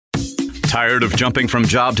Tired of jumping from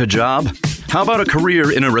job to job? How about a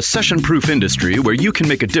career in a recession-proof industry where you can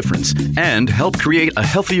make a difference and help create a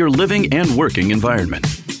healthier living and working environment?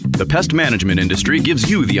 The pest management industry gives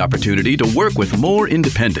you the opportunity to work with more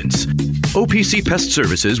independence. OPC Pest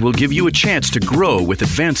Services will give you a chance to grow with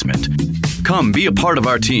advancement. Come be a part of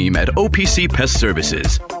our team at OPC Pest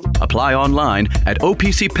Services. Apply online at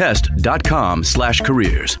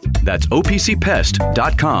opcpest.com/careers. That's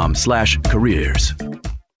opcpest.com/careers.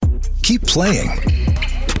 Keep playing.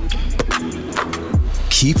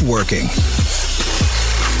 Keep working.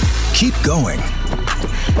 Keep going.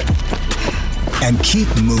 And keep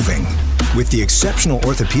moving with the exceptional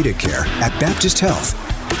orthopedic care at Baptist Health.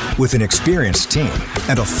 With an experienced team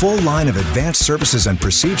and a full line of advanced services and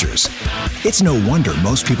procedures, it's no wonder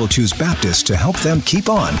most people choose Baptist to help them keep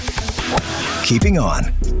on. Keeping on.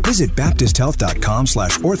 Visit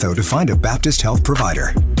baptisthealth.com/ortho to find a Baptist Health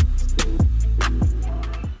provider.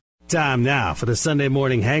 Time now for the Sunday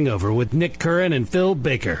Morning Hangover with Nick Curran and Phil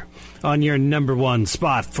Baker on your number one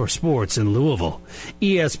spot for sports in Louisville,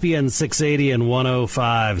 ESPN 680 and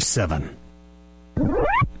 105.7.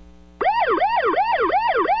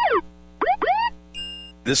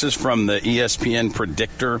 This is from the ESPN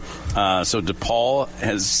predictor. So DePaul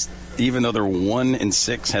has, even though they're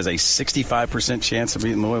 1-6, has a 65% chance of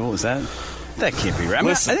beating Louisville. Is that? That can't be right.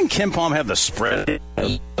 I think Ken Palm had the spread.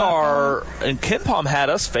 And Ken Palm had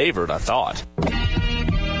us favored, I thought.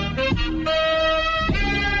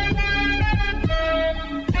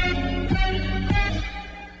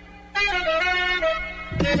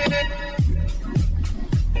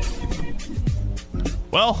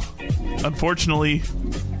 Well, unfortunately,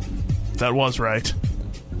 that was right.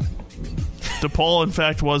 DePaul, in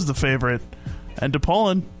fact, was the favorite. And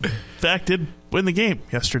DePaul, in fact, did win the game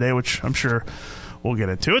yesterday, which I'm sure we'll get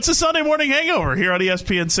into. It's a Sunday Morning Hangover here on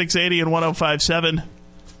ESPN 680 and 105.7.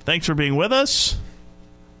 Thanks for being with us.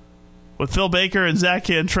 With Phil Baker and Zach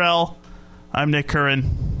Cantrell, I'm Nick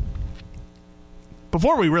Curran.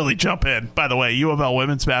 Before we really jump in, by the way, U of L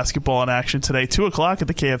women's basketball in action today, 2 o'clock at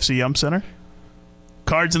the KFC Yum Center.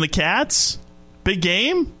 Cards and the Cats, big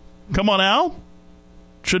game. Come on out.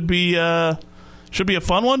 Should be a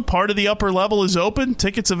fun one. Part of the upper level is open.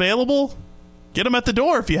 Tickets available. Get them at the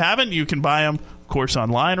door. If you haven't, you can buy them, of course,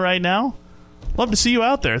 online right now. Love to see you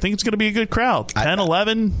out there. I think it's going to be a good crowd. 10,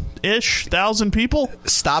 11-ish thousand people.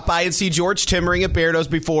 Stop by and see George Timmering at Beardo's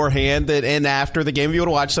beforehand and after the game. If you want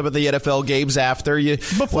to watch some of the NFL games after.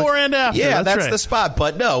 Before and after. Yeah, that's right. The spot.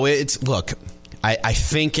 But no, look, I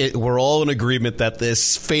think we're all in agreement that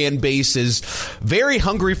this fan base is very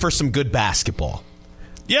hungry for some good basketball.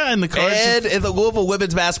 Yeah, and the Cards and the Louisville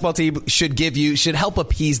women's basketball team should help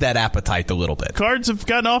appease that appetite a little bit. Cards have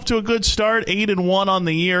gotten off to a good start, 8-1 on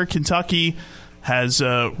the year. Kentucky has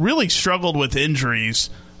really struggled with injuries.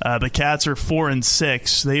 The Cats are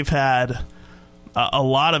 4-6. They've had a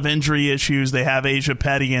lot of injury issues. They have Asia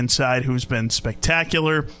Petty inside, who's been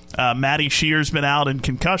spectacular. Maddie Shear's been out in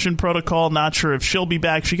concussion protocol. Not sure if she'll be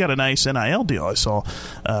back. She got a nice NIL deal I saw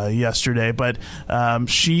yesterday, but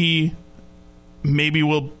she maybe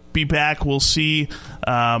will be back. We'll see.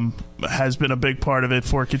 Has been a big part of it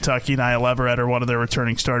for Kentucky. Nia Leverett, or one of their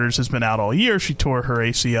returning starters, has been out all year. She tore her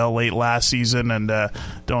ACL late last season, and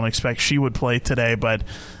don't expect she would play today. But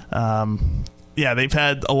yeah, they've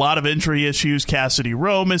had a lot of injury issues. Cassidy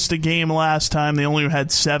Rowe missed a game last time. They only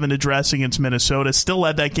had 7 addressed against Minnesota. Still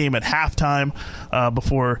led that game at halftime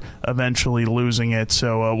before eventually losing it.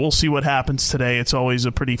 So we'll see what happens today. It's always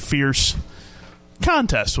a pretty fierce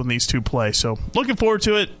contest when these two play. So looking forward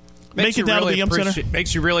to it. Make it down to the Yum Center.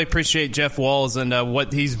 Makes you really appreciate Jeff Walls and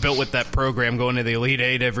what he's built with that program, going to the Elite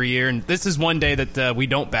Eight every year. And this is one day that we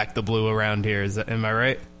don't back the blue around here. Am I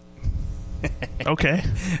right?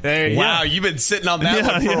 Okay. Wow, you've been sitting on that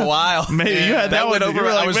one for a while. Maybe you had that one over.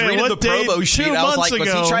 I was reading the promo sheet. I was like,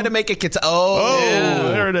 was he trying to make it?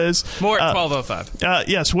 There it is. More at 12:05.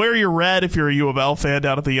 Yes, wear your red if you're a U of L fan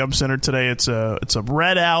down at the Yum Center today. It's a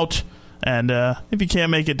red out. And if you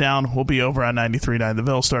can't make it down, we'll be over on 93.9 The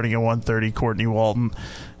Ville starting at 1:30. Courtney Walton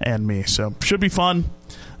and me. So should be fun.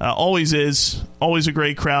 Always is. Always a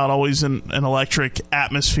great crowd. Always an electric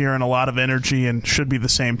atmosphere and a lot of energy, and should be the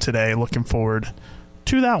same today. Looking forward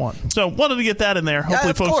to that one. So wanted to get that in there.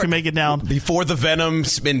 Hopefully folks can make it down. Before the venom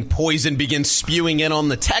and poison begins spewing in on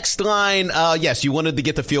the text line, yes, you wanted to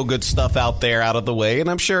get the feel-good stuff out of the way. And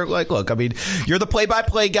I'm sure, look, I mean, you're the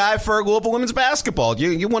play-by-play guy for Louisville women's basketball.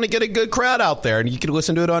 You want to get a good crowd out there, and you can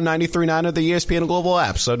listen to it on 93.9 or the ESPN Global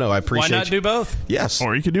app. So, no, I appreciate Why not do both? Yes.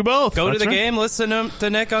 Or you could do both. Go to the game, listen to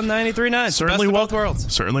Nick on 93.9. Certainly, both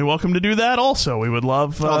worlds. Certainly welcome to do that also. We would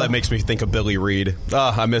love... that makes me think of Billy Reed.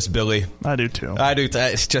 I miss Billy. I do, too.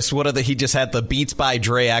 dude, it's just he just had the Beats by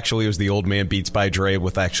Dre. Actually, it was the old man Beats by Dre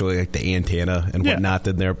with actually like the antenna and whatnot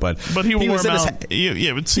in there. But he wore was him in out.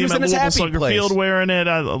 You would see him at Louisville Slugger Field wearing it.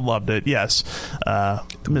 I loved it. Yes.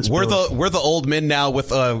 We're the old men now with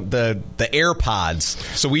the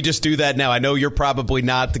AirPods. So we just do that now. I know you're probably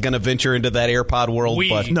not going to venture into that AirPod world.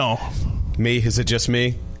 But no. Me? Is it just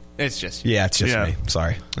me? It's just you. Yeah, it's just me.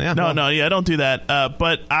 Sorry. Yeah, no, don't do that.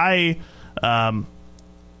 But I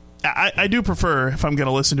do prefer, if I'm going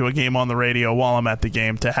to listen to a game on the radio while I'm at the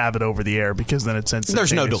game, to have it over the air, because then it's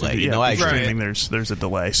instantaneous. There's no delay. I streaming, there's a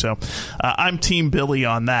delay. So I'm Team Billy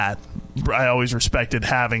on that. I always respected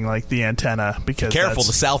having like the antenna, because careful,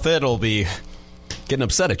 the South End will be getting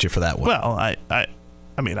upset at you for that one. Well, I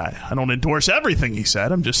don't endorse everything he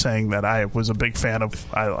said. I'm just saying that I was a big fan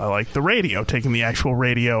of. I like the radio, taking the actual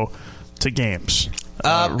radio to games.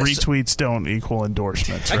 Retweets don't equal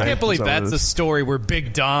endorsements. I right? can't believe that's a story where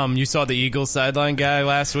Big Dom, you saw the Eagles sideline guy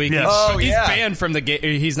last week. Yes. He's banned from the game.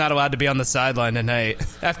 He's not allowed to be on the sideline tonight.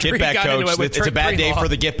 After get back coach. It's a bad day for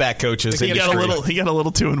the get back coaches. He got a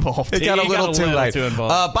little too involved. He got a little too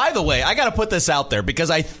involved. By the way, I got to put this out there,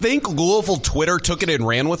 because I think Louisville Twitter took it and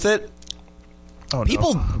ran with it. Oh,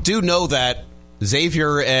 people do know that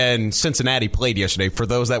Xavier and Cincinnati played yesterday, for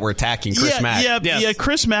those that were attacking Chris Mack. Yeah,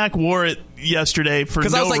 Chris Mack wore it yesterday for no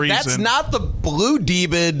reason. Because I was like, that's not the Blue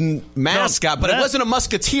Demon mascot, but it wasn't a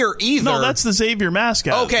Musketeer either. No, that's the Xavier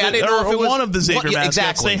mascot. Okay, I didn't know if it was one of the Xavier mascots.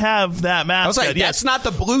 Exactly. They have that mascot. I was like, that's not the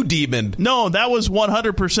Blue Demon. No, that was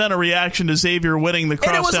 100% a reaction to Xavier winning the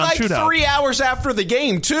crosstown shootout. And it was like 3 hours after the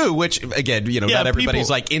game, too, which, again, not everybody's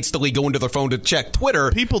like instantly going to their phone to check Twitter.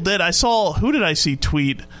 People did. Who did I see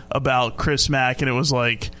tweet about Chris Mack, and it was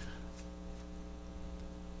like,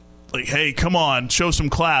 hey, come on, show some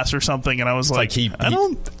class or something. And I was like, I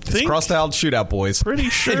don't think. Crosstown shootout, boys. Pretty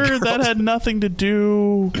sure that had nothing to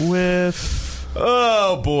do with.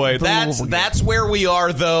 Oh, boy. That's where we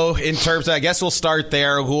are, though, in terms of, I guess we'll start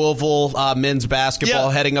there. Louisville men's basketball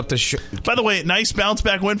heading up to... By the way, nice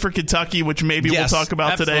bounce-back win for Kentucky, which maybe we'll talk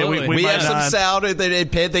about today. We have some sound.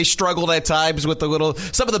 They struggled at times with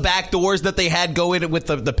some of the back doors that they had going with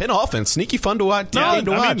the pin offense. Sneaky fun to watch.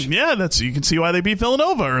 You can see why they beat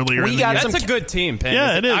Villanova earlier. That's a good team, Penn.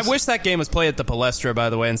 Yeah, it is. I wish that game was played at the Palestra, by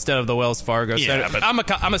the way, instead of the Wells Fargo. Yeah, but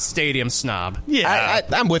I'm a stadium snob. Yeah,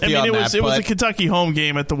 I'm with you on that. It was a Kentucky home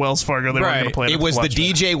game at the Wells Fargo. They weren't going to play it. It was the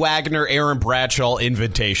DJ Wagner, Aaron Bradshaw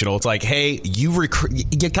Invitational. It's like, hey, you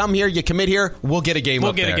come here, you commit here, we'll get a game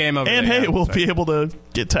over there. And hey, we'll be able to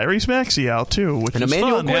get Tyrese Maxey out too, which is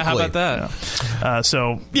fun. Yeah, how about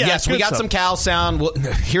that? Yes, we got some Cal sound.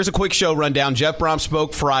 Here's a quick show rundown. Jeff Brom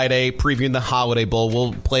spoke Friday, previewing the Holiday Bowl.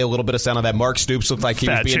 We'll play a little bit of sound of that. Mark Stoops looked like he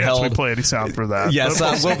was being held. We play any sound for that.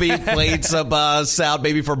 Yes, we'll be playing some sound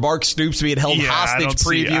maybe for Mark Stoops being held hostage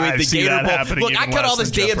previewing the Gator Bowl. Look, I cut all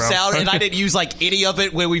this damn sound, and I didn't use like any of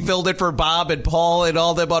it when we filled it for Bob and Paul and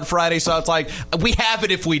all them on Friday. So it's like, we have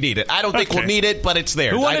it if we need it. I don't think we'll need it, but it's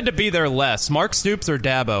there. Who wanted to be there less, Mark Stoops or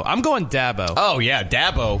Dabo? I'm going Dabo. Oh, yeah,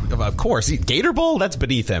 Dabo, of course. Gator Bowl, that's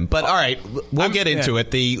beneath him. But all right, we'll get into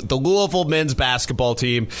it. The Louisville men's basketball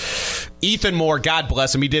team, Ethan Moore, God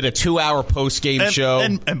bless him, he did a 2-hour post-game show.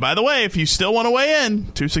 And by the way, if you still want to weigh in,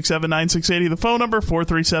 267-9680, the phone number,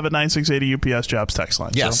 437-9680 UPS Jobs text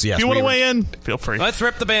line. Yes. If you want to weigh in, feel free. Let's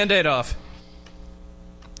rip the Band-Aid off.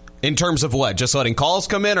 In terms of what? Just letting calls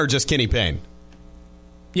come in or just Kenny Payne?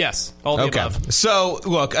 Yes, all the above. So,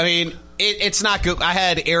 look, I mean, it's not good. I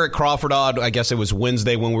had Eric Crawford on, I guess it was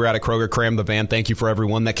Wednesday when we were out at Kroger Cram the Van. Thank you for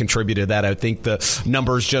everyone that contributed to that. I think the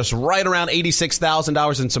number's just right around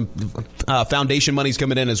 $86,000 and some foundation money's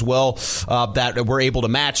coming in as well that we're able to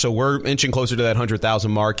match. So we're inching closer to that 100,000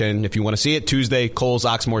 mark. And if you want to see it, Tuesday, Kohl's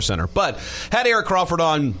Oxmoor Center. But had Eric Crawford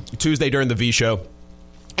on Tuesday during the V Show.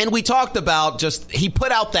 And we talked about he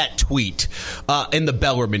put out that tweet in the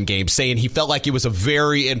Bellarmine game saying he felt like it was a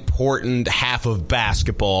very important half of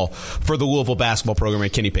basketball for the Louisville basketball program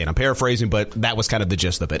at Kenny Payne. I'm paraphrasing, but that was kind of the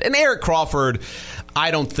gist of it. And Eric Crawford, I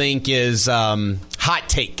don't think is hot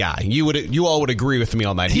take guy. You all would agree with me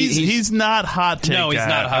on that. He's not hot take guy. No, he's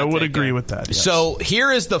not hot take I would guy. agree with that. Yes. So here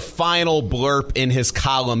is the final blurb in his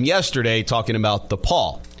column yesterday talking about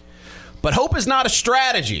DePaul. But hope is not a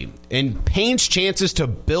strategy, and Payne's chances to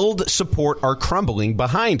build support are crumbling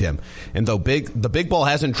behind him. And though the big ball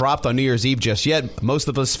hasn't dropped on New Year's Eve just yet, most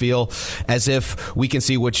of us feel as if we can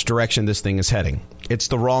see which direction this thing is heading. It's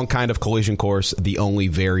the wrong kind of collision course. The only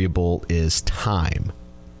variable is time.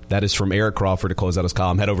 That is from Eric Crawford to close out his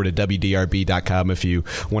column. Head over to WDRB.com if you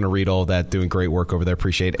want to read all that. Doing great work over there.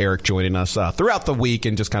 Appreciate Eric joining us throughout the week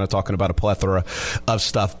and just kind of talking about a plethora of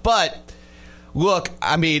stuff. But look,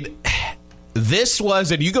 I mean, This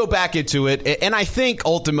was, and you go back into it, and I think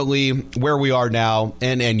ultimately where we are now,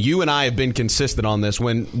 and you and I have been consistent on this,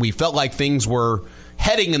 when we felt like things were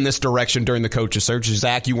heading in this direction during the coaches search.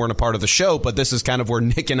 Zach, you weren't a part of the show, but this is kind of where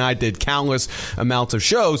Nick and I did countless amounts of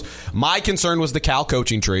shows. My concern was the Cal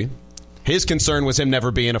coaching tree. His concern was him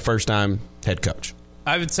never being a first-time head coach.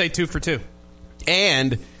 I would say 2 for 2.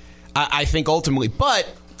 And I think ultimately,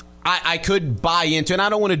 but I could buy into, and I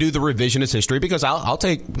don't want to do the revisionist history because I'll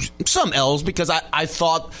take some L's because I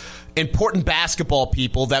thought important basketball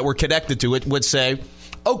people that were connected to it would say,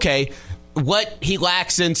 okay, what he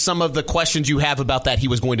lacks in some of the questions you have about that he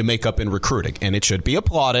was going to make up in recruiting. And it should be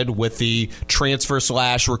applauded with the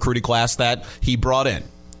transfer/recruiting class that he brought in.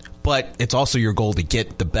 But it's also your goal to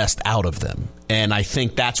get the best out of them. And I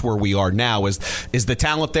think that's where we are now. Is the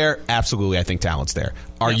talent there? Absolutely, I think talent's there.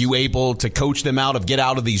 Are you able to coach them get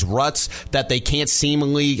out of these ruts that they can't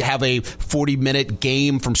seemingly have a 40-minute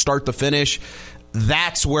game from start to finish?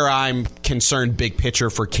 That's where I'm concerned big picture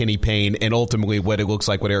for Kenny Payne, and ultimately what it looks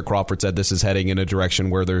like what Eric Crawford said, this is heading in a direction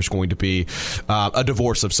where there's going to be a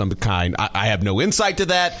divorce of some kind. I have no insight to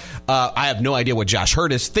that. I have no idea what Josh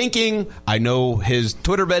Hurt is thinking. I know his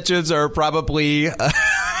Twitter mentions are probably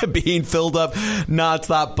being filled up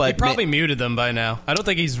nonstop. But he probably muted them by now. I don't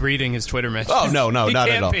think he's reading his Twitter mentions. Oh, no, he not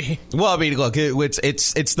can't at all. Be. Well, I mean, look,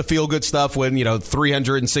 it's the feel-good stuff when,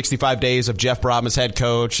 365 days of Jeff Brom as head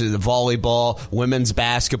coach, the volleyball, women's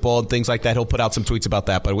basketball, and things like that. He'll put out some tweets about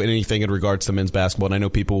that, but anything in regards to men's basketball, and I know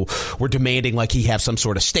people were demanding like he have some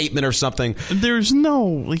sort of statement or something. There's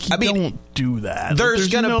no, don't do that. There's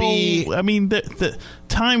going to be... I mean, the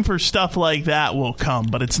time for stuff like that will come,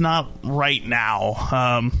 but it's not right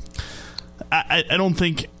now. I don't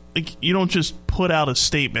think... you don't just put out a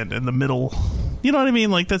statement in the middle. You know what I mean?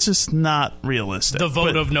 That's just not realistic. The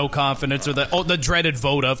vote of no confidence, or the dreaded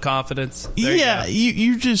vote of confidence.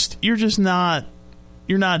 You're just not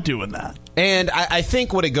doing that. And I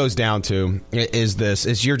think what it goes down to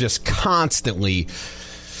is you're just constantly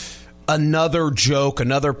another joke,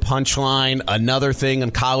 another punchline, another thing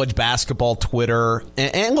on college basketball Twitter.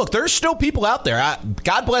 And look, there's still people out there.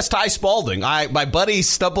 God bless Ty Spalding. My buddy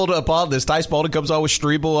stumbled upon this. Ty Spalding comes on with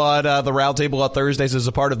Strebel on the Roundtable on Thursdays as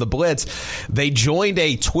a part of the Blitz. They joined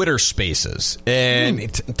a Twitter Spaces,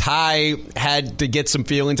 and Ty had to get some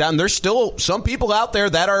feelings out. And there's still some people out there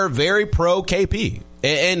that are very pro KP.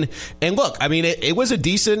 And look, I mean, it was a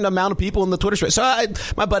decent amount of people in the Twitter space. So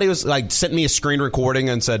my buddy was sent me a screen recording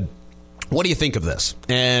and said, what do you think of this?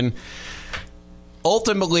 And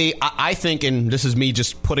ultimately, I think, and this is me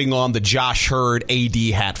just putting on the Josh Hurd AD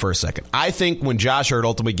hat for a second. I think when Josh Hurd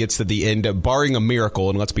ultimately gets to the end, barring a miracle,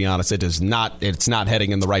 and let's be honest, it's not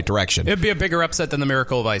heading in the right direction. It'd be a bigger upset than the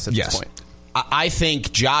Miracle of Ice at this point. I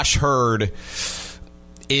think Josh Hurd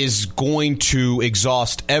is going to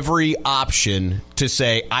exhaust every option to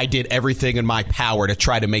say, I did everything in my power to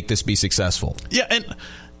try to make this be successful. Yeah, and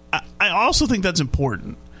I also think that's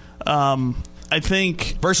important. I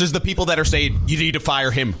think... Versus the people that are saying, you need to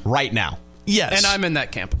fire him right now. Yes. And I'm in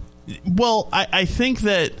that camp. Well, I think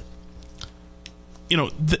that,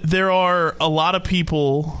 there are a lot of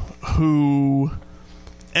people who,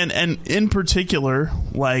 and in particular,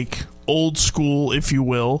 old school, if you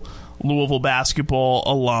will, Louisville basketball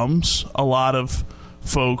alums, a lot of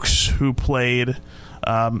folks who played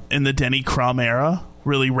in the Denny Crum era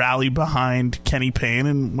really rallied behind Kenny Payne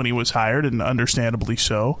and when he was hired, and understandably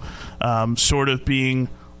so, sort of being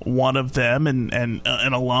one of them and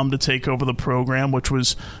an alum to take over the program, which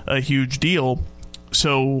was a huge deal.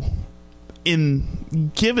 So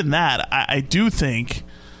given that, I do think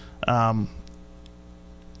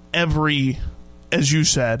as you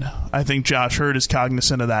said, I think Josh Hurd is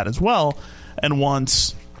cognizant of that as well and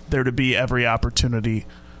wants there to be every opportunity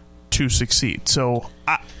to succeed. So,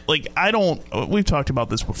 we've talked about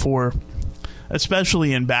this before,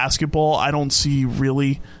 especially in basketball, I don't see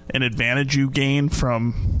really an advantage you gain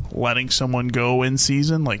from letting someone go in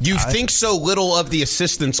season. You think so little of the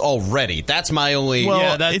assistants already. That's my only...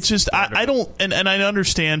 Well, it's just, I don't... And I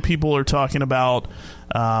understand people are talking about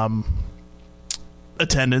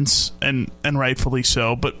attendance, and rightfully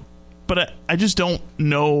so, but I just don't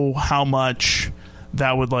know how much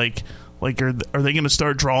that would, are they going to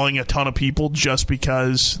start drawing a ton of people just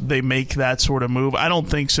because they make that sort of move? I don't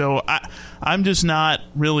think so. I'm just not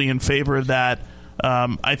really in favor of that.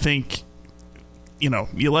 I think,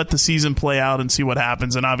 you let the season play out and see what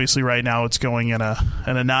happens. And obviously right now it's going in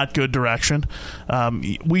a not good direction.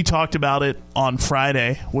 We talked about it on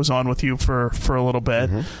Friday, was on with you for a little bit.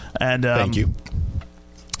 Mm-hmm. And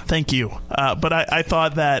Thank you. But I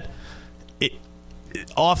thought that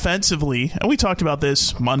offensively, and we talked about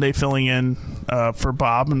this Monday filling in for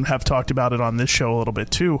Bob and have talked about it on this show a little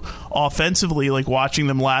bit too. Offensively, like watching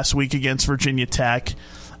them last week against Virginia Tech,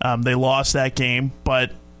 they lost that game,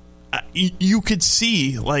 but you could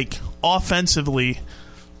see, like, offensively,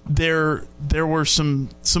 there were some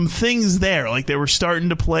things there. Like, they were starting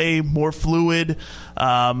to play more fluid.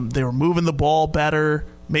 They were moving the ball better.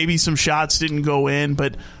 Maybe some shots didn't go in,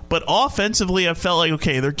 but offensively, I felt like,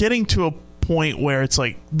 okay, they're getting to a point where it's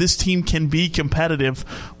like this team can be competitive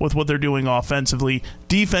with what they're doing offensively.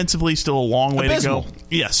 Defensively, still a long way Abysmal. to go.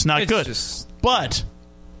 Yes, not good. But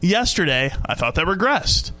yesterday, I thought they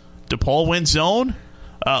regressed. DePaul went zone.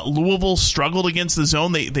 Louisville struggled against the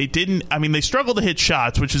zone. They didn't. I mean, they struggled to hit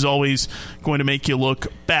shots, which is always going to make you look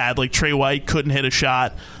bad. Like Trey White couldn't hit a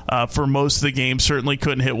shot for most of the game. Certainly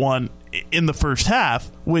couldn't hit one in the first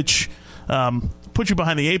half, which put you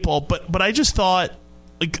behind the eight ball. But I just thought,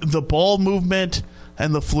 like, the ball movement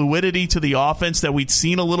and the fluidity to the offense that we'd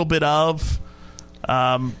seen a little bit of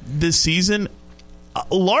this season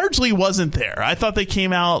largely wasn't there. I thought they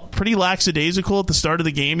came out pretty lackadaisical at the start of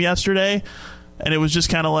the game yesterday. And it was just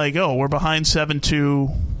kind of like, oh, we're behind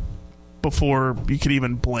 7-2 before you could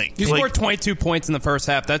even blink. You scored 22 points in the first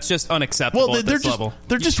half. That's just unacceptable at this level.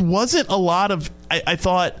 There just wasn't a lot of, I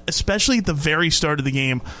thought, especially at the very start of the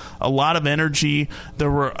game, a lot of energy.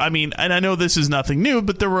 There were, I mean, and I know this is nothing new,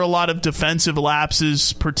 but there were a lot of defensive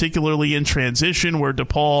lapses, particularly in transition, where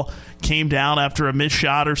DePaul came down after a missed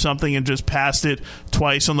shot or something and just passed it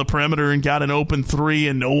twice on the perimeter and got an open three,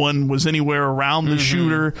 and no one was anywhere around the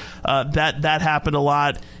shooter. That happened a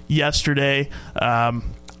lot yesterday.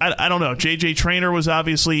 I don't know. J.J. Traynor was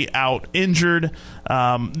obviously out injured.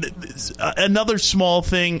 Another small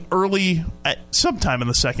thing, sometime in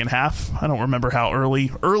the second half, I don't remember how early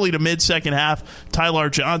to mid-second half, Tyler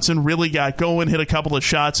Johnson really got going, hit a couple of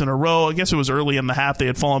shots in a row. I guess it was early in the half. They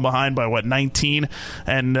had fallen behind by, 19?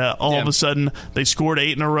 And all of a sudden, they scored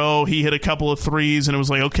 8 in a row. He hit a couple of threes, and it was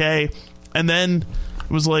like, okay. And then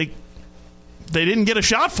it was like, they didn't get a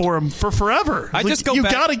shot for him for forever. You've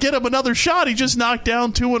got to get him another shot. He just knocked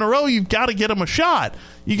down 2 in a row. You've got to get him a shot.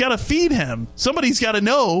 You got to feed him. Somebody's got to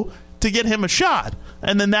know to get him a shot.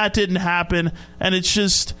 And then that didn't happen. And it's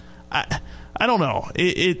just, I don't know.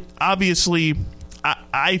 It obviously,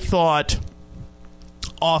 I thought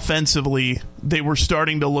offensively they were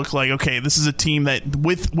starting to look like, okay, this is a team that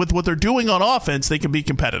with what they're doing on offense, they can be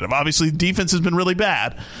competitive. Obviously, defense has been really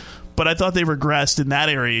bad. But I thought they regressed in that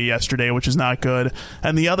area yesterday, which is not good.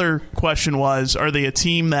 And the other question was, are they a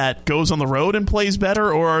team that goes on the road and plays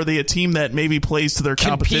better, or are they a team that maybe plays to their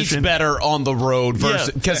competition? Competes better on the road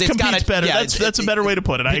versus competes better. Yeah, that's a better way to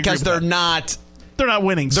put it. Because they're not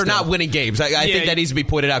winning. They're not winning games. I think that needs to be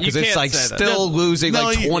pointed out, because it's like still losing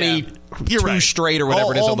 22 straight or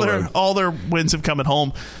whatever it is on the road. All their wins have come at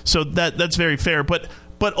home, so that's very fair. But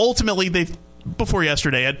ultimately they've, before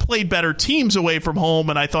yesterday, had played better teams away from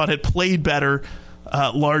home, and I thought had played better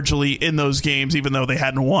largely in those games, even though they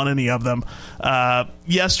hadn't won any of them.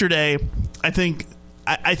 Yesterday, I think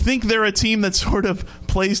they're a team that sort of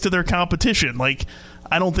plays to their competition. Like,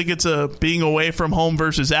 I don't think it's a being away from home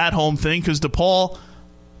versus at home thing, because DePaul,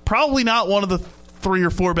 probably not one of the 3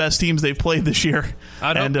 or 4 best teams they've played this year.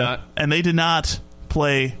 And they did not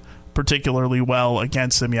play particularly well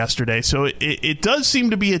against them yesterday. So it does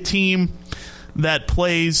seem to be a team that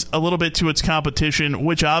plays a little bit to its competition,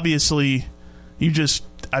 which obviously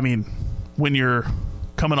when you're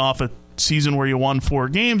coming off a season where you won 4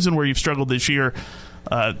 games and where you've struggled this year,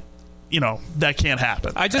 that can't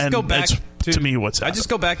happen. I just go back to me what's happened. I just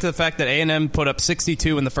go back to the fact that A&M put up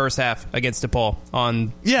 62 in the first half against DePaul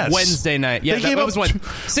on Wednesday night. Yeah, that was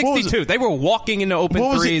 62. They were walking into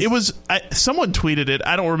open threes. It was someone tweeted it.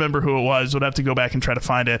 I don't remember who it was. Would have to go back and try to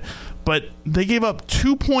find it. But they gave up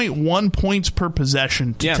 2.1 points per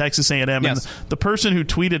possession to Texas A&M. Yes. And the person who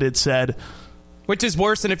tweeted it said, which is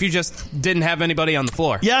worse than if you just didn't have anybody on the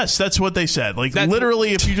floor. Yes, that's what they said.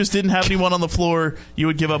 Literally, if you just didn't have anyone on the floor, you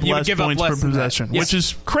would give up less points per possession, which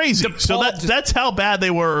is crazy. So that's how bad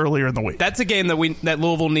they were earlier in the week. That's a game that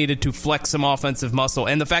Louisville needed to flex some offensive muscle,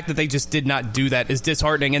 and the fact that they just did not do that is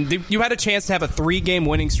disheartening. And you had a chance to have a 3-game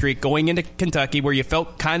winning streak going into Kentucky where you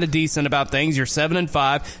felt kind of decent about things. You're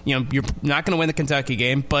 7-5. You're not going to win the Kentucky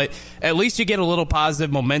game, but at least you get a little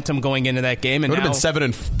positive momentum going into that game. And it would have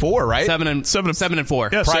been 7-4, right?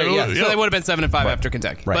 7-4. Yeah, so they would have been 7-5 after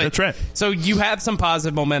Kentucky. Right. That's right. So you have some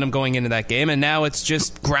positive momentum going into that game, and now it's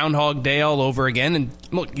just Groundhog Day all over again. And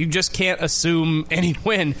look, you just can't assume any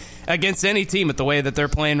win against any team with the way that they're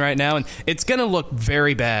playing right now. And it's going to look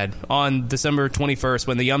very bad on December 21st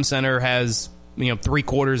when the Yum Center has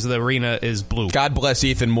 3/4 of the arena is blue. God bless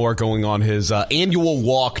Ethan Moore going on his annual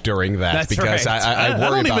walk during that. That's because right. I worry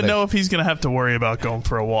don't about even it. know if he's going to have to worry about going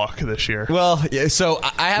for a walk this year. Well, so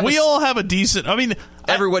I have. We all have a decent. I mean,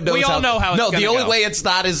 everyone knows. We all know how it's No, gonna the only go. way it's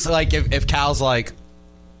not is like if Cal's like,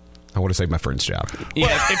 I want to save my friend's job.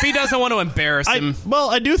 Yeah, if he doesn't want to embarrass him.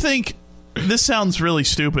 I do think this sounds really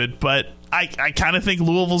stupid, but I kind of think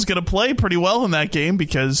Louisville's going to play pretty well in that game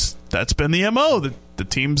because that's been the MO. The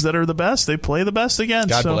teams that are the best, they play the best against.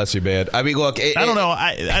 God bless you, man. I mean, look, I don't know.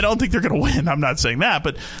 I don't think they're going to win. I'm not saying that,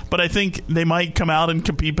 but I think they might come out and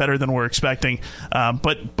compete better than we're expecting.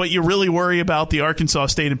 But you really worry about the Arkansas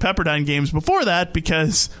State and Pepperdine games before that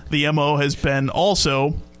because the MO has been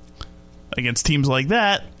also against teams like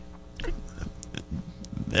that.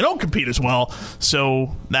 They don't compete as well,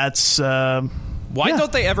 so that's. Why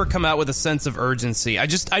don't they ever come out with a sense of urgency?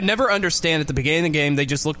 I never understand at the beginning of the game. They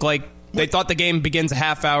just look like they thought the game begins a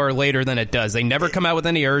half hour later than it does. They never come out with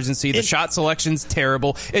any urgency. The shot selection's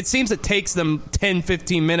terrible. It seems it takes them 10,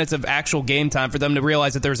 15 minutes of actual game time for them to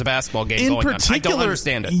realize that there's a basketball game going on. I don't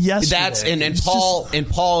understand it. That's and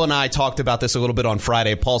Paul and I talked about this a little bit on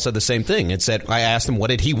Friday. Paul said the same thing. It said I asked him what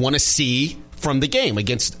did he want to see from the game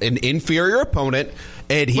against an inferior opponent.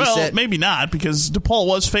 And he said, maybe not, because DePaul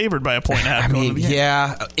was favored by a point and a half. I mean,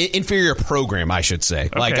 yeah, inferior program, I should say.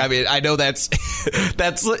 Okay. Like, I mean, I know that's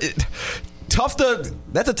tough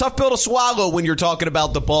that's a tough pill to swallow when you're talking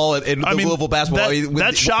about DePaul and the Louisville basketball.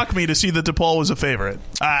 That shocked me to see that DePaul was a favorite.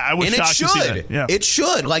 I was shocked to see that. Yeah. It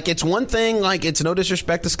should. Like, it's one thing, like, it's no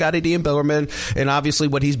disrespect to Scotty D and Billerman and obviously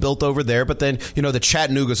what he's built over there, but then, the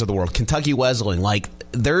Chattanoogas of the world, Kentucky Wesleyan, like,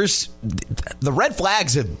 there's the red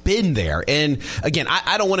flags have been there. And again,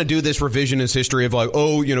 I don't want to do this revisionist history of like,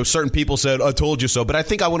 certain people said, I told you so. But I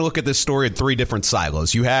think I want to look at this story in three different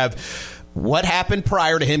silos. You have what happened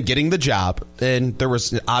prior to him getting the job, and there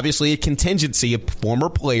was obviously a contingency of former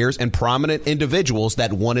players and prominent individuals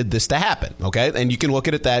that wanted this to happen, okay? And you can look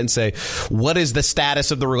at that and say, what is the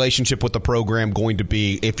status of the relationship with the program going to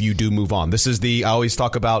be if you do move on? This is I always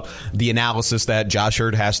talk about the analysis that Josh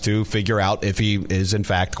Hurd has to figure out if he is in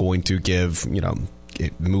fact going to give,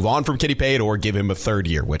 move on from Kenny Payne or give him a third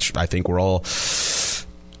year, which I think we're all...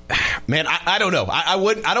 Man, I don't know. I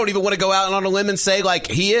don't even want to go out on a limb and say like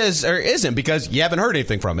he is or isn't because you haven't heard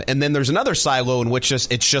anything from it. And then there's another silo in which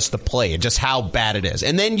it's just the play and just how bad it is.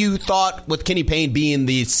 And then you thought with Kenny Payne being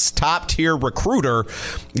the top tier recruiter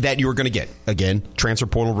that you were going to get again transfer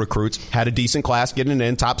portal recruits, had a decent class getting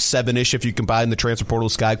in, top 7-ish if you combine the transfer portal,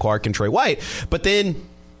 Sky Clark and Trey White. But then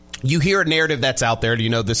you hear a narrative that's out there.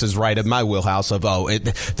 This is right in my wheelhouse of,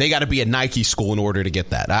 they got to be a Nike school in order to get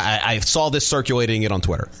that. I saw this circulating it on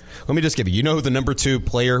Twitter. Let me just give you, who the number 2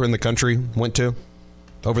 player in the country went to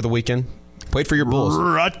over the weekend? Played for your Bulls.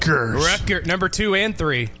 Rutgers. Number 2 and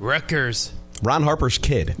 3. Rutgers. Ron Harper's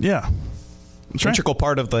kid. Yeah. That's integral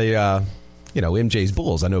part of the, MJ's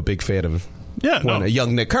Bulls. I know a big fan of a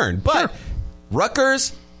young Nick Kern. But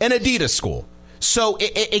Rutgers, an Adidas school. So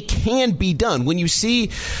it can be done. When you see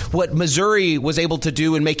what Missouri was able to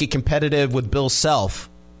do and make it competitive with Bill Self,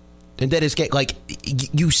 and that is like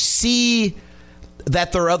you see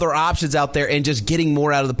that there are other options out there and just getting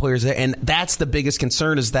more out of the players there. And that's the biggest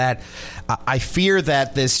concern is that I fear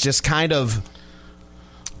that this just kind of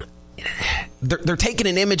they're taking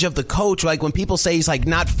an image of the coach. Like when people say he's like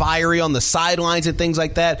not fiery on the sidelines and things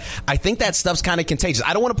like that, I think that stuff's kind of contagious.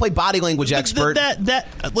 I don't want to play body language expert.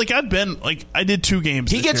 I did 2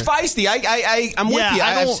 games. He gets feisty. I'm with you.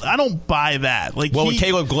 I don't buy that. Like, when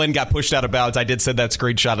Caleb Glenn got pushed out of bounds, I did send that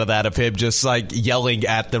screenshot of that of him just like yelling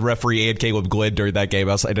at the referee and Caleb Glenn during that game.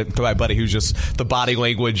 I was like, to my buddy who's just the body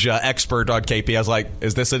language expert on KP. I was like,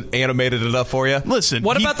 is this animated enough for you? Listen,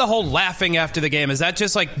 what about the whole laughing after the game? Is that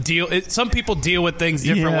just like some people deal with things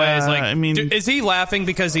different ways? Like, is he laughing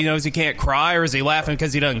because he knows he can't cry, or is he laughing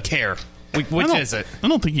because he doesn't care? Which is it? I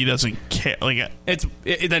don't think he doesn't care. Like,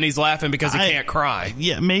 then he's laughing because he can't cry.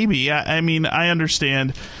 Yeah, maybe. I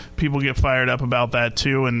understand people get fired up about that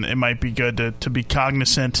too, and it might be good to be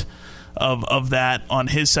cognizant of that on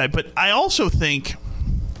his side. But I also think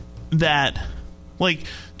that, like,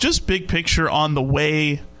 just big picture on the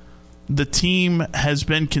way the team has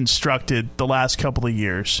been constructed the last couple of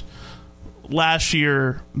years. Last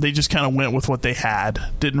year, they just kind of went with what they had.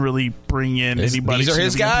 Didn't really bring in anybody. These are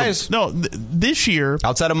his guys. No, this year,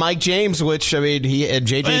 outside of Mike James, which he had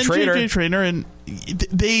JJ Traynor, and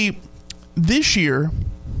this year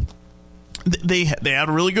they had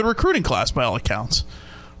a really good recruiting class by all accounts.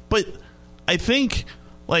 But I think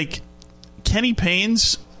like Kenny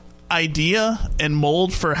Payne's idea and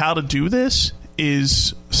mold for how to do this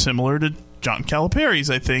is similar to John Calipari's,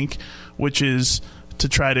 I think, which is to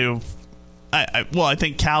try to I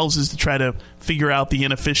think Cal's is to try to figure out the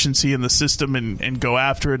inefficiency in the system and go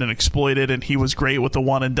after it and exploit it. And he was great with the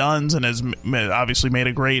one and dones and has obviously made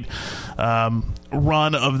a great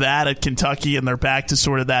run of that at Kentucky. And they're back to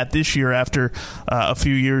sort of that this year after a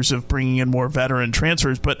few years of bringing in more veteran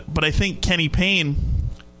transfers. But I think Kenny Payne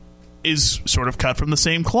is sort of cut from the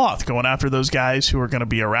same cloth, going after those guys who are going to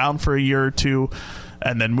be around for a year or two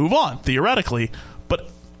and then move on, theoretically. But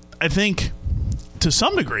I think to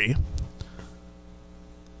some degree,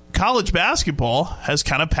 college basketball has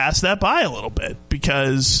kind of passed that by a little bit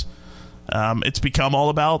because it's become all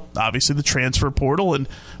about, obviously, the transfer portal and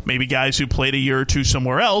maybe guys who played a year or two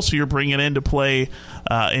somewhere else who you're bringing in to play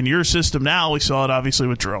in your system now. We saw it, obviously,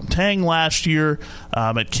 with Jerome Tang last year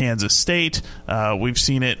at Kansas State. We've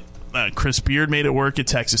seen it. Chris Beard made it work at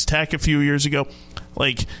Texas Tech a few years ago.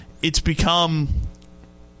 Like, it's become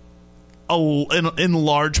in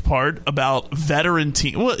large part about veteran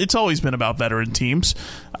teams. Well, it's always been about veteran teams,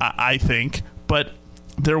 I think. But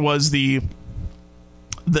there was the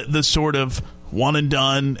sort of one and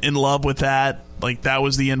done, in love with that. Like, that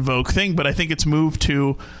was the in vogue thing. But I think it's moved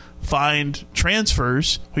to find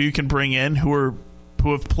transfers who you can bring in who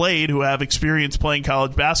have played, who have experience playing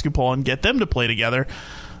college basketball, and get them to play together.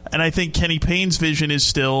 And I think Kenny Payne's vision is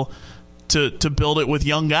still to build it with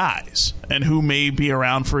young guys and who may be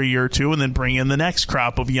around for a year or two and then bring in the next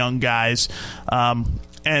crop of young guys.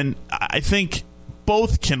 And I think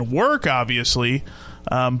both can work, obviously,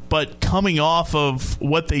 but coming off of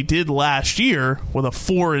what they did last year with a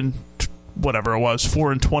 4 and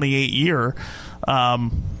 28 year.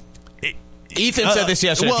 Ethan said this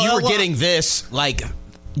yesterday. If you were getting this, like,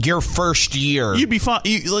 your first year, you'd be fine.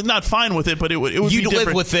 Not fine with it, but it would you'd be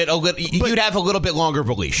different. Live with it. You'd have a little bit longer of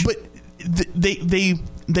a leash. But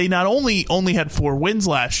they not only had 4 wins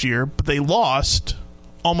last year, but they lost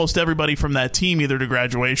almost everybody from that team, either to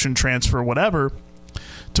graduation, transfer, whatever,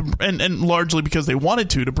 and largely because they wanted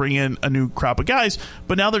to bring in a new crop of guys.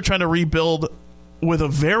 But now they're trying to rebuild with a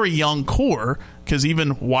very young core, because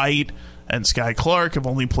even White and Sky Clark have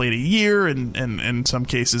only played a year and in some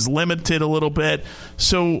cases limited a little bit.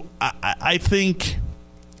 So I think,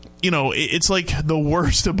 it's like the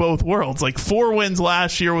worst of both worlds. Like 4 wins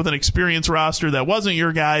last year with an experienced roster that wasn't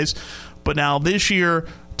your guys, but now this year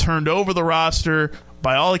turned over the roster,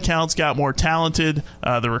 by all accounts got more talented.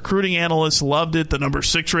 The recruiting analysts loved it, the number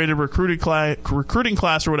 6 rated recruiting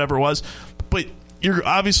class or whatever it was. But you're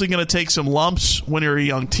obviously going to take some lumps when you're a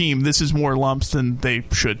young team. This is more lumps than they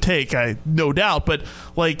should take, no doubt. But,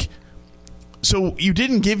 so you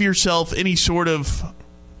didn't give yourself any sort of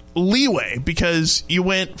leeway because you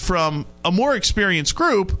went from a more experienced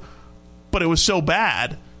group, but it was so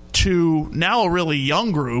bad, to now a really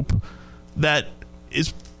young group that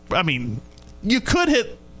is, you could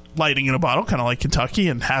hit lightning in a bottle, kind of like Kentucky,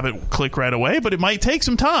 and have it click right away, but it might take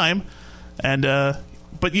some time, and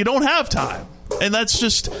but you don't have time. And that's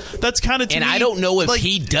kind of, to and me, I don't know if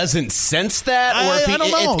he doesn't sense that, or if I don't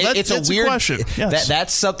know. It's a weird question. Yes.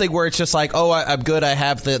 That's something where it's just like, I'm good. I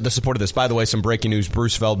have the support of this. By the way, some breaking news: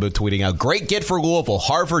 Bruce Feldman tweeting out, "Great get for Louisville.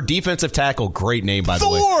 Harvard defensive tackle, great name by the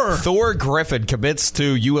way. Thor Griffin commits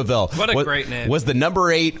to U of L. What a great name. Was the number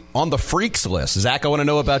 8 on the freaks list. Zach, I want to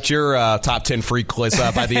know about your top 10 freak list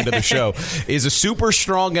by the end of the show. Is a super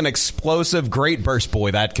strong and explosive, great burst.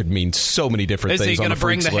 Boy, that could mean so many different things. Is he going to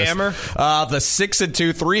bring the list. hammer? The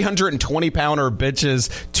 6'2", 320-pounder benches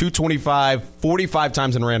 225, 45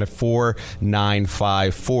 times and ran at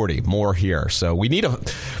 4.95 40. More here. So we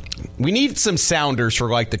need some sounders for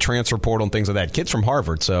like the transfer portal and things like that. Kid's from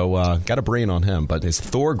Harvard, so got a brain on him. But it's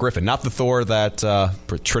Thor Griffin, not the Thor that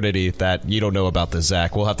Trinity that you don't know about. The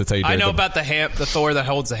Zach, we'll have to tell you. I know about the Thor that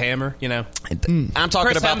holds the hammer. I'm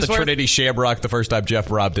talking about the Trinity Shamrock. The first time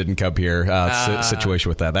Jeff Robb didn't come here. Situation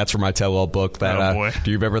with that. That's from my tell-all book. That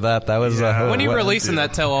do you remember that? That was when are you releasing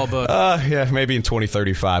that tell-all book? Yeah, maybe in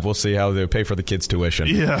 2035. We'll see how they pay for the kids' tuition.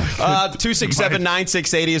 Yeah.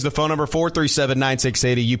 267-9680 is the phone number.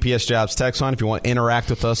 437-9680. UPS Jobs text line. If you want to interact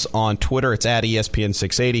with us on Twitter, it's at ESPN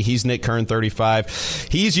 680. He's Nick Kern 35.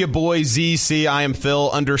 He's your boy ZC. I am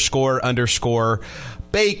Phil __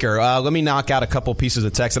 Baker. Let me knock out a couple pieces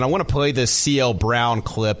of text, and I want to play this CL Brown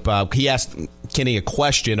clip. He asked Kenny a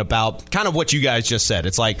question about kind of what you guys just said.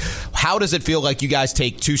 It's like, how does it feel like you guys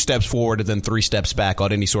take 2 steps forward and then 3 steps back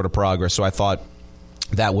on any sort of progress? So I thought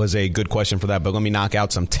that was a good question for that, but let me knock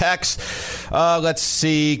out some text. Let's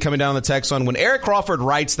see, coming down the text on, when Eric Crawford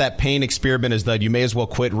writes that Payne experiment is done, you may as well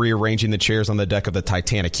quit rearranging the chairs on the deck of the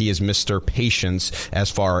Titanic. He is Mr. Patience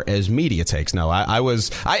as far as media takes. No, I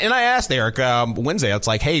asked Eric Wednesday, it's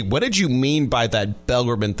like, hey, what did you mean by that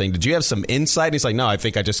Belgerman thing? Did you have some insight? And he's like, no, I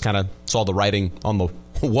think I just kind of saw the writing on the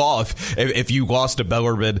wall if you lost to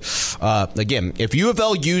Bellarmine. Again, if U of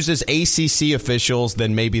L uses ACC officials,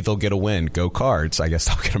 then maybe they'll get a win. Go Cards. I guess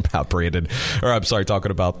talking about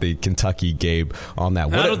talking about the Kentucky game on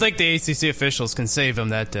that. I don't think the ACC officials can save them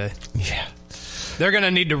that day. Yeah. They're going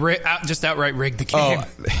to need to just outright rig the game.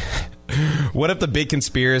 What if the big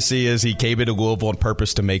conspiracy is he came into Louisville on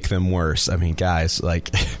purpose to make them worse? I mean, guys, like...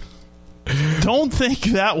 Don't think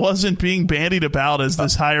that wasn't being bandied about as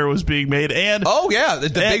this hire was being made. And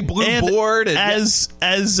the big blue board. And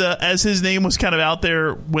as his name was kind of out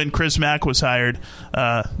there when Chris Mack was hired,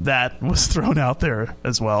 that was thrown out there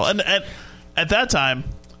as well. And at that time,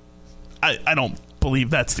 I don't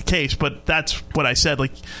believe that's the case, but that's what I said.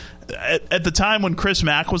 Like at the time when Chris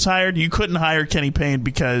Mack was hired, you couldn't hire Kenny Payne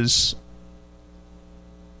because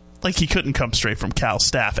he couldn't come straight from Cal's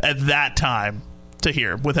staff at that time. To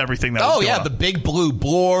hear with everything that was going on. The big blue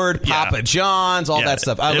board, Papa John's, all that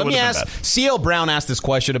stuff. Let me ask, C.L. Brown asked this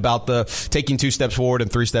question about the taking 2 steps forward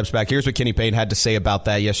and 3 steps back. Here's what Kenny Payne had to say about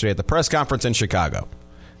that yesterday at the press conference in Chicago.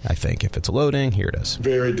 I think if it's loading, here it is.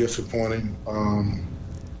 Very disappointing.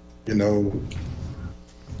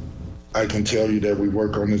 I can tell you that we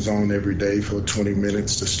work on the zone every day for 20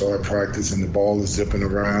 minutes to start practice, and the ball is zipping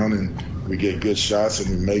around, and we get good shots,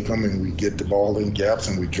 and we make them, and we get the ball in gaps,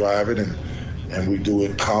 and we drive it, and we do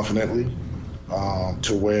it confidently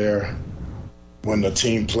to where when the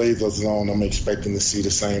team plays a zone, I'm expecting to see the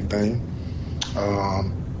same thing.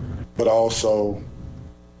 But also,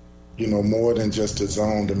 more than just a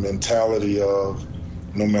zone, the mentality of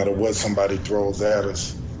no matter what somebody throws at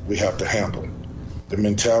us, we have to handle. The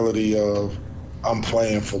mentality of I'm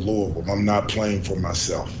playing for Louisville. I'm not playing for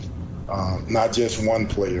myself. Not just one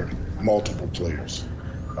player, multiple players.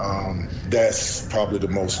 That's probably the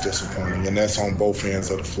most disappointing, and that's on both ends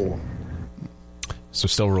of the floor. So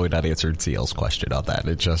still really not answered CL's question on that.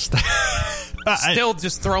 It just... Still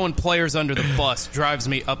just throwing players under the bus drives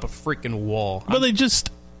me up a freaking wall. Well,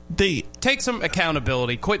 they take some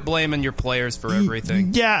accountability. Quit blaming your players for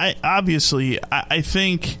everything. Yeah, obviously. I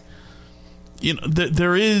think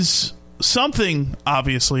there is something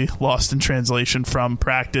obviously lost in translation from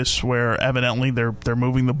practice where evidently they're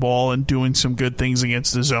moving the ball and doing some good things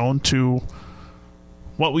against the zone to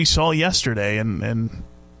what we saw yesterday, and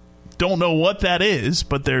don't know what that is,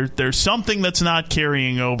 but there's something that's not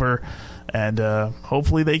carrying over, and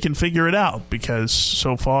hopefully they can figure it out, because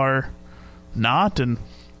so far not. And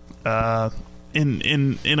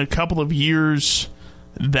in a couple of years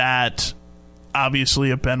that obviously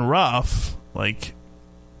have been rough,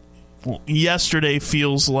 yesterday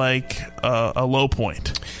feels like a low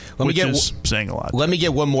point, is saying a lot. Let me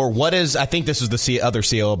get one more. I think this is the other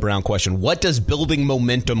CL Brown question. What does building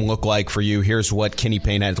momentum look like for you? Here's what Kenny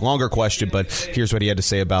Payne had. Longer question, but here's what he had to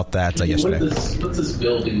say about that yesterday. What does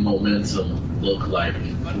building momentum look like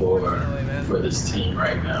for this team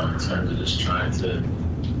right now in terms of just trying to,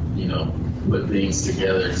 put things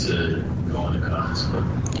together to go into conference?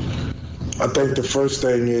 I think the first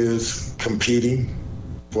thing is competing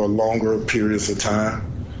for longer periods of time,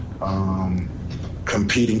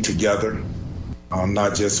 competing together,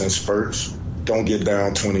 not just in spurts. Don't get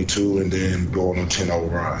down 22 and then go on a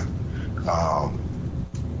 10-0 run.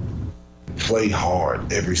 Play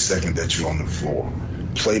hard every second that you're on the floor.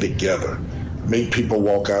 Play together. Make people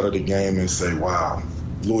walk out of the game and say, wow,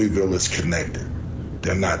 Louisville is connected.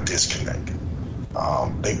 They're not disconnected.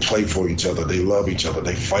 They play for each other. They love each other.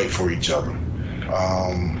 They fight for each other.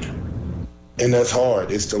 And that's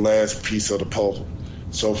hard. It's the last piece of the puzzle.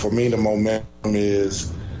 So for me, the momentum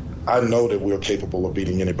is I know that we're capable of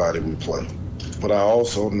beating anybody we play. But I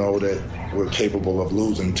also know that we're capable of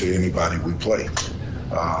losing to anybody we play.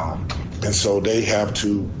 And so they have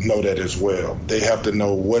to know that as well. They have to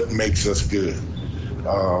know what makes us good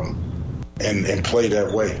and play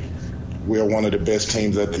that way. We're one of the best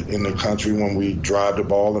teams in the country when we drive the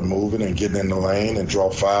ball and move it and get in the lane and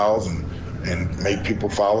draw fouls and make people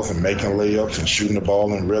fouls and making layups and shooting the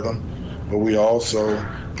ball in rhythm. But we also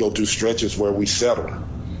go through stretches where we settle.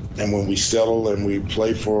 And when we settle and we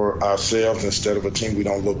play for ourselves instead of a team, we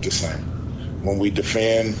don't look the same. When we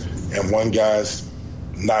defend and one guy's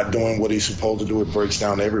not doing what he's supposed to do, it breaks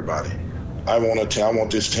down everybody. I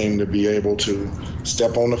want this team to be able to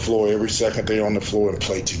step on the floor every second they're on the floor and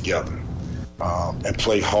play together and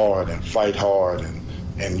play hard and fight hard.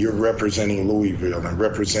 And you're representing Louisville and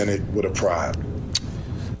represent it with a pride.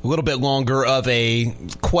 A little bit longer of a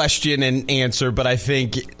question and answer, but I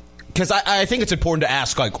think because I think it's important to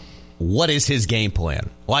ask, what is his game plan?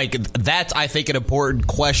 That's, I think, an important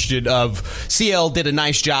question of CL did a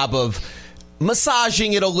nice job of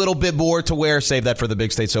massaging it a little bit more to where, save that for the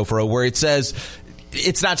Big State Sofro, where it says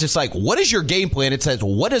it's not just like, what is your game plan? It says,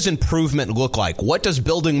 what does improvement look like? What does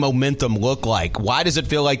building momentum look like? Why does it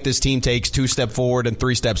feel like this team takes 2 steps forward and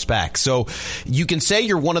 3 steps back? So you can say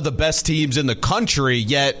you're one of the best teams in the country,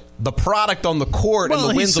 yet the product on the court and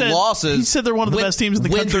the wins and losses. He said they're one of the best teams in the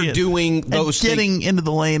country. When they're doing those getting into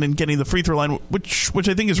the lane and getting the free throw line, which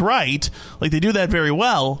I think is right. Like, they do that very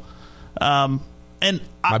well. And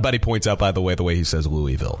my buddy points out, by the way he says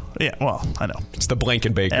Louisville. Yeah, well, I know. It's the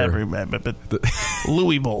Blankenbaker. But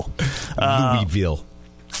Louisville. Louisville.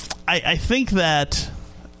 I think that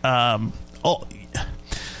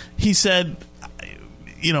he said,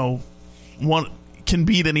 one can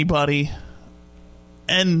beat anybody.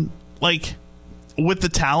 And, like, with the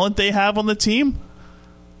talent they have on the team,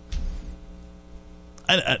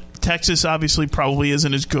 Texas obviously probably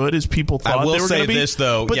isn't as good as people thought they were going to be. I will say this,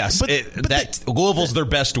 though. Louisville's their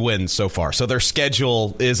best win so far, so their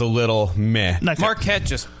schedule is a little meh. Marquette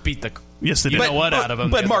just beat the out of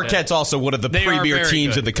them. But Marquette's also one of the premier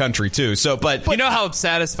teams in the country, too. So, but you know how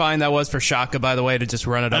satisfying that was for Shaka, by the way, to just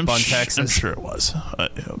run it up on Texas? I'm sure it was.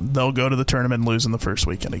 They'll go to the tournament and lose in the first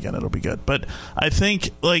weekend again. It'll be good. But I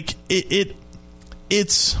think, like,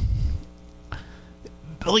 it's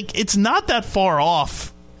not that far off.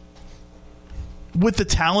 With the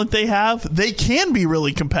talent they have, they can be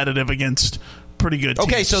really competitive against pretty good teams.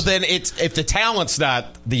 Okay, so then if the talent's not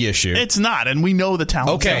the issue. It's not, and we know the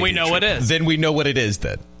talent. Okay. We know what it is. Then we know what it is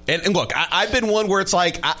then. And look, I've been one where it's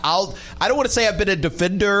like, I don't want to say I've been a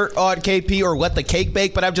defender on KP or let the cake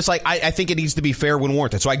bake, but I'm just like, I think it needs to be fair when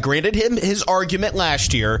warranted. So I granted him his argument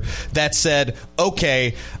last year that said,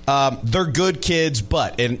 okay, they're good kids,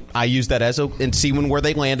 but, and I used that and see where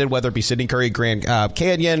they landed, whether it be Sidney Curry, Grand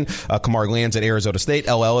Canyon, Kamar Lands at Arizona State,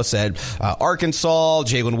 L. Ellis at Arkansas,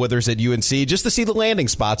 Jalen Withers at UNC, just to see the landing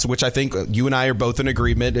spots, which I think you and I are both in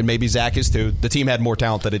agreement, and maybe Zach is too. The team had more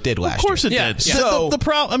talent than it did last year. Of course it did. Yeah. So the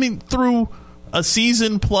problem, through a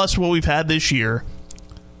season plus what we've had this year,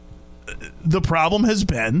 the problem has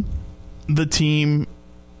been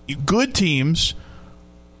good teams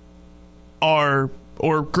or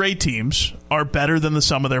great teams are better than the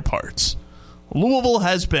sum of their parts. Louisville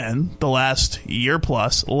has been, the last year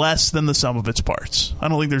plus, less than the sum of its parts. I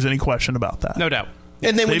don't think there's any question about that. No doubt.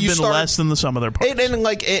 And then they've been less than the sum of their parts.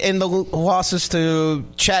 And the losses to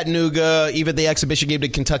Chattanooga, even the exhibition game to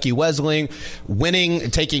Kentucky Wesleyan, winning,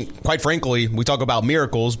 taking, quite frankly, we talk about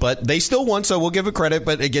miracles, but they still won, so we'll give it credit,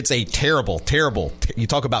 but it gets a terrible, you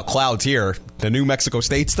talk about clouds here, the New Mexico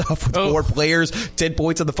State stuff with 4 players, 10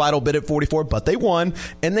 points in the final bid at 44, but they won.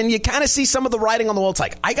 And then you kind of see some of the writing on the wall. It's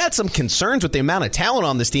like, I got some concerns with the amount of talent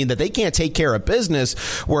on this team that they can't take care of business,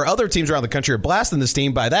 where other teams around the country are blasting this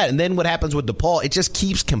team by that. And then what happens with DePaul, it just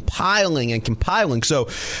keeps compiling and compiling. So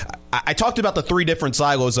I talked about the 3 different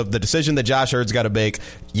silos of the decision that Josh Hurd's got to make.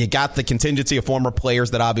 You got the contingency of former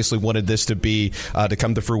players that obviously wanted this to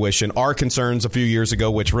come to fruition. Our concerns a few years ago,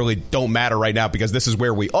 which really don't matter right now because this is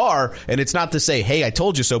where we are. And it's not to say, hey, I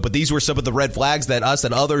told you so, but these were some of the red flags that us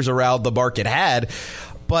and others around the market had.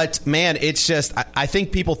 But man, it's just, I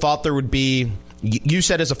think people thought there would be. You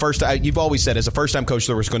said you've always said as a first-time coach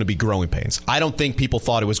there was going to be growing pains. I don't think people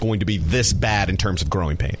thought it was going to be this bad in terms of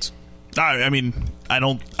growing pains. I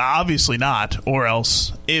don't, obviously not, or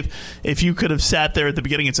else if you could have sat there at the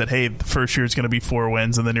beginning and said, hey, the first year is going to be 4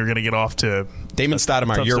 wins and then you're going to get off to Damon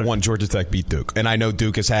Stoudemire, year 1, Georgia Tech beat Duke. And I know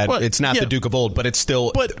Duke has had, it's not the Duke of old, but it's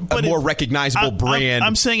still a more recognizable brand.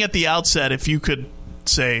 I'm saying at the outset, if you could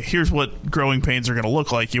say, here's what growing pains are going to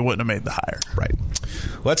look like, you wouldn't have made the hire. Right.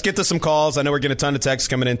 Let's get to some calls. I know we're getting a ton of texts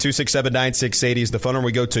coming in. 267-9680 is the phone number.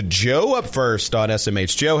 We go to Joe up first on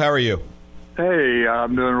SMH. Joe, how are you? Hey,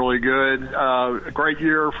 I'm doing really good. A great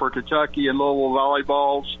year for Kentucky and Louisville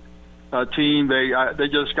volleyball's team. They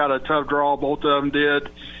just got a tough draw. Both of them did.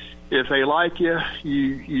 If they like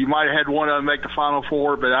you might have had one of them make the Final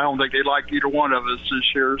Four, but I don't think they like either one of us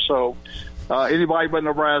this year. So anybody but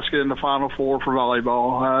Nebraska in the Final Four for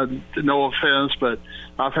volleyball. No offense, but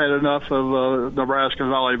I've had enough of Nebraska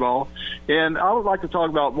volleyball. And I would like to talk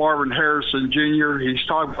about Marvin Harrison Jr. He's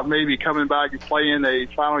talking about maybe coming back and playing a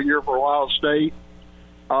final year for Ohio State.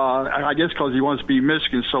 I guess because he wants to be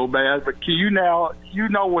Michigan so bad. But you know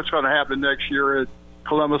what's going to happen next year at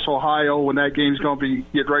Columbus, Ohio, when that game's going to be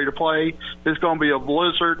get ready to play. It's going to be a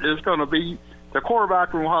blizzard. It's going to be the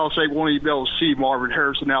quarterback from Ohio State won't even be able to see Marvin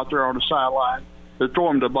Harrison out there on the sideline to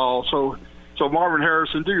throw him the ball. So Marvin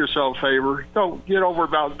Harrison, do yourself a favor. Don't get over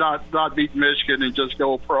about not beating Michigan and just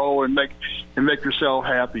go pro and make yourself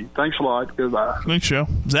happy. Thanks a lot. Goodbye. Thanks, Joe.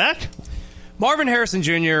 Zach? Marvin Harrison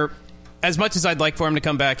Jr., as much as I'd like for him to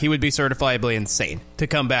come back, he would be certifiably insane to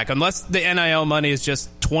come back unless the NIL money is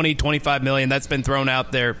just $20, $25 million that's been thrown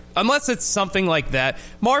out there. Unless it's something like that.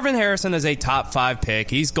 Marvin Harrison is a top 5 pick.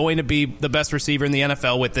 He's going to be the best receiver in the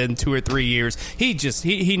NFL within 2 or 3 years. He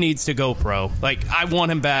needs to go pro. Like, I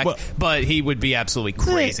want him back, but he would be absolutely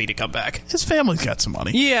crazy to come back. His family's got some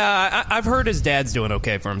money. Yeah, I've heard his dad's doing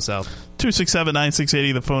okay for himself.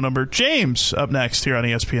 267-9680, the phone number. James up next here on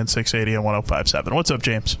ESPN 680 and 105.7. What's up,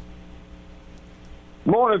 James?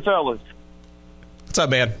 Morning, fellas. What's up,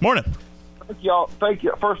 man? Morning. Thank y'all. Thank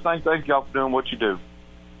you. First thing, thank y'all for doing what you do.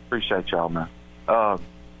 Appreciate y'all, man. But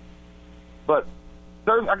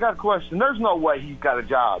I got a question. There's no way he's got a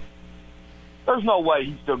job. There's no way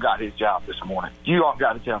he still got his job this morning. You all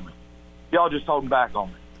got to tell me. Y'all just holding back on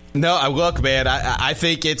me. No, look, man. I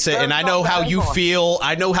think it's and I know how you feel.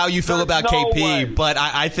 I know how you feel about KP, but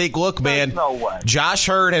I think, look, man. No way. Josh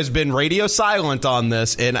Hurd has been radio silent on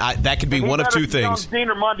this, and that could be one of two things. He needs to be on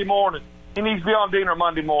Diener Monday morning. He needs to be on Diener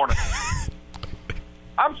Monday morning.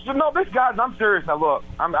 I'm serious. Now, look,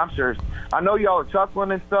 I'm serious. I know y'all are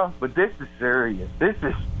chuckling and stuff, but this is serious. This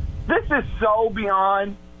is so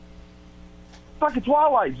beyond. It's like a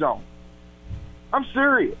Twilight Zone. I'm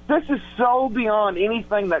serious. This is so beyond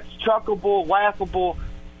anything that's chuckable, laughable.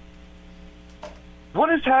 What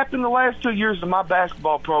has happened the last 2 years of my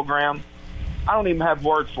basketball program, I don't even have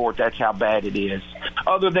words for it. That's how bad it is.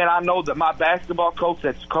 Other than I know that my basketball coach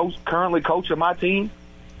that's currently coaching my team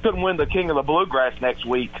couldn't win the King of the Bluegrass next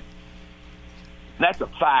week. That's a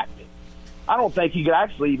fact. I don't think he could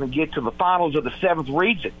actually even get to the finals of the 7th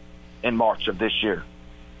region in March of this year.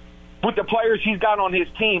 With the players he's got on his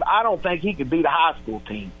team, I don't think he could beat a high school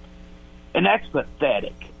team. And that's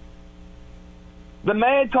pathetic. The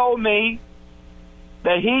man told me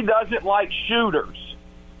that he doesn't like shooters.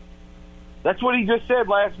 That's what he just said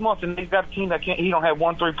last month, and he's got a team that he don't have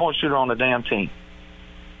one 3-point shooter on the damn team.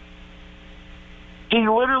 He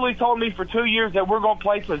literally told me for 2 years that we're going to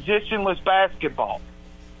play positionless basketball.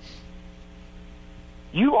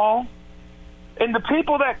 You all, and the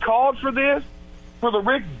people that called for this, for the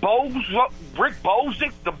Rick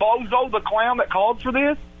Bozick, the bozo, the clown that called for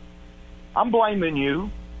this, I'm blaming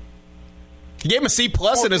you. He gave him a C+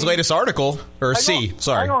 in his latest article. Or a C,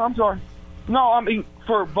 sorry. Hang on, I'm sorry. No, I mean,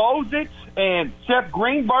 for Bozick and Seth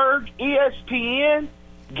Greenberg, ESPN,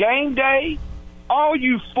 Game Day, all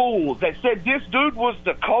you fools that said this dude was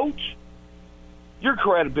the coach, your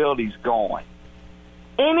credibility's gone.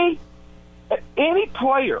 Any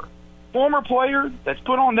player, former player that's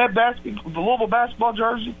put on that the Louisville basketball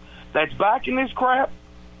jersey that's back in this crap,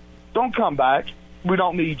 don't come back. We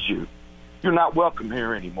don't need you. You're not welcome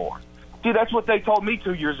here anymore. See, that's what they told me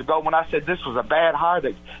 2 years ago when I said this was a bad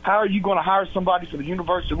hire. How are you going to hire somebody for the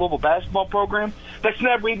University of Louisville basketball program that's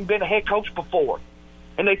never even been a head coach before?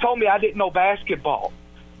 And they told me I didn't know basketball.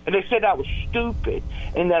 And they said I was stupid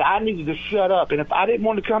and that I needed to shut up. And if I didn't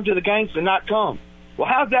want to come to the games, to not come. Well,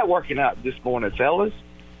 how's that working out this morning, fellas?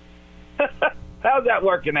 How's that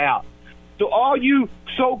working out? So all you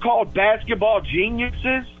so-called basketball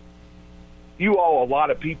geniuses, you owe a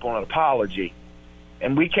lot of people an apology.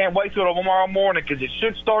 And we can't wait till tomorrow morning because it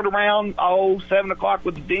should start around 7 o'clock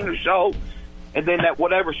with the Diener show. And then that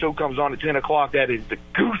whatever show comes on at 10 o'clock, that is the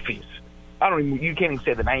Goofies. You can't even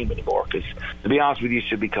say the name anymore because, to be honest with you, it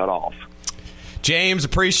should be cut off. James,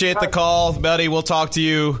 appreciate the call, buddy. We'll talk to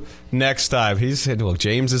you next time. Look,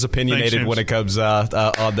 James is opinionated. Thanks, when it comes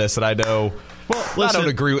on this, and I know. Well, listen, I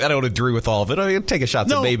don't agree with all of it. I mean, take a shot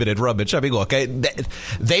to Maven and Rubbage. I mean, look,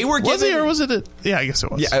 they were giving. Was it, or was it? Yeah, I guess it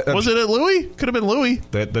was. Yeah, was it at Louis? Could have been Louis.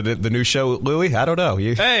 The new show at Louis. I don't know.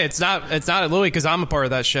 Hey, it's not at Louis because I'm a part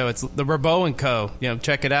of that show. It's the Rabeau and Co.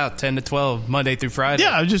 Check it out, 10 to 12 Monday through Friday.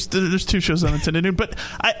 Yeah, there's 2 shows on at 10 to noon. But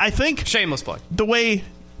I think shameless plug. The way.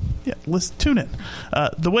 Yeah, let's tune in.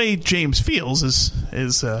 The way James feels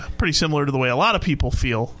is pretty similar to the way a lot of people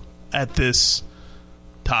feel at this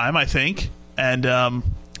time, I think. And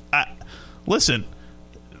listen,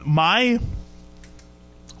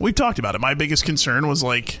 we've talked about it. My biggest concern was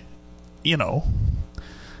you're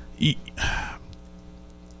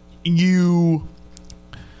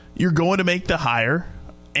going to make the hire,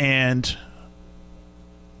 and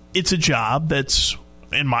it's a job that's,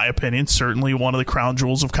 in my opinion, certainly one of the crown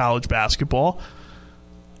jewels of college basketball.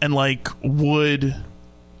 And would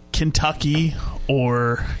Kentucky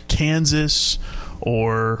or Kansas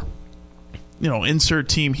or insert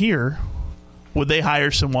team here, would they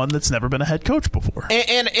hire someone that's never been a head coach before?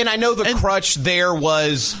 And I know the crutch there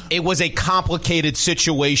was a complicated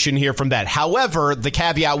situation here from that. However, the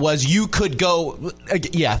caveat was you could go,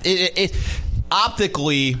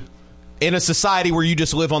 optically, in a society where you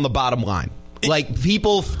just live on the bottom line.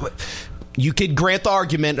 People, you could grant the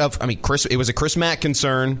argument of, Chris. It was a Chris Mack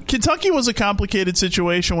concern. Kentucky was a complicated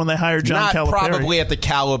situation when they hired John Calipari. Not probably at the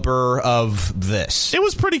caliber of this. It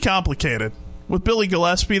was pretty complicated with Billy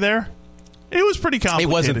Gillespie there. It was pretty complicated.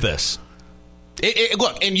 It wasn't this.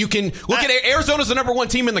 Look, and you can look at Arizona's the number one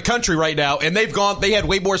team in the country right now, and they had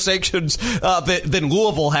way more sanctions than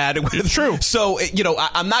Louisville had. It's true. So,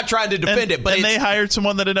 I'm not trying to defend it, but they hired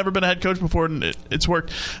someone that had never been a head coach before, and it's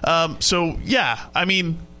worked. So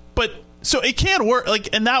it can work.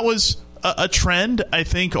 And that was a trend, I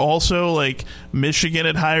think. Also, Michigan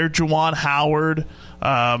had hired Juwan Howard.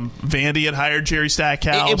 Vandy had hired Jerry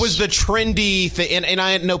Stackhouse. It was the trendy thing, and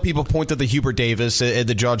I know people point to the Hubert Davis and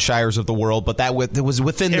the John Shires of the world, but it was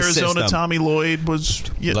within the system. Arizona Tommy Lloyd was...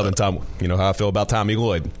 Loving Tom. You know how I feel about Tommy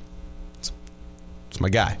Lloyd. It's my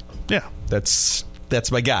guy. Yeah. That's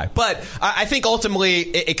my guy. But I think ultimately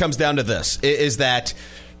it comes down to this, is that...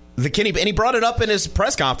 and he brought it up in his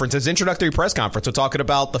press conference, his introductory press conference, so talking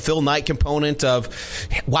about the Phil Knight component of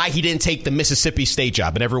why he didn't take the Mississippi State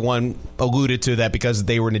job. And everyone alluded to that because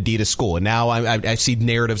they were an Adidas school. And now I see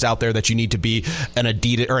narratives out there that you need to be an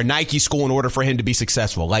Adidas or a Nike school in order for him to be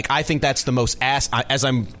successful. I think that's the most as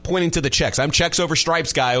I'm pointing to the checks. I'm checks over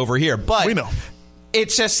stripes guy over here. But we know.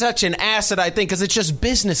 It's just such an asset, I think, because it's just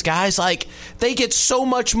business, guys. They get so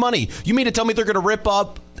much money. You mean to tell me they're going to rip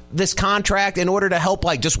up this contract in order to help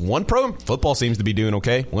just one program? Football seems to be doing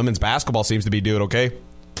okay. Women's basketball seems to be doing okay.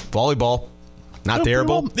 Volleyball, not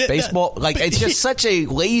terrible. Baseball, it's just such a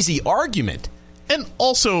lazy argument. And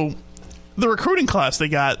also, the recruiting class they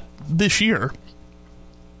got this year.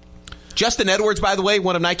 Justin Edwards, by the way,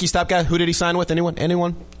 one of Nike's top guys. Who did he sign with?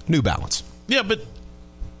 Anyone? New Balance. Yeah, but...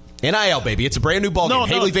 NIL, baby. It's a brand new ballgame.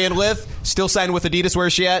 Haley Van Lith, still signed with Adidas. Where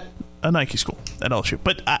is she at? A Nike school at LSU.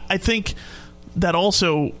 But I think that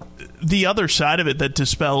also the other side of it that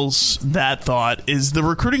dispels that thought is the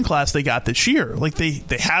recruiting class they got this year. They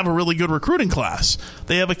have a really good recruiting class.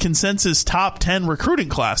 They have a consensus top 10 recruiting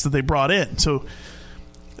class that they brought in. So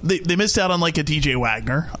they missed out on a DJ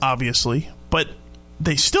Wagner, obviously, but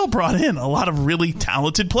they still brought in a lot of really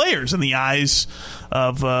talented players in the eyes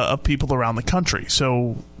of people around the country.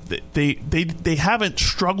 So they haven't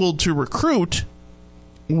struggled to recruit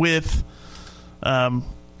with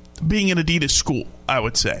being an Adidas school, I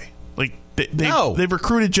would say. They've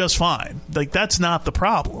recruited just fine. That's not the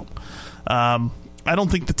problem. I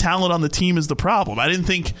don't think the talent on the team is the problem. I didn't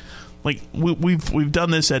think we've done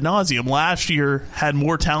this ad nauseum. Last year had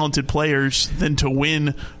more talented players than to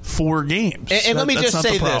win 4 games. And let me just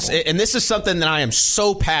say this, and this is something that I am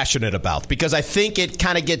so passionate about because I think it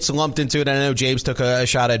kind of gets lumped into it. I know James took a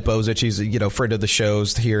shot at Bozich. He's a friend of the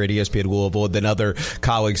shows here at ESPN Louisville, and then other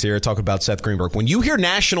colleagues here talking about Seth Greenberg. When you hear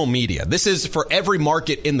national media, this is for every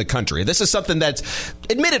market in the country. This is something that's,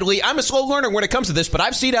 admittedly, I'm a slow learner when it comes to this, but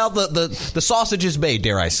I've seen how the sausage is made,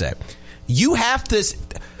 dare I say. You have to...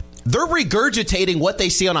 They're regurgitating what they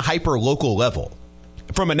see on a hyper-local level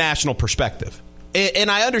from a national perspective.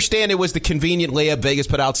 And I understand it was the convenient layup. Vegas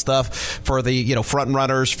put out stuff for the front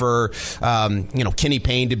runners for Kenny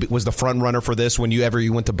Payne was the front runner for this when you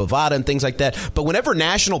went to Bovada and things like that. But whenever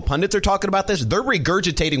national pundits are talking about this, they're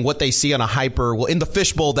regurgitating what they see on a in the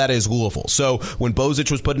fishbowl that is Louisville. So when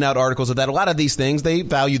Bozich was putting out articles of that, a lot of these things they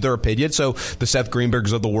value their opinion. So the Seth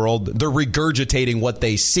Greenbergs of the world, they're regurgitating what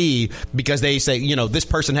they see because they say this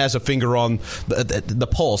person has a finger on the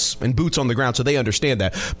pulse and boots on the ground, so they understand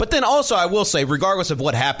that. But then also I will say, regardless of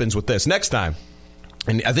what happens with this next time,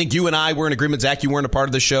 and I think you and I were in agreement, Zach, you weren't a part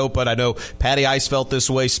of the show, but I know Patty Ice felt this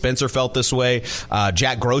way, Spencer felt this way,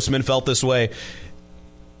 Jack Grossman felt this way.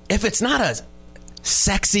 If it's not a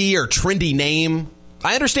sexy or trendy name,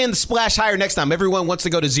 I understand the splash higher next time. Everyone wants to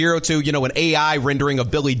go to 0 to, an AI rendering of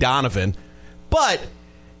Billy Donovan,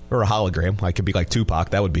 or a hologram. I could be like Tupac.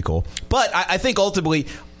 That would be cool. But I think ultimately,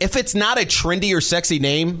 if it's not a trendy or sexy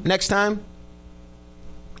name next time,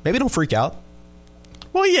 maybe don't freak out.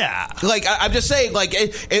 Well, yeah. I'm just saying,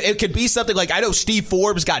 it could be something I know Steve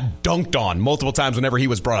Forbes got dunked on multiple times whenever he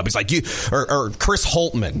was brought up. He's like, or Chris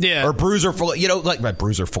Holtman. Yeah. Or Bruiser Flint,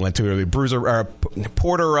 Bruiser Flint, too.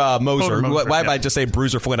 Porter Moser. Why am I just saying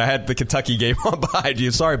Bruiser Flint? I had the Kentucky game on behind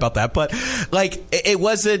you. Sorry about that. But, it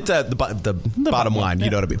wasn't the bottom line. Yeah.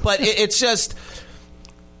 You know what I mean? But it's just,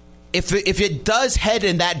 if it does head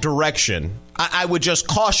in that direction, I would just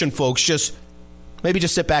caution folks, maybe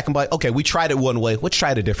just sit back and be like, okay, we tried it one way. Let's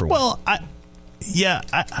try it a different way. Well, I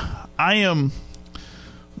am.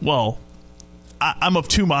 Well, I'm of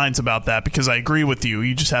two minds about that because I agree with you.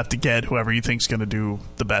 You just have to get whoever you think is going to do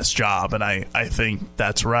the best job, and I think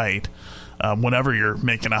that's right whenever you're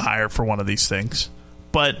making a hire for one of these things.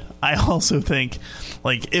 But I also think,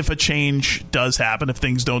 like, if a change does happen, if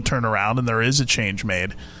things don't turn around and there is a change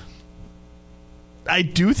made, I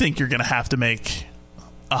do think you're going to have to make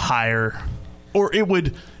a hire, or it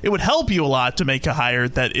would help you a lot to make a hire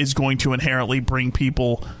that is going to inherently bring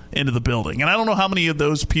people into the building. And I don't know how many of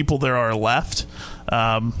those people there are left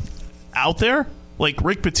out there. Like,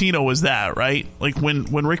 Rick Pitino was that, right? Like, when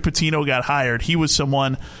Rick Pitino got hired, he was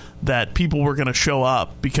someone that people were going to show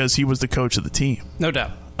up because he was the coach of the team. No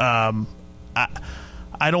doubt.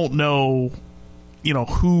 I don't know,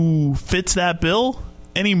 who fits that bill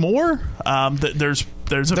anymore.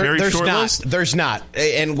 There's a very short list. There's not.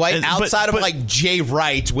 And outside of Jay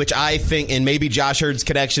Wright, which I think, and maybe Josh Hurd's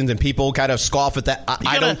connections, and people kind of scoff at that.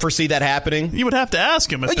 I don't foresee that happening. You would have to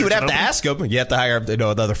ask him. You would have to ask him. You have to hire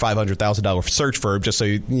another $500,000 search firm just so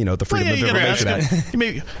the freedom of information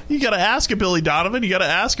act. You got to ask a Billy Donovan. You got to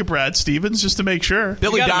ask a Brad Stevens just to make sure.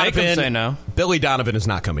 Billy Donovan make him say no. Billy Donovan is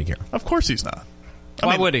not coming here. Of course he's not.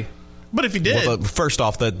 Why would he? But if he did, first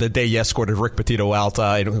off, the day you escorted Rick Pitino out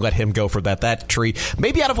and let him go for that tree,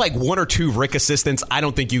 maybe out of like one or two Rick assistants, I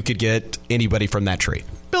don't think you could get anybody from that tree.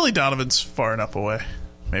 Billy Donovan's far enough away,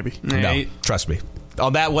 maybe. No, trust me.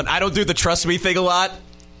 On that one, I don't do the trust me thing a lot.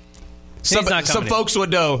 Some folks would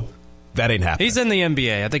know that ain't happening. He's in the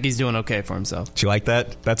NBA. I think he's doing okay for himself. Do you like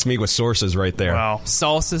that? That's me with sources right there. Wow.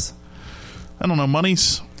 Sauces? I don't know.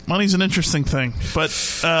 Money's an interesting thing, but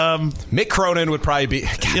Mick Cronin would probably be. God,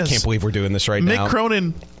 I can't believe we're doing this right now. Mick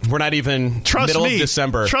Cronin. We're not even middle of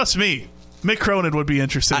December. Trust me, Mick Cronin would be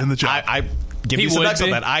interested in the job. I give you some X on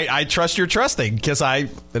that. I trust your trusting because I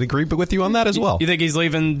agree with you on that as well. You think he's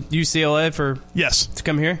leaving UCLA to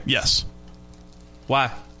come here? Yes.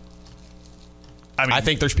 Why? I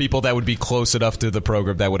think there's people that would be close enough to the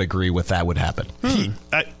program that would agree with that would happen.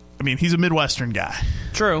 He's a Midwestern guy.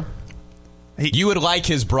 True. You would like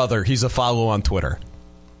his brother. He's a follow on Twitter.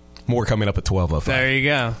 More coming up at 12:05. There you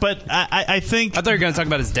go. But I think... I thought you were going to talk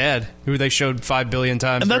about his dad, who they showed 5 billion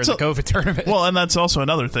times during the COVID tournament. Well, and that's also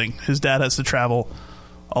another thing. His dad has to travel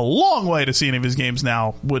a long way to see any of his games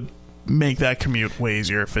now. Would make that commute way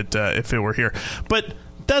easier if it were here. But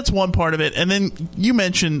that's one part of it. And then you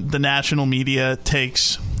mentioned the national media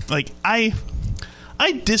takes...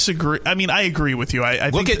 I disagree. I mean, I agree with you. I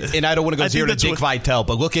think and I don't want to go zero to Dick Vitale,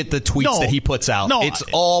 but look at the tweets that he puts out. It's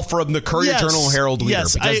all from the Courier Journal Herald Leader.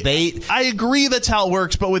 Yes, I agree that's how it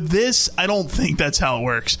works, but with this, I don't think that's how it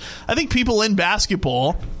works. I think people in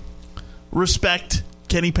basketball respect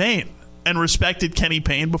Kenny Payne and respected Kenny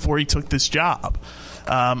Payne before he took this job.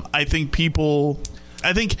 I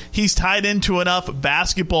think he's tied into enough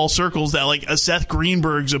basketball circles that like a Seth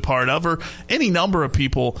Greenberg's a part of, or any number of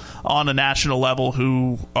people on a national level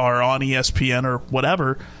who are on ESPN or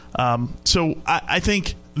whatever. So I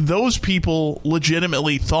think those people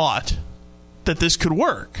legitimately thought that this could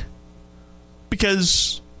work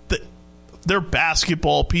because they're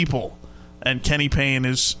basketball people, and Kenny Payne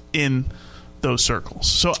is in those circles.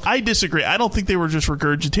 So I disagree. I don't think they were just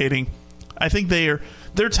regurgitating. I think they're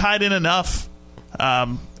tied in enough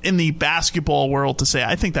in the basketball world to say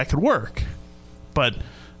I think that could work, but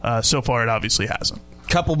so far it obviously hasn't.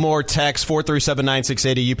 Couple more texts,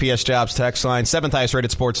 437-9680 UPS Jobs text line. 7th highest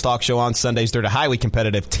rated sports talk show on Sundays. They're a highly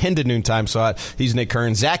competitive 10 to noon time slot. He's Nick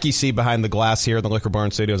Kern. Zachy C behind the glass here in the Liquor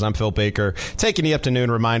Barn Studios. I'm Phil Baker. Taking you up to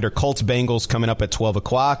noon. Reminder, Colts Bengals coming up at 12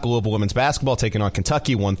 o'clock. Louisville women's basketball taking on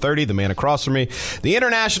Kentucky, 1:30. The man across from me, the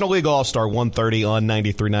International League All-Star, 1:30 on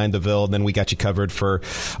 93.9 The Ville. Then we got you covered for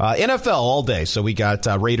NFL all day. So we got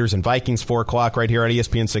Raiders and Vikings, 4 o'clock right here on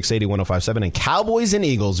ESPN 680, 105.7. And Cowboys and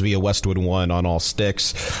Eagles via Westwood One on all sticks.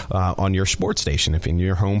 On your sports station if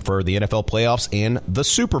you're home for the NFL playoffs and the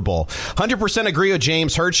Super Bowl. 100% agree with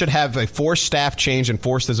James. Hurd should have a forced staff change and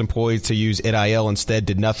forced his employees to use NIL instead.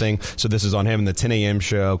 Did nothing, so this is on him in the 10 a.m.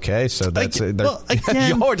 show. Okay, so that's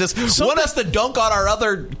y'all just want us to dunk on our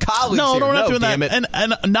other colleagues. No, here. we're not doing damn that. It.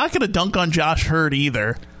 And I'm not going to dunk on Josh Hurd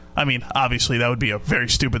either. I mean, obviously that would be a very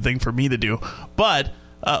stupid thing for me to do. But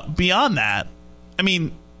beyond that, I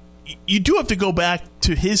mean, you do have to go back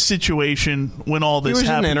to his situation when all this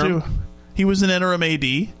happened, too. He was an interim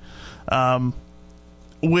AD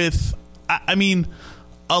with, I mean,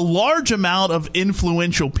 a large amount of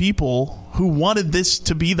influential people who wanted this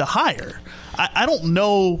to be the hire. I don't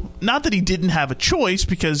know, not that he didn't have a choice,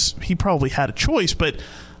 because he probably had a choice, but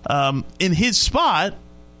in his spot,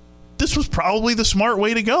 this was probably the smart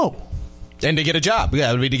way to go. And to get a job.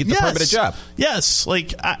 Yeah, to get the permanent job. Yes.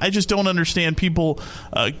 Like, I just don't understand people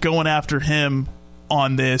going after him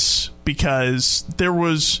on this, because there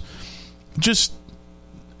was just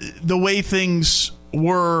the way things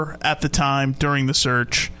were at the time during the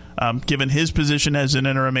search, given his position as an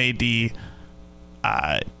interim AD.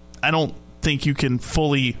 I don't think you can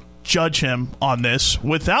fully judge him on this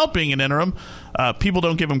without being an interim. People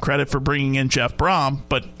don't give him credit for bringing in Jeff Brom,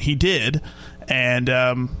 but he did. And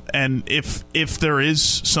if there is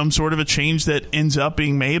some sort of a change that ends up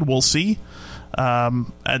being made, we'll see.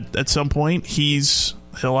 At some point,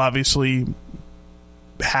 he'll obviously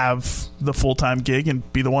have the full-time gig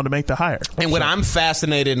and be the one to make the hire. And what I'm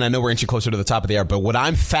fascinated, and I know we're inching closer to the top of the hour, but what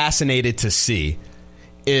I'm fascinated to see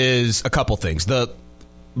is a couple things.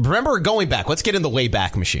 Remember going back, let's get in the way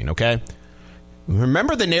back machine, okay?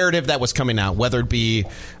 Remember the narrative that was coming out, whether it be,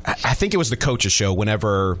 I think it was the Coaches Show,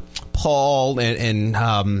 whenever Paul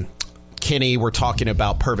and Kenny were talking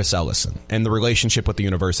about Purvis Ellison and the relationship with the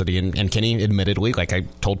university. And Kenny, admittedly, like I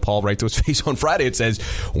told Paul right to his face on Friday, it says,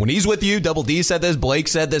 when he's with you, Double D said this, Blake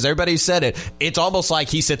said this, everybody said it. It's almost like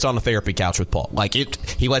he sits on a therapy couch with Paul. Like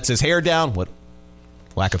he lets his hair down, what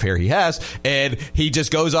lack of hair he has, and he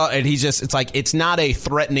just goes on, and it's like, it's not a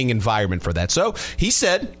threatening environment for that. So he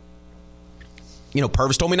said,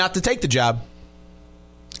 Purvis told me not to take the job.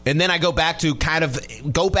 And then I go back to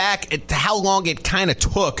how long it kind of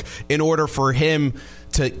took in order for him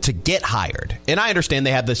to get hired. And I understand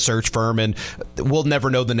they had this search firm, and we'll never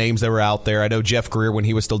know the names that were out there. I know Jeff Greer, when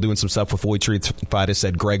he was still doing some stuff with Floyd Treat,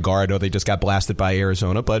 said Greg Garr. I know they just got blasted by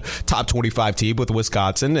Arizona, but top 25 team with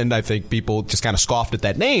Wisconsin. And I think people just kind of scoffed at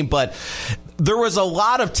that name. But there was a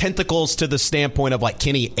lot of tentacles to the standpoint of, like,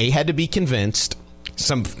 Kenny had to be convinced.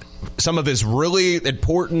 Some of his really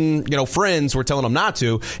important, friends were telling him not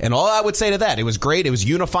to. And all I would say to that, it was great. It was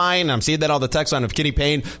unifying. I'm seeing that all the text on of Kenny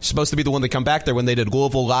Payne supposed to be the one to come back there when they did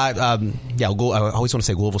Louisville Live. I always want to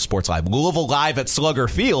say Louisville Sports Live. Louisville Live at Slugger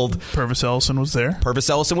Field. Purvis Ellison was there.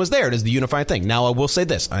 It is the unifying thing. Now, I will say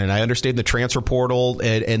this, and I understand the transfer portal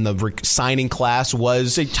and the signing class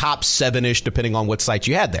was a top 7-ish, depending on what site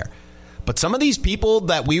you had there. But some of these people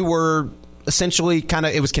that we were essentially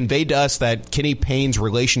it was conveyed to us that Kenny Payne's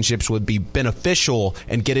relationships would be beneficial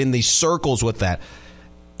and get in these circles with that.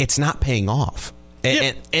 It's not paying off.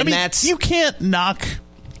 And that's... You can't knock...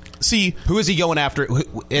 See... Who is he going after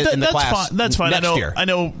in the class? That's fine. Next year? I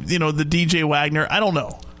know, the DJ Wagner. I don't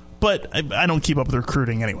know. But I don't keep up with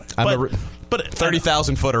recruiting anyway. But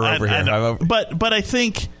 30,000 footer over here. I know. But I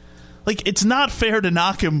think, it's not fair to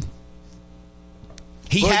knock him.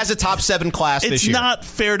 He has a top 7 class this year. It's not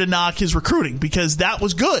fair to knock his recruiting because that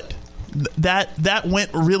was good. That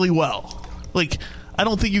went really well. I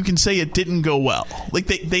don't think you can say it didn't go well.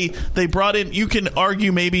 They brought in, you can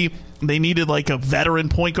argue maybe they needed a veteran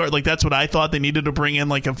point guard. That's what I thought. They needed to bring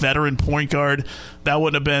in a veteran point guard. That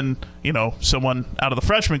wouldn't have been, someone out of the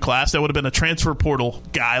freshman class. That would have been a transfer portal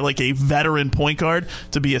guy, a veteran point guard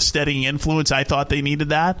to be a steadying influence. I thought they needed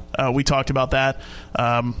that. We talked about that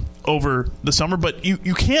over the summer. But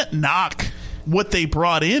you can't knock what they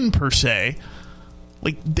brought in per se.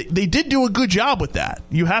 They did do a good job with that.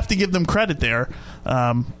 You have to give them credit there.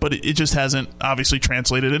 But it just hasn't obviously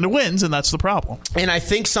translated into wins, and that's the problem. And I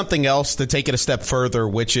think something else to take it a step further,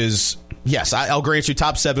 which is, yes, I'll grant you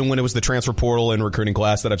top 7 when it was the transfer portal and recruiting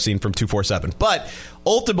class that I've seen from 247. But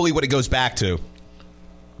ultimately what it goes back to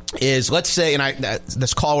is, let's say, and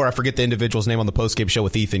this caller, I forget the individual's name on the postgame show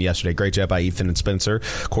with Ethan yesterday. Great job by Ethan and Spencer.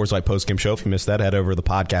 Coors Light postgame show. If you missed that, head over to the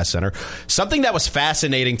podcast center. Something that was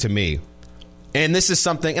fascinating to me, and this is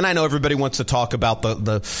something, and I know everybody wants to talk about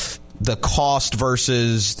the cost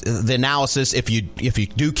versus the analysis if you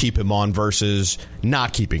do keep him on versus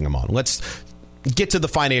not keeping him on. Let's get to the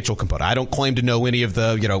financial component. I don't claim to know any of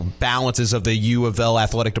the balances of the U of L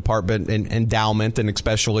athletic department and endowment, and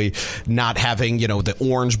especially not having the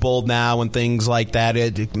Orange Bowl now and things like that.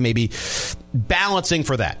 It maybe balancing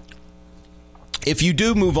for that. If you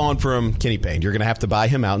do move on from Kenny Payne, you're going to have to buy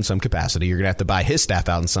him out in some capacity. You're going to have to buy his staff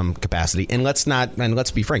out in some capacity. And let's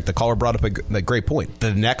be frank. The caller brought up a great point.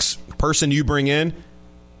 The next person you bring in,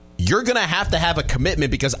 you're going to have a commitment,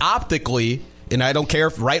 because optically, and I don't care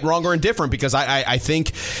if right, wrong, or indifferent, because I think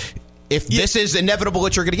if this is inevitable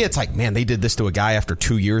what you're going to get, it's like, man, they did this to a guy after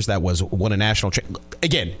 2 years that won a national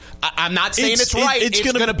again, I'm not saying it's right. It's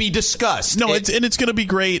going to be discussed. No, it's going to be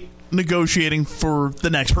great negotiating for the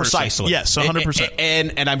next precisely person. Yes, 100%.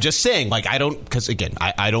 And I'm just saying, I don't, because again,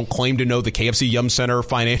 I don't claim to know the KFC Yum Center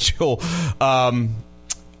financial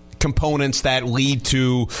components that lead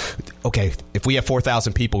to, okay, if we have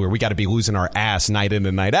 4,000 people here, we got to be losing our ass night in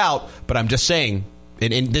and night out. But I'm just saying,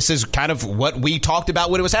 and this is kind of what we talked about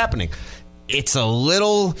when it was happening. It's a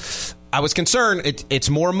little, I was concerned, it's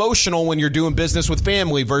more emotional when you're doing business with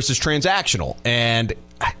family versus transactional. And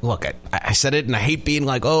look, I said it, and I hate being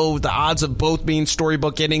like, oh, the odds of both being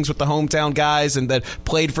storybook innings with the hometown guys and that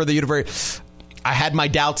played for the university. I had my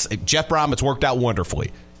doubts. Jeff Brom, it's worked out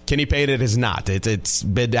wonderfully. Kenny Payne has not. It's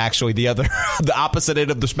been actually the opposite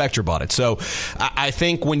end of the spectrum on it. So I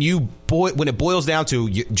think when it boils down to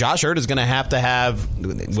Josh Hurt is going to have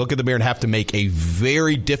look at the mirror and have to make a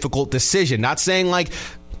very difficult decision. Not saying like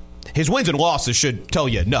his wins and losses should tell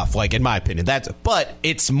you enough, like in my opinion. But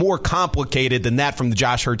it's more complicated than that from the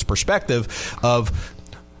Josh Hurt's perspective of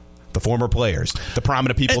the former players, the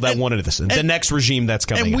prominent people that wanted this, the next regime that's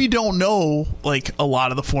coming. And we don't know, like, a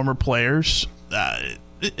lot of the former players,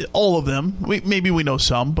 all of them. Maybe we know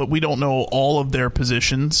some, but we don't know all of their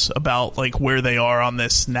positions about, like, where they are on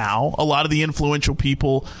this now. A lot of the influential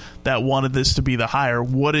people that wanted this to be the hire,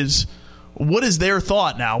 what is their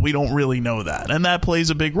thought now? We don't really know that, and that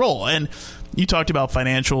plays a big role. And you talked about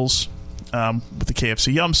financials with the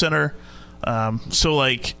KFC Yum Center. So,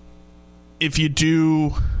 like, if you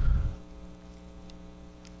do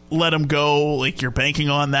let them go, like, you're banking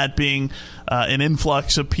on that being an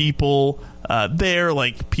influx of people there.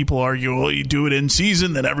 Like, people argue, well, you do it in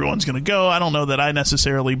season, then everyone's going to go. I don't know that I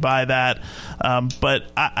necessarily buy that. But,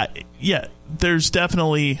 yeah, there's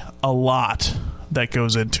definitely a lot that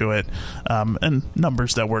goes into it, and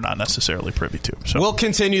numbers that we're not necessarily privy to. So we'll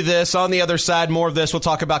continue this. On the other side, more of this. We'll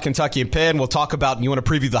talk about Kentucky and Penn. We'll talk about, you want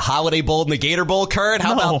to preview the Holiday Bowl and the Gator Bowl, Kurt?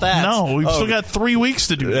 How about that? No, we've still got 3 weeks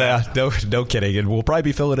to do that. Yeah, no kidding. And we'll probably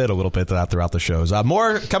be filling in a little bit throughout the shows.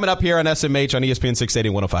 More coming up here on SMH on ESPN 680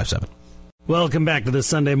 1057. Welcome back to the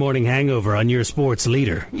Sunday Morning Hangover on your sports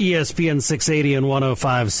leader, ESPN 680 and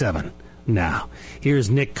 1057. Now, here's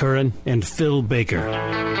Nick Curran and Phil Baker.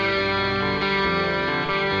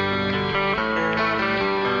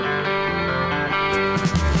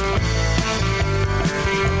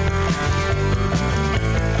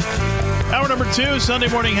 Hour number 2, Sunday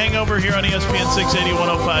Morning Hangover here on ESPN 680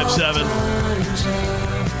 1057.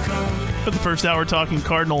 For the first hour, talking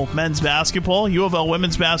Cardinal men's basketball. U of L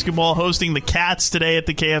women's basketball hosting the Cats today at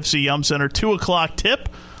the KFC Yum Center. 2 o'clock tip.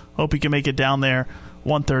 Hope you can make it down there.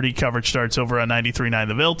 1:30 coverage starts over on 93.9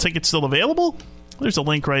 The Ville. Tickets still available? There's a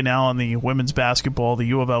link right now on the women's basketball, the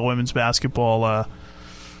U of L women's basketball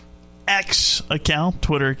X account,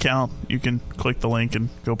 Twitter account. You can click the link and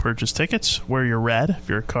go purchase tickets. Wear your red if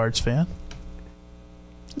you're a Cards fan.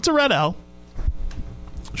 It's a red out.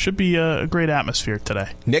 Should be a great atmosphere today.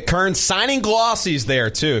 Nick Kern signing glossies there,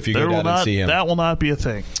 too, if you go down and see him. That will not be a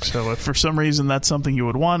thing. So if for some reason that's something you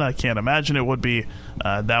would want, I can't imagine it would be,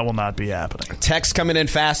 that will not be happening. Text coming in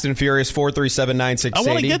fast and furious, 437-9680. I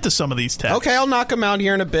want to get to some of these texts. Okay, I'll knock them out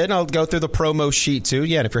here in a bit, and I'll go through the promo sheet, too.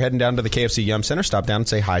 Yeah, and if you're heading down to the KFC Yum Center, stop down and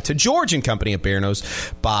say hi to George and Company at Bearno's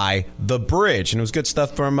by the Bridge. And it was good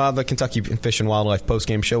stuff from the Kentucky Fish and Wildlife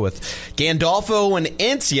postgame show with Gandolfo and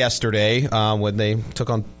Ince yesterday when they took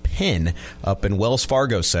on Penn up in Wells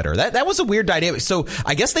Fargo Center. That was a weird dynamic. So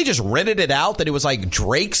I guess they just rented it out that it was like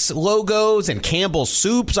Drake's logos and Campbell's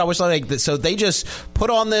Soups. I was like, so they just put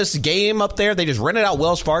on this game up there. They just rented out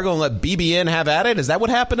Wells Fargo and let BBN have at it. Is that what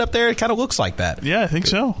happened up there? It kind of looks like that. Yeah, I think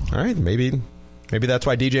so. All right, maybe that's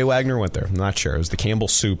why DJ Wagner went there. I'm not sure. It was the Campbell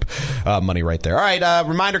Soup money right there. All right,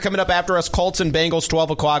 reminder coming up after us, Colts and Bengals,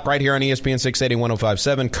 12 o'clock right here on ESPN 680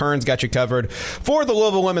 1057. Kern's got you covered for the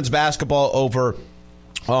Louisville women's basketball over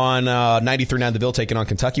on 93.9 The Ville, taking on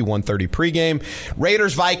Kentucky, 1:30 pregame.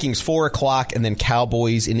 Raiders, Vikings, 4 o'clock, and then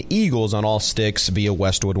Cowboys and Eagles on all sticks via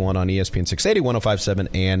Westwood One on ESPN 680, 1057,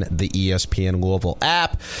 and the ESPN Louisville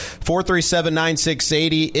app.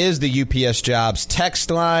 437-9680 is the UPS Jobs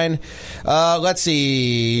text line. Let's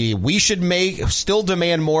see. We should still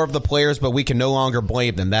demand more of the players, but we can no longer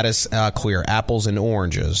blame them. That is clear. Apples and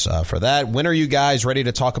oranges for that. When are you guys ready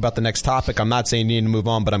to talk about the next topic? I'm not saying you need to move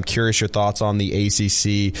on, but I'm curious your thoughts on the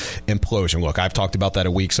ACC implosion. Look, I've talked about that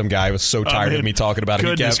a week. Some guy was so tired of me talking about it.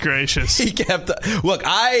 Goodness gracious. He kept. Look,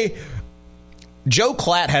 Joe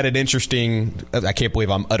Klatt had an interesting. I can't believe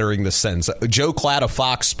I'm uttering this sentence. Joe Klatt of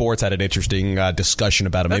Fox Sports had an interesting discussion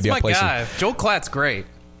about it. That's Maybe my guy. Joe Klatt's great.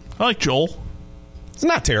 I like Joel. It's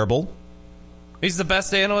not terrible. He's the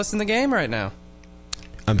best analyst in the game right now.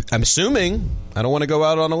 I'm assuming. I don't want to go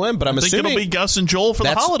out on a limb, but I'm assuming it'll be Gus and Joel for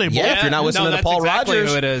the Holiday Bowl. Yeah, if you're not listening to Paul exactly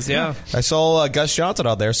Rogers. Who it is, yeah. I saw Gus Johnson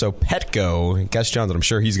out there, so Petco, Gus Johnson, I'm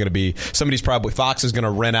sure he's going to be, Fox is going to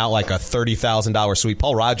rent out like a $30,000 suite.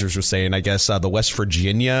 Paul Rogers was saying, I guess, the West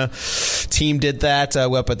Virginia team did that,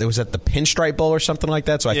 but it was at the Pinstripe Bowl or something like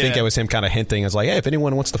that, so I think it was him kind of hinting, as like, hey, if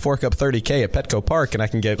anyone wants to fork up $30K at Petco Park and I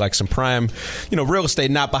can get like some prime, real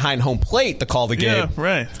estate not behind home plate to call the game. Yeah,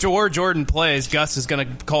 right. If Jordan plays, Gus is going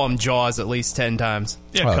to call him Jaws at least 10 times.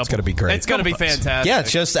 Yeah, it's going to be great. It's going to be fantastic. Yeah,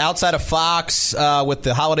 it's just outside of Fox with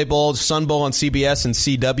the Holiday Bowl, Sun Bowl on CBS, and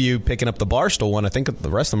CW picking up the Barstool one. I think the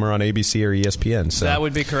rest of them are on ABC or ESPN. So that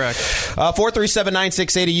would be correct.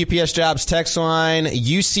 437-9680 UPS Jobs text line.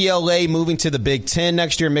 UCLA moving to the Big Ten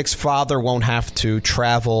next year. Mick's father won't have to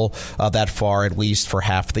travel that far, at least for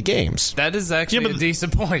half the games. That is actually a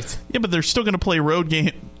decent point. Yeah, but they're still going to play road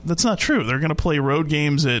games. That's not true. They're going to play road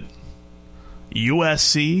games at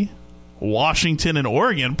USC, Washington, and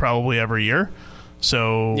Oregon probably every year.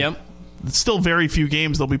 So it's still very few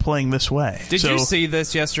games they'll be playing this way. Did you see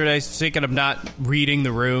this yesterday? Speaking of not reading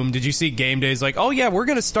the room, did you see game days like, oh, yeah, we're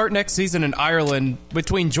going to start next season in Ireland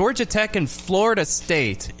between Georgia Tech and Florida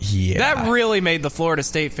State? Yeah. That really made the Florida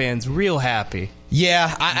State fans real happy.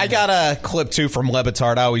 Yeah, I got a clip, too, from Le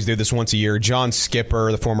Batard. I always do this once a year. John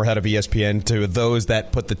Skipper, the former head of ESPN, to those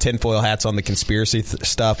that put the tinfoil hats on the conspiracy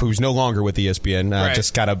stuff, who's no longer with ESPN,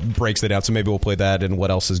 just kind of breaks it down. So maybe we'll play that and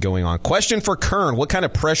what else is going on. Question for Kern. What kind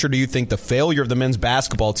of pressure do you think the failure of the men's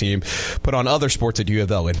basketball team put on other sports at U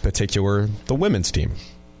of L, in particular the women's team?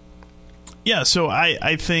 Yeah, so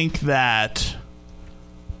I think that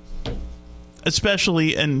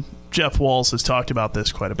especially, and Jeff Walz has talked about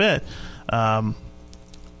this quite a bit,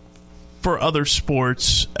 for other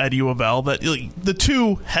sports at U of L, that the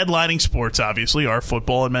two headlining sports obviously are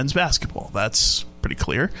football and men's basketball. That's pretty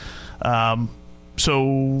clear.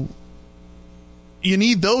 So you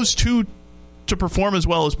need those two to perform as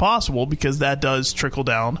well as possible, because that does trickle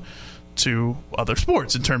down to other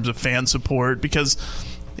sports in terms of fan support. Because,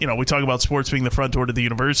 we talk about sports being the front door to the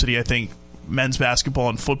university. I think men's basketball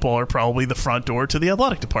and football are probably the front door to the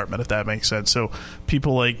athletic department, if that makes sense. So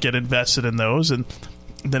people get invested in those, and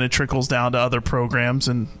then it trickles down to other programs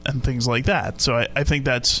and things like that. So I think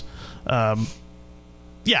that's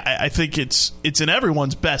I think it's in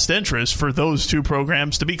everyone's best interest for those two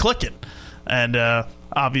programs to be clicking. And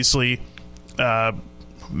obviously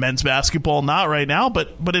men's basketball not right now,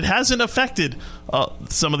 but it hasn't affected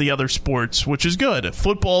some of the other sports, which is good.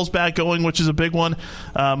 Football's back going, which is a big one.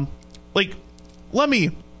 Let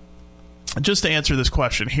me just to answer this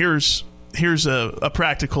question. Here's a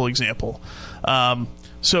practical example.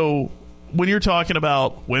 So when you're talking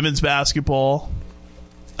about women's basketball,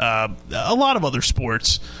 a lot of other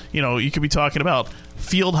sports, you could be talking about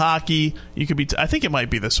field hockey. You could be. I think it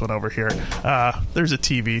might be this one over here. There's a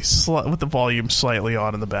TV with the volume slightly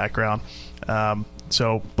on in the background. But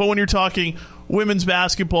when you're talking women's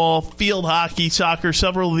basketball, field hockey, soccer,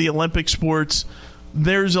 several of the Olympic sports,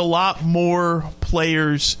 there's a lot more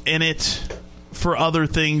players in it for other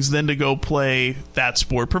things than to go play that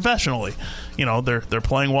sport professionally. They're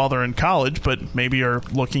playing while they're in college, but maybe are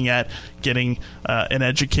looking at getting an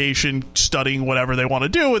education, studying whatever they want to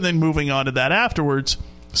do, and then moving on to that afterwards.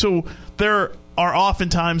 So there are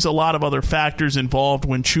oftentimes a lot of other factors involved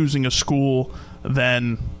when choosing a school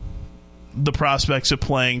than the prospects of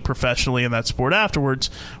playing professionally in that sport afterwards,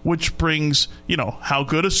 which brings, how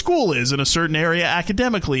good a school is in a certain area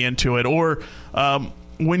academically into it. Or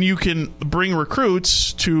when you can bring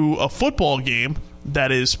recruits to a football game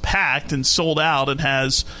that is packed and sold out and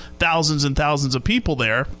has thousands and thousands of people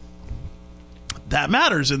there, that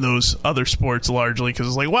matters in those other sports largely, because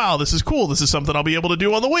it's like, wow, this is cool. This is something I'll be able to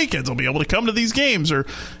do on the weekends. I'll be able to come to these games, or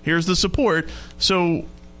here's the support. So,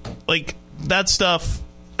 that stuff,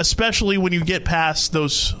 especially when you get past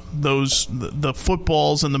the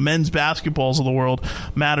footballs and the men's basketballs of the world,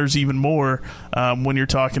 matters even more when you're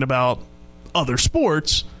talking about other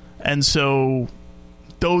sports. And so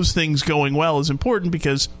those things going well is important,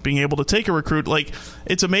 because being able to take a recruit,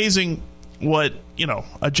 it's amazing what,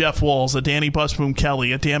 a Jeff Walz, a Danny Busboom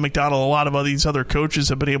Kelly, a Dan McDonald, a lot of these other coaches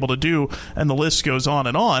have been able to do, and the list goes on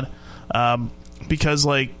and on. Because,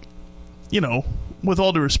 with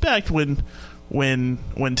all due respect, when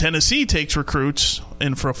Tennessee takes recruits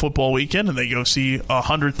in for a football weekend and they go see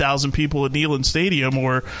 100,000 people at Neyland Stadium,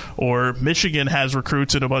 or Michigan has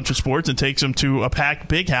recruits in a bunch of sports and takes them to a packed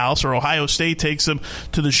big house, or Ohio State takes them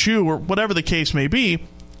to the Shoe, or whatever the case may be,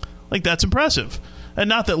 that's impressive. And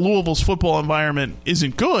not that Louisville's football environment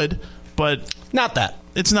isn't good, but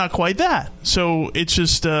it's not quite that. So it's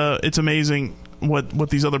just it's amazing what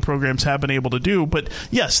these other programs have been able to do. But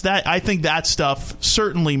yes, I think that stuff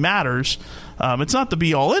certainly matters. It's not the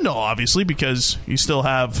be-all, end-all, obviously, because you still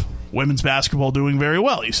have women's basketball doing very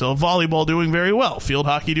well. You still have volleyball doing very well. Field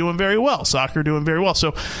hockey doing very well. Soccer doing very well.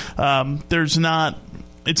 So it's not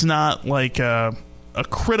like a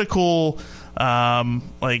critical,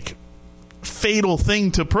 fatal thing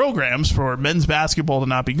to programs for men's basketball to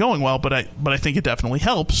not be going well. But I think it definitely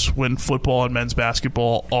helps when football and men's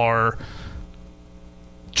basketball are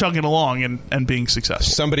chugging along and being successful.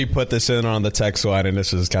 Somebody put this in on the text line, and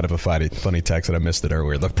this is kind of a funny text, and I missed it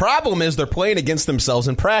earlier. The problem is they're playing against themselves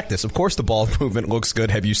in practice. Of course, the ball movement looks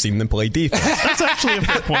good. Have you seen them play defense? That's actually a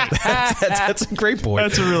good point. That's a great point.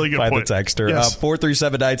 That's a really good point. By the texter. Yes.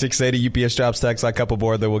 437-9680, UPS Jobs text, a couple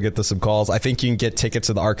more, then we'll get to some calls. I think you can get tickets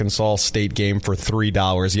to the Arkansas State game for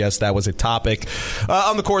 $3. Yes, that was a topic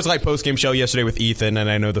on the Coors Light postgame show yesterday with Ethan, and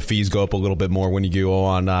I know the fees go up a little bit more when you go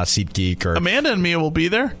on SeatGeek. Or Amanda and Mia will be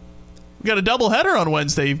there. We've got a doubleheader on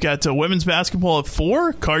Wednesday. You've got women's basketball at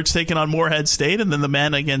 4, Cards taking on Morehead State, and then the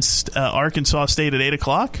men against Arkansas State at 8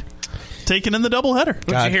 o'clock, taking in the doubleheader.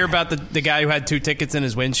 Did you hear about the guy who had 2 tickets in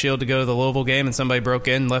his windshield to go to the Louisville game, and somebody broke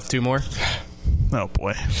in and left 2 more? Oh,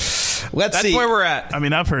 boy. That's see. where we're at. I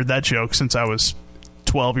mean, I've heard that joke since I was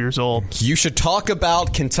 12 years old. You should talk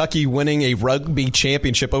about Kentucky winning a rugby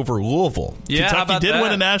championship over Louisville. Yeah, Kentucky did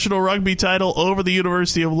win a national rugby title over the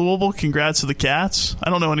University of Louisville. Congrats to the Cats. I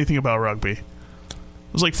don't know anything about rugby. It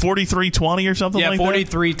was like 43-20 or something like that? Yeah,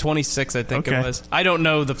 43-26 I think it was. I don't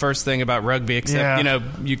know the first thing about rugby except,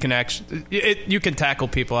 you can actually you can tackle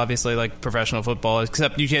people, obviously, like professional football,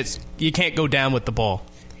 except you can't go down with the ball.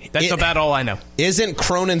 That's about all I know. Isn't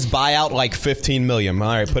Cronin's buyout like $15 million? All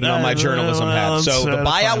right, put it on my journalism hat. So the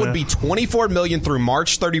buyout would be $24 million through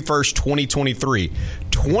March 31st, 2023,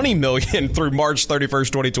 $20 million through March 31st,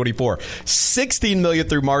 2024, $16 million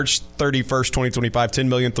through March 31st, 2025, $10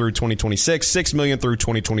 million through 2026, $6 million through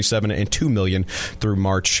 2027, and $2 million through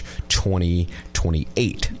March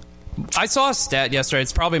 2028. I saw a stat yesterday.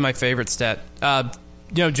 It's probably my favorite stat.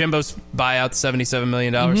 Jimbo's buyout, $77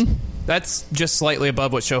 million. Mm-hmm. That's just slightly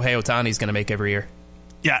above what Shohei Ohtani is going to make every year.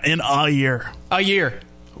 Yeah, in a year. A year.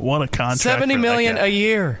 What a contract. $70 million a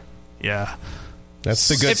year. Yeah. That's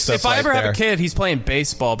the good stuff. If I ever have a kid, he's playing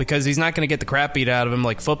baseball because he's not going to get the crap beat out of him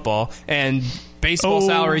like football. And baseball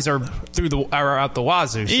salaries are out the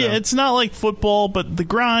wazoo. So. Yeah, it's not like football, but the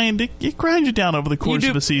grind, it grinds you down over the course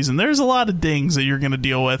of the season. There's a lot of dings that you're going to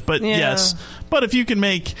deal with. But yes, but if you can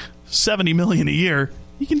make $70 million a year,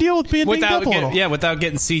 you can deal with being dinged up a little. Without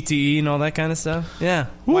getting CTE and all that kind of stuff. Yeah,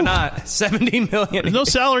 why not? $70 million. There's no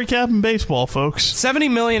salary cap in baseball, folks.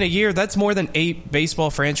 $70 million a year. That's more than 8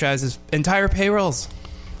 baseball franchises' entire payrolls.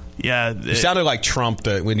 Yeah, you sounded like Trump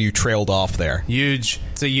when you trailed off there. Huge.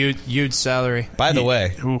 It's a huge salary. By the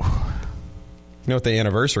way, you know what the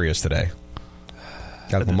anniversary is today?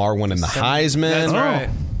 Got Lamar winning the Heisman. That's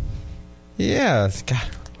right. Yeah. God.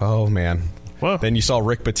 Oh man. Whoa. Then you saw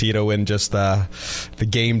Rick Pitino in just the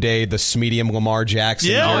game day, the Smedium Lamar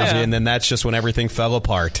Jackson jersey, and then that's just when everything fell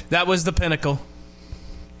apart. That was the pinnacle.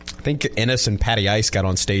 I think Ennis and Patty Ice got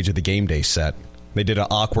on stage at the game day set. They did an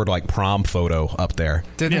awkward prom photo up there.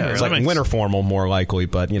 Did they? It was like winter formal, more likely,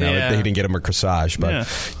 but they didn't get him a corsage. But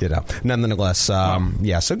nonetheless,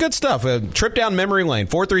 so good stuff. Trip down memory lane.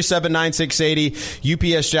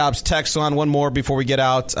 437-9680. UPS Jobs text on one more before we get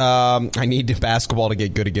out. I need basketball to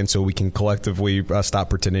get good again, so we can collectively stop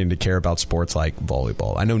pretending to care about sports like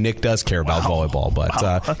volleyball. I know Nick does care about volleyball, but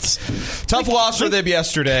tough loss for them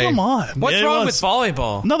yesterday. Come on, what's wrong with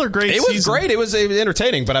volleyball? Another great. It was great. It was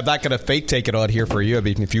entertaining, but I'm not going to fake take it on here for you. I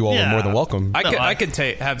mean, if you all are more than welcome. I could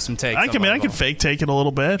have some takes. I could fake take it a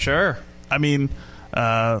little bit. Sure. I mean,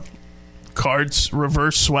 Cards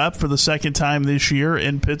reverse swept for the second time this year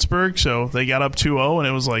in Pittsburgh, so they got up 2-0, and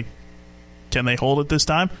it was like, can they hold it this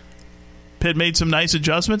time? Pitt made some nice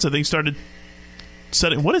adjustments. I think started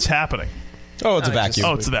setting. What is happening? Oh, it's a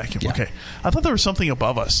vacuum. It's a vacuum. Yeah. Okay. I thought there was something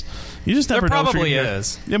above us. You just never know. There know. probably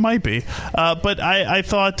is. It might be. But I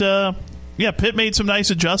thought, Pitt made some nice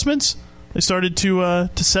adjustments. They started to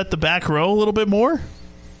set the back row a little bit more.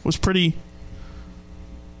 Was pretty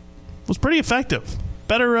effective.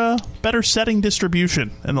 Better setting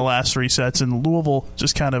distribution in the last 3 sets, and Louisville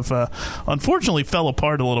just kind of unfortunately fell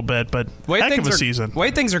apart a little bit. But heck of a season.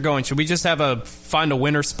 Way things are going. Should we just find a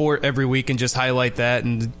winter sport every week and just highlight that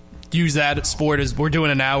and use that sport as we're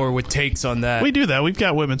doing an hour with takes on that? We do that. We've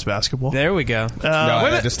got women's basketball. There we go.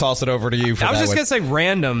 I just toss it over to you. I was just going to say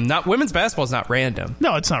random. Women's basketball is not random.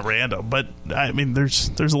 No, it's not random. But I mean, there's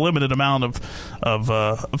a limited amount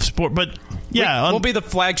of sport. But we'll be the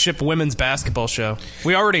flagship women's basketball show.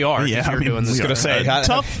 We already are. Yeah, you're doing this. I was going to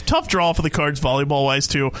say tough draw for the Cards volleyball wise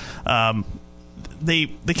too. They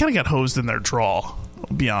kind of got hosed in their draw.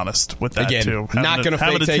 I'll be honest with that too. Not going to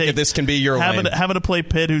fake take it. This can be your lane. Having to play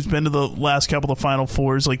Pitt, who's been to the last couple of Final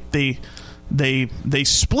Fours, like they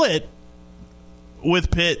split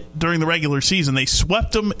with Pitt during the regular season. They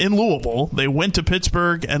swept them in Louisville. They went to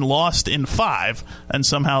Pittsburgh and lost in 5, and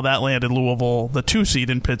somehow that landed Louisville the 2 seed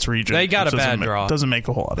in Pitt's region. They got a bad draw. Doesn't make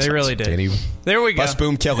a whole lot of sense. They really did. There we go. Bus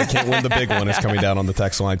Boom Kelly can't win the big one is coming down on the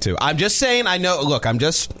text line, too. I'm just saying, I know, look, I'm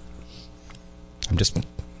just,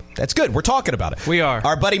 that's good. We're talking about it. We are.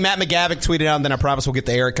 Our buddy Matt McGavick tweeted out, and then I promise we'll get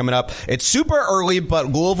to Eric coming up. It's super early, but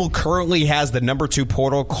Louisville currently has the number 2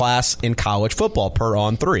 portal class in college football per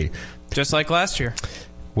On3. Just like last year.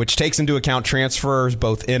 Which takes into account transfers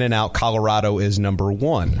both in and out. Colorado is number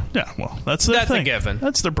 1. Yeah, well, that's thing. A given.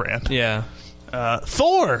 That's their brand. Yeah.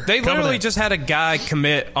 Thor. They literally just had a guy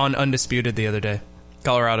commit on Undisputed the other day.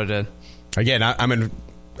 Colorado did. Again,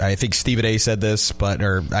 I think Stephen A. said this,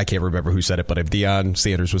 or I can't remember who said it, but if Deion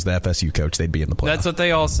Sanders was the FSU coach, they'd be in the playoffs. That's what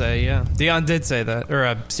they all say, yeah. Deion did say that,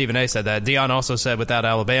 or Stephen A. said that. Deion also said without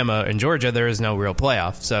Alabama and Georgia, there is no real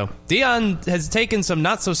playoff. So Deion has taken some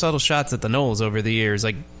not-so-subtle shots at the Noles over the years.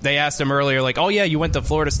 Like, they asked him earlier, like, oh, yeah, you went to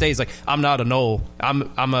Florida State. He's like, I'm not a Nole. I'm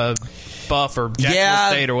a Buff or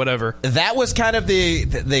Jacksonville State or whatever. That was kind of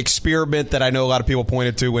the experiment that I know a lot of people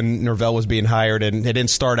pointed to when Norvell was being hired, and it didn't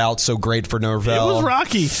start out so great for Norvell. It was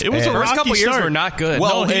rocky. It was a rocky first couple start. years were not good.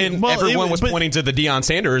 Well, everyone was pointing to the Deion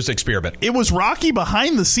Sanders experiment. It was rocky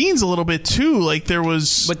behind the scenes a little bit, too. Like, there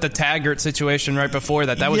was... With the Taggart situation right before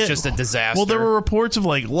that, that was just a disaster. Well, there were reports of,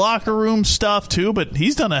 like, locker room stuff, too, but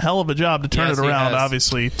he's done a hell of a job to turn it around,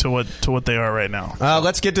 obviously, to what they are right now.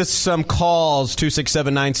 Let's get to some calls.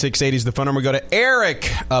 267-9680 is the phone number. We go to Eric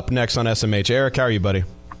up next on SMH. Eric, how are you, buddy?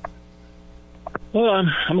 Well,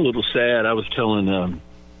 I'm a little sad. I was telling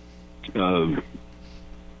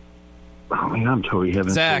I'm totally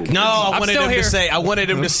having Zach. No, I wanted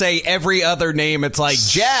him to say every other name. It's like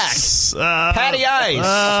Jack, Patty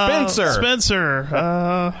Ice, Spencer.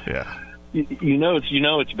 Yeah. You know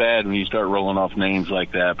it's bad when you start rolling off names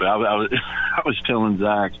like that. But I was telling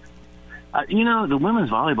Zach, the women's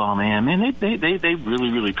volleyball, man, they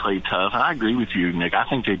really play tough. And I agree with you, Nick. I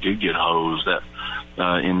think they did get hosed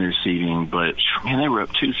in their seeding, but man, they were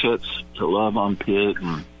up 2 sets to love on Pitt,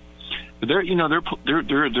 and they're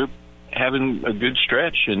having a good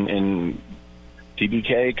stretch, and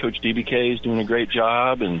Coach DBK is doing a great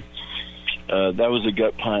job, and that was a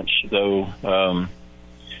gut punch, though.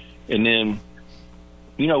 And then,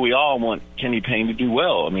 we all want Kenny Payne to do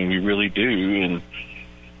well. I mean, we really do, and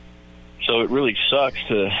so it really sucks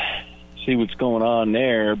to see what's going on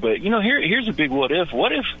there. But, here's a big what if.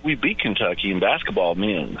 What if we beat Kentucky in basketball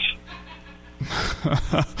men's?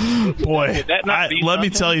 Boy, let me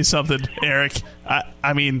tell you something, Eric.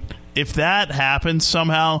 I mean, if that happens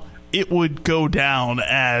somehow, it would go down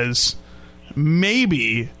as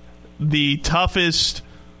maybe the toughest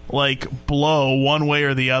blow one way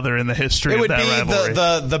or the other in the history of that rivalry. It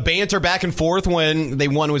would be the banter back and forth when they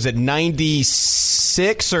won. Was it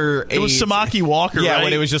 96 or 8? It was Samaki Walker, right?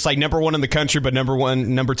 When it was just number 1 in the country, but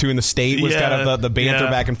number 2 in the state was kind of the banter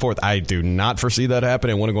back and forth. I do not foresee that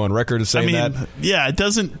happening. I want to go on record as saying that. Yeah, it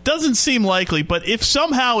doesn't seem likely, but if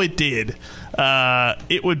somehow it did,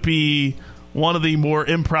 it would be one of the more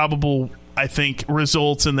improbable, I think,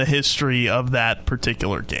 results in the history of that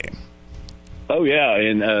particular game. Oh, yeah,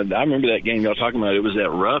 and I remember that game y'all talking about. It was at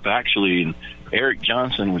Rupp, actually, and Eric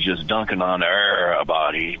Johnson was just dunking on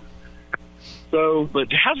everybody. So, but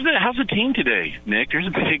how's the team today, Nick? There's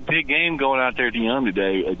a big game going out there at Yum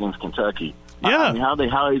today against Kentucky. Yeah.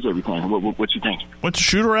 How is everything? What you think? Went to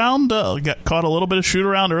shoot around. Got caught a little bit of shoot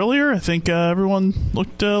around earlier. I think everyone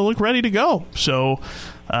looked ready to go. So,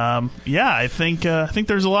 I think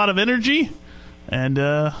there's a lot of energy, and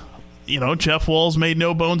Jeff Walls made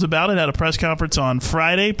no bones about it. Had a press conference on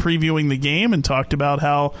Friday previewing the game and talked about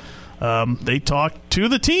how they talked to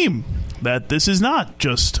the team that this is not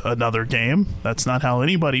just another game. That's not how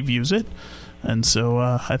anybody views it. And so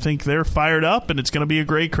I think they're fired up, and it's going to be a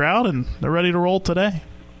great crowd, and they're ready to roll today.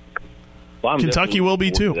 Well, Kentucky will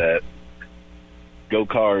be too. Go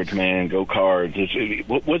Cards, man. Go Cards.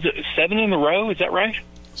 What was it, 7 in a row? Is that right?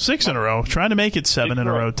 6 in a row. Trying to make it 7 in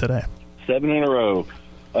a row today. 7 in a row.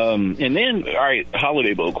 And then, all right,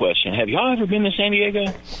 Holiday Bowl question. Have y'all ever been to San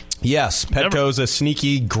Diego? Yes. Petco's a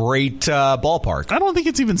sneaky, great ballpark. I don't think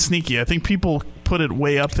it's even sneaky. I think people put it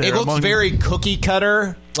way up there. It looks very cookie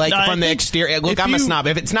cutter, from the exterior. Look, I'm a snob.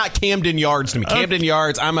 If it's not Camden Yards to me, Camden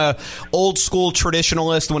Yards, I'm a old school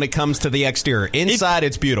traditionalist when it comes to the exterior. Inside,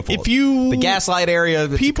 it's beautiful. The Gaslight area.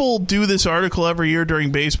 People do this article every year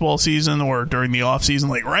during baseball season or during the off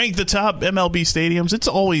season, rank the top MLB stadiums. It's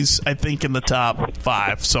always, I think, in the top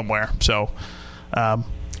 5 somewhere. So, I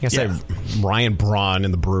guess Ryan Braun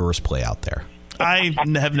and the Brewers play out there. I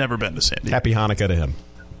have never been to San Diego. Happy Hanukkah to him.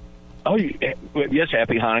 Oh, yes,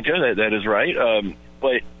 happy Hanukkah. That is right.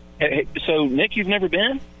 But so, Nick, you've never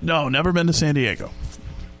been? No, never been to San Diego.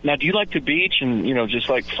 Now, do you like the beach and, just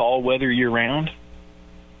like fall weather year round?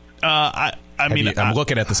 I'm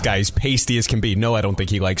looking at this guy. He's pasty as can be. No, I don't think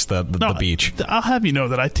he likes the beach. I'll have you know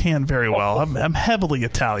that I tan very well. I'm heavily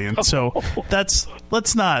Italian, so let's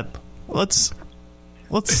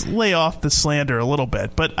lay off the slander a little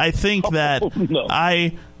bit. But I think that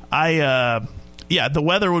the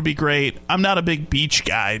weather would be great. I'm not a big beach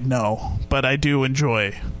guy, no, but I do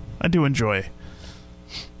enjoy, the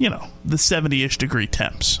 70-ish degree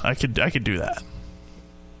temps. I could do that.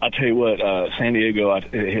 I'll tell you what, San Diego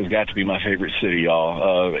has got to be my favorite city,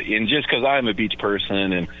 y'all. And just because I'm a beach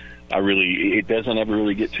person, and it doesn't ever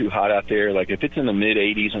really get too hot out there. Like if it's in the mid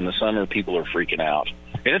 80s in the summer, people are freaking out.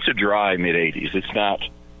 And it's a dry mid 80s. It's not,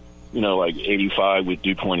 like 85 with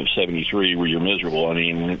dew point of 73 where you're miserable. I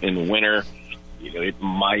mean, in the winter, it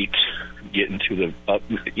might get into the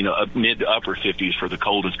mid to upper 50s for the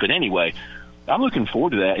coldest. But anyway, I'm looking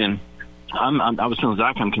forward to that. And I was telling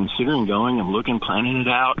Zach, I'm considering going. I'm looking, planning it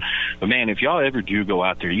out. But, man, if y'all ever do go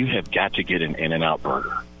out there, you have got to get an In-N-Out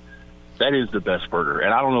burger. That is the best burger.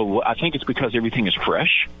 And I don't know. I think it's because everything is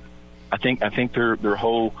fresh. I think their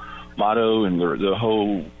whole motto and the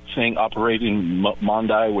whole thing, operating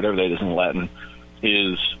Mondi, whatever that is in Latin,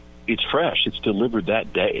 is it's fresh. It's delivered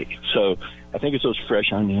that day. So I think it's those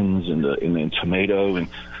fresh onions and the tomato. And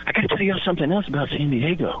I got to tell y'all something else about San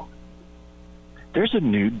Diego. There's a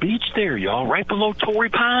nude beach there, y'all, right below Torrey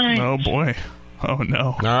Pines. Oh, boy. Oh,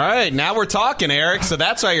 no. All right. Now we're talking, Eric. So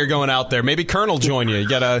that's why you're going out there. Maybe Colonel join you. You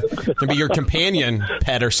got maybe your companion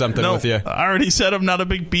pet or something with you. I already said I'm not a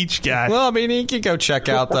big beach guy. Well, I mean, you could go check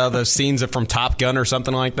out the scenes from Top Gun or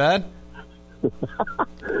something like that. I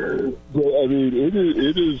mean,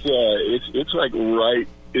 it's like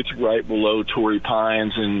right below Torrey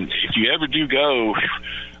Pines. And if you ever do go,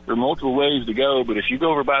 there are multiple ways to go, but if you go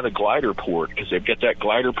over by the glider port, because they've got that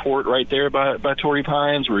glider port right there by Torrey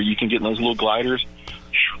Pines where you can get in those little gliders,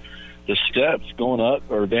 the steps going up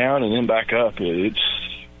or down and then back up, you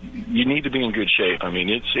need to be in good shape. I mean,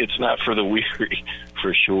 it's not for the weary,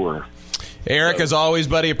 for sure. Eric, as always,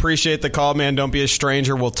 buddy, appreciate the call, man. Don't be a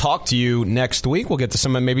stranger. We'll talk to you next week. We'll get to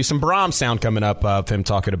maybe some Brahms sound coming up of him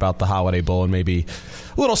talking about the Holiday Bowl and maybe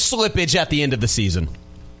a little slippage at the end of the season.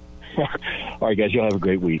 All right, guys, y'all have a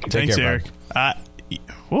great week. Thanks, Eric. That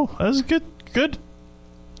was good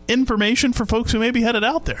information for folks who may be headed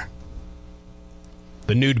out there.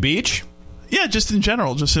 The nude beach? Yeah, just in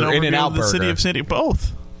general. Just an overview of the city of San Diego.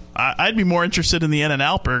 Both. I'd be more interested in the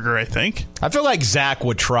In-N-Out burger, I think. I feel like Zach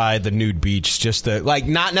would try the nude beach just to,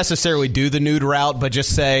 not necessarily do the nude route, but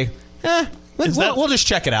just say, we'll just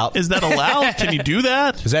check it out. Is that allowed? Can you do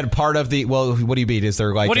that? Is that part of the, what do you mean? Is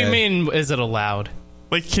there what do you mean, is it allowed?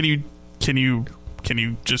 Like, can you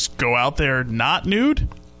just go out there not nude?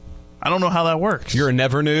 I don't know how that works. You're a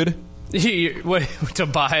never nude? What,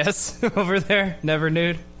 Tobias over there? Never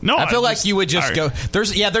nude? No, I feel like you would just go.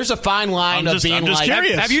 There's a fine line of being like,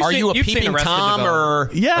 are you a peeping Tom or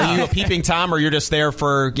are you a peeping Tom or you're just there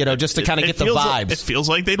for just to kind of get the vibes? It feels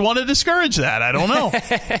like they'd want to discourage that. I don't know.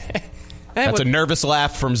 That's a nervous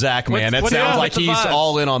laugh from Zach, man. It sounds like he's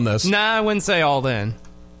all in on this. Nah, I wouldn't say all in.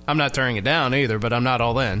 I'm not turning it down either, but I'm not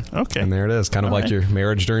all in. Okay. And there it is. Kind of like your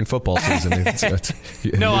marriage during football season.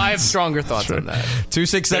 No, I have stronger thoughts on that.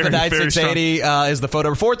 267-9680 is the phone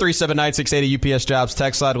number. 437-9680 UPS Jobs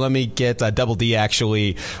text line. Let me get Double D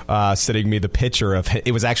actually sending me the picture of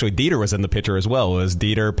it. Was actually Dieter was in the picture as well. It was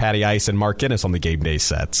Dieter, Patty Ice, and Mark Guinness on the game day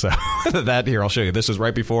set. So that here, I'll show you. This was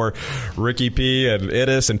right before Ricky P and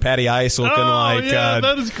Idis and Patty Ice looking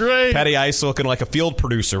that is great. Patty Ice looking like a field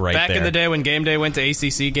producer Back there. In the day when game day went to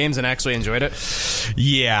ACC games and actually enjoyed it.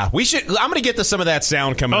 Yeah, we should. I'm going to get to some of that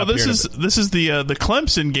sound coming up. This is the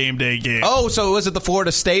Clemson game day game. Oh, so was it the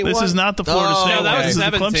Florida State one? This is not the Florida State one. That was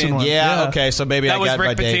 17. The Clemson one. Yeah, okay, so maybe that I got was my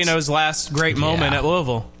Rick dates. Pitino's last great moment at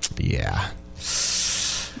Louisville. Yeah.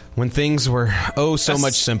 When things were so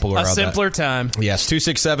much simpler. A simpler time. Yes,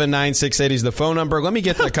 267-9680 is the phone number. Let me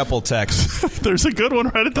get a couple texts. There's a good one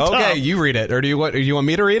right at the top. Okay, you read it. Or do you want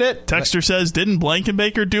me to read it? Texter says, didn't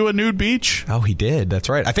Blankenbaker do a nude beach? Oh, he did. That's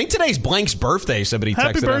right. I think today's Blank's birthday. Somebody texted.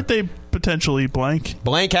 Happy birthday, potentially, Blank.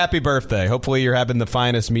 Blank, happy birthday. Hopefully you're having the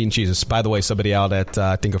finest meat and cheeses. By the way, somebody out at,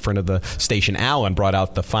 I think a friend of the station, Alan, brought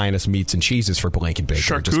out the finest meats and cheeses for Blankenbaker.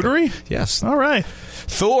 Charcuterie? Yes. All right.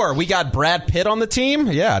 Thor, we got Brad Pitt on the team?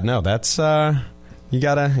 Yeah, no, that's... You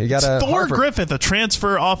gotta Thor Harvard. Griffith, a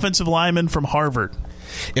transfer offensive lineman from Harvard.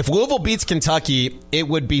 If Louisville beats Kentucky, it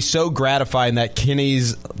would be so gratifying that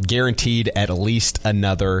Kenny's guaranteed at least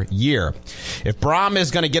another year. If Braum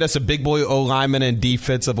is going to get us a big boy O-lineman and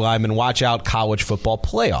defensive lineman, watch out college football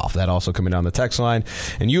playoff. That also coming down the text line.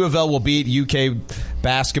 And U of L will beat UK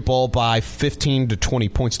basketball by 15 to 20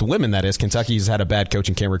 points. The women, that is. Kentucky's had a bad coach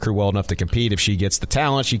and can't recruit well enough to compete. If she gets the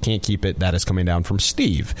talent, she can't keep it. That is coming down from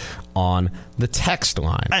Steve on the text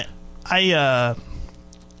line.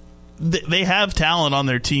 They have talent on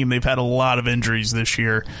their team. They've had a lot of injuries this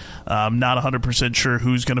year. Not 100% sure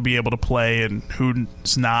who's going to be able to play and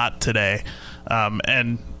who's not today.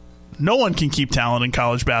 And no one can keep talent in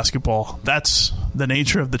college basketball. That's the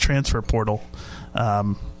nature of the transfer portal.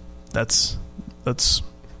 That's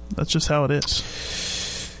just how it is.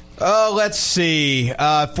 Let's see.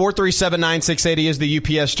 437-9680 is the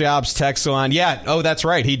UPS Jobs text line. Yeah, that's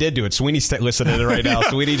right. He did do it. Sweeney's listening to it right now.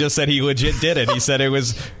 Sweeney just said he legit did it. He said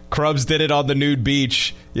Krubs did it on the nude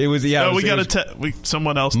beach. It was,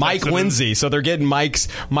 someone else. Mike Lindsay. So they're getting Mike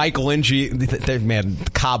Lindsay. Man,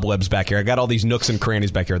 cobwebs back here. I got all these nooks and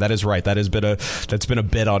crannies back here. That is right. That's been a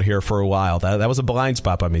bit out here for a while. That was a blind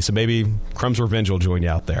spot by me. So maybe Crumb's Revenge will join you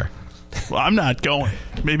out there. Well, I'm not going.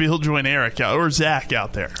 Maybe he'll join Eric or Zach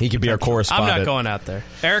out there. He could be our correspondent. I'm not going out there.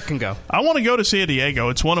 Eric can go. I want to go to San Diego.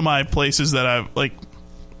 It's one of my places that I like.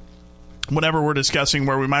 Whenever we're discussing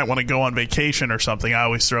where we might want to go on vacation or something, I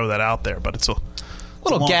always throw that out there. But it's a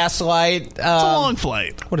little Gaslight. It's a long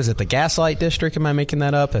flight. What is it? The Gaslight District? Am I making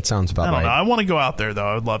that up? That sounds about right. I don't know. I want to go out there though.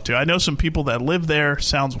 I would love to. I know some people that live there.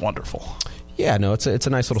 Sounds wonderful. Yeah, no, it's a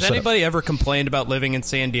nice little setup. Has anybody ever complained about living in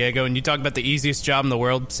San Diego? And you talk about the easiest job in the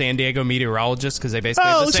world, San Diego meteorologist, because they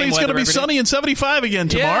basically have the same looks like it's going to be sunny and 75 again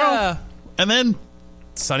tomorrow. Yeah. And then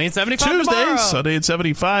sunny and 75 Tuesday, tomorrow. Sunny and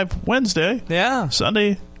 75 Wednesday. Yeah.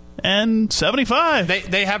 Sunday and 75.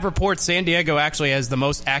 They have reports San Diego actually has the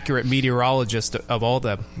most accurate meteorologist of all of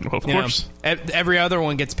them. Well, of course. Every other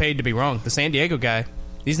one gets paid to be wrong. The San Diego guy,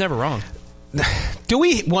 he's never wrong. Do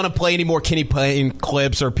we want to play any more Kenny Payne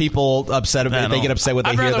clips? Or people upset if they get upset when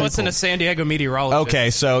they hear I'd them? rather listen to San Diego meteorologist. Okay,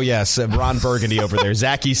 so yes, Ron Burgundy over there.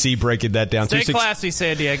 Zachy C breaking that down. Stay classy,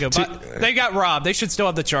 San Diego. But they got robbed. They should still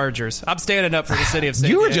have the Chargers. I'm standing up for the city of San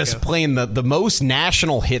Diego. You were just playing the most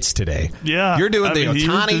national hits today. Yeah. You're doing the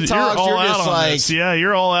Ohtani talks. You're just like... This. Yeah,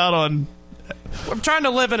 you're all out on... I'm trying to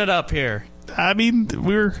liven it up here. I mean,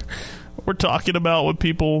 we're talking about what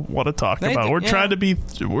people want to talk about. We're trying to be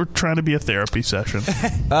a therapy session.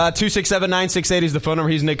 267-9680 is the phone number.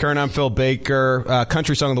 He's Nick Kern. I'm Phil Baker.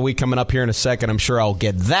 Country song of the week coming up here in a second. I'm sure I'll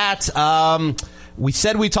get that. We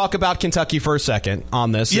said we'd talk about Kentucky for a second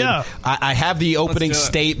on this. Yeah. I have the opening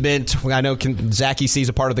statement. I know Zachy C's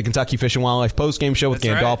a part of the Kentucky Fish and Wildlife postgame show with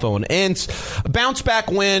Gandolfo and Ince. A bounce-back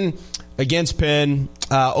win against Penn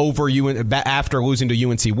after losing to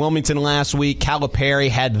UNC Wilmington last week. Calipari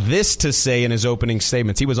had this to say in his opening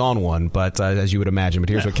statements. He was on one, but as you would imagine. But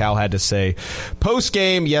here's what Cal had to say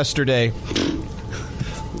post-game yesterday.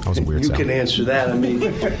 That was a weird sound. You can answer that. I mean,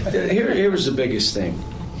 here was the biggest thing.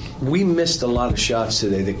 We missed a lot of shots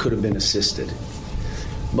today that could have been assisted.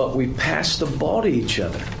 But we passed the ball to each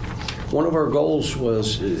other. One of our goals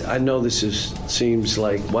was, I know this seems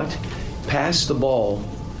like, what? Pass the ball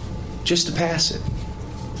just to pass it.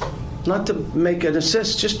 Not to make an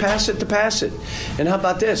assist, just pass it to pass it. And how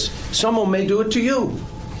about this? Someone may do it to you.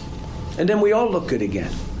 And then we all look good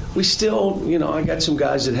again. We still, I got some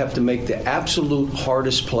guys that have to make the absolute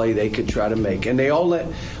hardest play they could try to make. And they all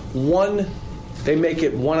they make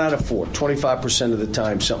it 1 out of 4. 25% of the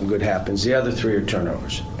time something good happens. The other 3 are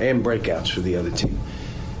turnovers and breakouts for the other team.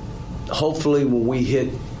 Hopefully when we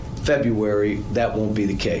hit February, that won't be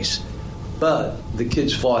the case. But the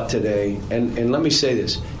kids fought today, and let me say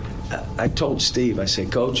this. I told Steve, I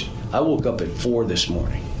said, Coach, I woke up at 4 this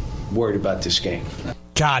morning worried about this game.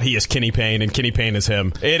 God, he is Kenny Payne, and Kenny Payne is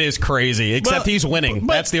him. It is crazy, except he's winning.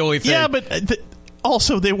 That's the only thing. Yeah, but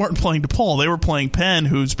also they weren't playing DePaul. They were playing Penn,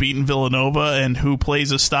 who's beaten Villanova, and who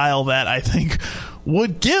plays a style that I think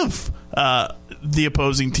would give the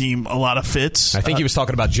opposing team a lot of fits. I think he was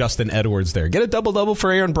talking about Justin Edwards there. Get a double-double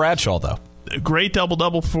for Aaron Bradshaw, though. Great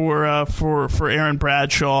double-double for Aaron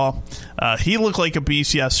Bradshaw. He looked like a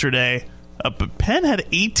beast yesterday. But Penn had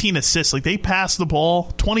 18 assists. Like, they passed the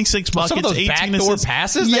ball, 26 buckets, some of those 18 backdoor assists.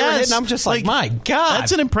 passes they were hitting, I'm just like, my God.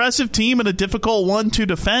 That's an impressive team and a difficult one to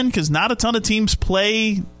defend because not a ton of teams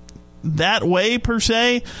play that way, per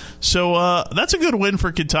se. So that's a good win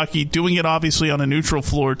for Kentucky, doing it obviously on a neutral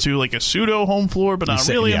floor, too, like a pseudo-home floor, but not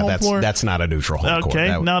really a home floor. That's not a neutral home court.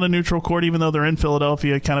 Okay, not a neutral court, even though they're in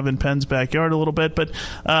Philadelphia, kind of in Penn's backyard a little bit. But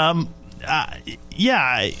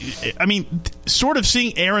yeah, I mean, sort of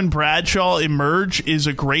seeing Aaron Bradshaw emerge is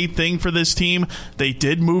a great thing for this team. They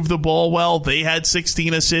did move the ball well. They had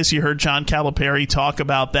 16 assists. You heard John Calipari talk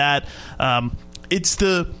about that. It's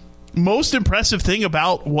the most impressive thing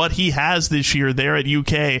about what he has this year there at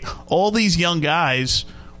UK. All these young guys,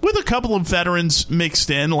 with a couple of veterans mixed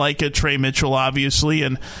in, like a Trey Mitchell, obviously,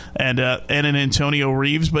 and an Antonio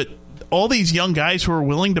Reeves, but all these young guys who are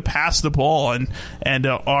willing to pass the ball and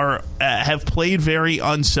have played very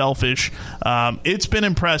unselfish. It's been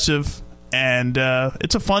impressive, and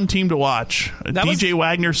it's a fun team to watch. DJ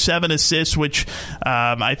Wagner, 7 assists, which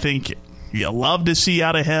I think you love to see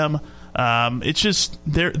out of him. It's just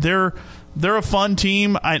they're a fun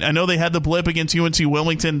team. I know they had the blip against UNC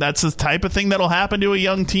Wilmington. That's the type of thing that'll happen to a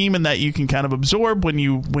young team, and that you can kind of absorb when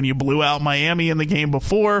you blew out Miami in the game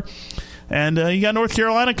before. And you got North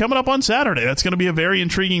Carolina coming up on Saturday. That's going to be a very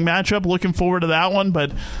intriguing matchup. Looking forward to that one.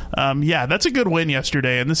 But, yeah, that's a good win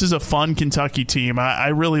yesterday. And this is a fun Kentucky team. I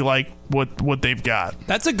really like what they've got.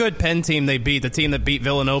 That's a good Penn team they beat, the team that beat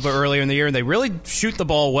Villanova earlier in the year. And they really shoot the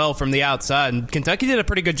ball well from the outside. And Kentucky did a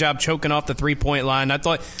pretty good job choking off the three-point line. I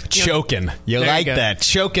thought choking. You like that.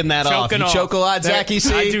 Choking that off. You choke a lot, Zach, you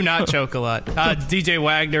see? I do not choke a lot. DJ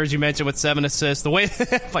Wagner, as you mentioned, with 7 assists. The way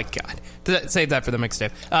my God. Save that for the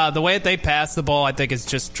mixtape. The way that they pass the ball, I think, is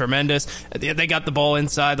just tremendous. They got the ball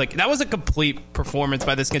inside. Like, that was a complete performance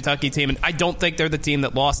by this Kentucky team, and I don't think they're the team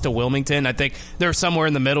that lost to Wilmington. I think they're somewhere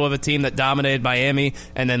in the middle of a team that dominated Miami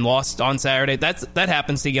and then lost on Saturday. That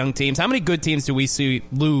happens to young teams. How many good teams do we see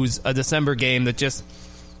lose a December game that just...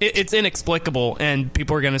 It's inexplicable, and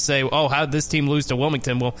people are going to say, oh, how did this team lose to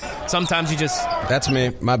Wilmington? Well, sometimes you just... That's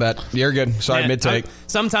me. My bad. You're good. Sorry, mid-take.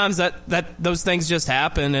 Sometimes those things just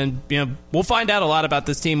happen, and we'll find out a lot about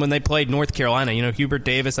this team when they played North Carolina. Hubert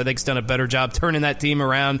Davis, I think, has done a better job turning that team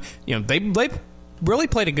around. They really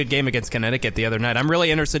played a good game against Connecticut the other night. I'm really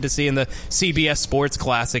interested to see in the CBS Sports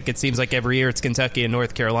Classic. It seems like every year it's Kentucky and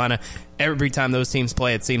North Carolina. Every time those teams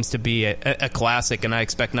play, it seems to be a classic, and I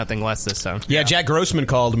expect nothing less this time. Yeah, Jack Grossman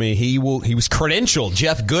called me. He was credentialed.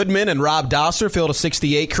 Jeff Goodman and Rob Dosser filled a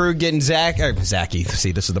 68 crew getting Zachy.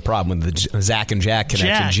 See, this is the problem with the Zach and Jack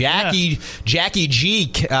connection. Jackie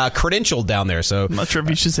G credentialed down there. So I'm not sure if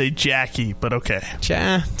you should say Jackie, but okay.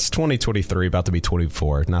 It's 2023, about to be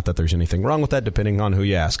 24. Not that there's anything wrong with that, depending on who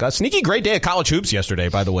you ask. Sneaky great day of college hoops yesterday,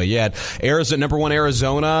 by the way. You had number 1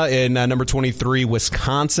 Arizona and number 23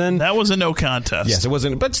 Wisconsin. That was a no contest. Yes, it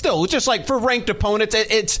wasn't, but still, just like for ranked opponents,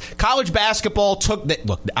 it's college basketball took that.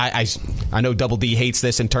 Look, I know Double D hates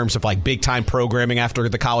this in terms of like big time programming after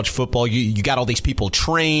the college football. You got all these people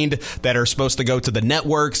trained that are supposed to go to the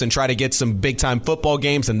networks and try to get some big time football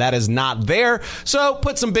games, and that is not there. So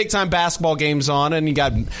put some big time basketball games on, and you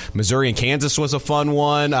got Missouri and Kansas was a fun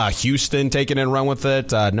one. Houston taking it and run with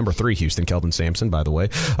it. Number 3 Houston, Kelvin Sampson, by the way.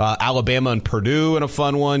 Alabama and Purdue in a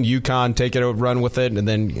fun one. UConn taking it and run with it, and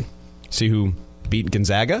then see who beat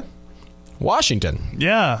Gonzaga? Washington.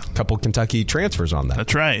 Yeah. A couple Kentucky transfers on that.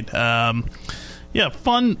 That's right. Yeah,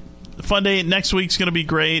 fun day. Next week's going to be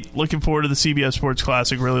great. Looking forward to the CBS Sports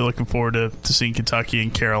Classic. Really looking forward to seeing Kentucky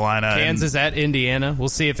and Carolina. Kansas at Indiana. We'll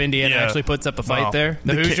see if Indiana actually puts up a fight there.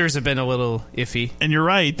 The Hoosiers have been a little iffy. And you're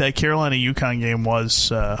right. That Carolina-UConn game was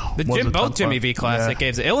both Jimmy V Classic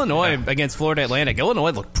games. Illinois against Florida Atlantic.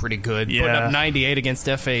 Illinois looked pretty good. Putting up 98 against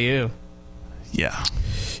FAU.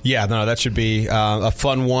 Yeah, no, that should be a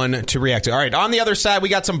fun one to react to. All right, on the other side, we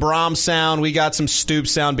got some Brahms sound. We got some Stoops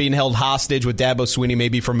sound being held hostage with Dabo Swinney,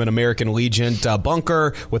 maybe from an American Legion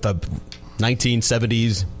bunker with a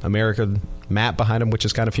 1970s American map behind him, which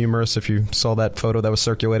is kind of humorous if you saw that photo that was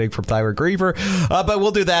circulating from Tyler Griever. But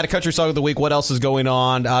we'll do that. A country song of the week. What else is going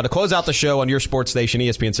on? To close out the show on your sports station,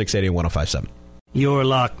 ESPN 680 and 105.7. You're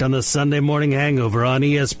locked on the Sunday Morning Hangover on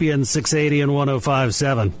ESPN 680 and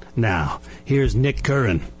 105.7. Now, here's Nick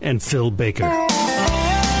Curran and Phil Baker. It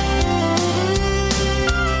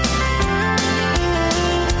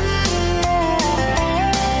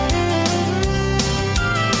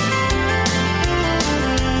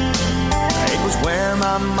was where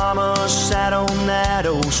my mama sat on that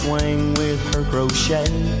old swing with her crochet.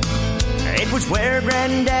 It was where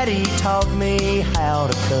Granddaddy taught me how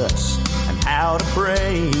to cuss, how to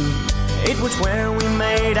pray. It was where we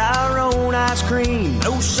made our own ice cream,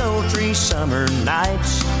 those sultry summer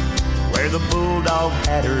nights, where the bulldog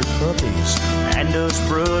had her puppies and us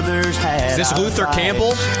brothers had. Is this Luther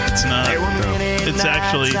Campbell? It's not. It's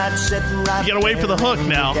actually. You gotta wait for the hook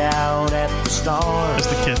now, as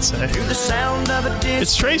the kids say.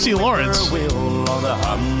 It's Tracy Lawrence.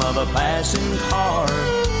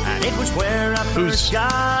 Who's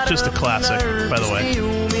just a classic, by the way.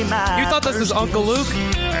 You thought this was Uncle Luke?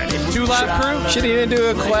 Two Live Crew? Should he do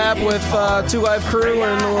a collab with Two Live Crew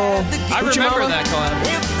and a little... I remember that collab.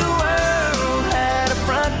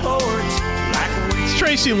 It's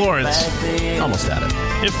Tracy Lawrence. Almost had it.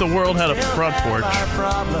 If the world had a front porch.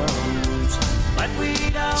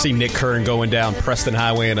 See Nick Curran going down Preston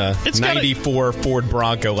Highway in a 94 Ford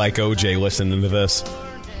Bronco like OJ listening to this.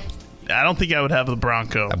 I don't think I would have the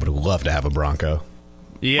Bronco. I would love to have a Bronco.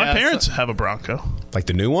 Yeah, my parents have a Bronco. Like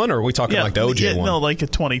the new one, or are we talking like the OJ one? No, like a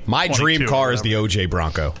 20. My dream car is the OJ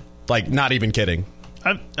Bronco. Like, not even kidding.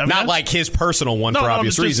 I mean, not like his personal one for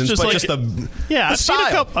obvious reasons, but like, just the yeah.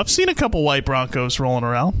 style. I've seen a couple white Broncos rolling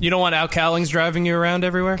around. You don't want Al Cowlings driving you around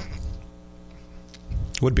everywhere?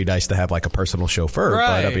 Would be nice to have like a personal chauffeur,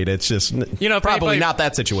 right. but I mean, it's just probably anybody, not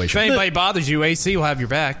that situation. If anybody bothers you, AC will have your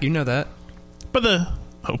back. You know that. But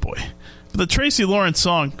the Tracy Lawrence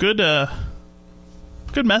song, good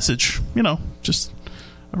message. You know, just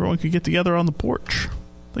everyone could get together on the porch.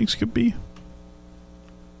 Things could be.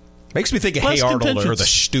 Makes me think of Hey Arnold or the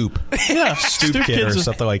Stoop. Yeah, Stoop Kid or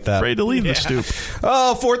something like that. Afraid to leave the Stoop.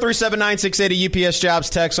 Oh, 437-9680 UPS Jobs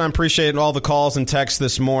text. I appreciate all the calls and texts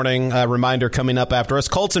this morning. Reminder coming up after us.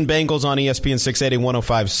 Colts and Bengals on ESPN 680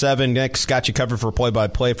 1057. Nick's got you covered for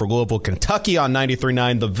play-by-play for Louisville, Kentucky on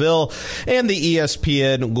 93.9 The Ville and the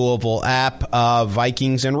ESPN Louisville app.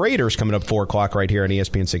 Vikings and Raiders coming up 4 o'clock right here on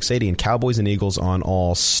ESPN 680, and Cowboys and Eagles on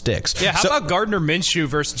all sticks. Yeah, how about Gardner Minshew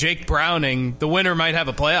versus Jake Browning? The winner might have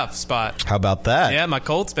a playoff spot. How about that? Yeah, my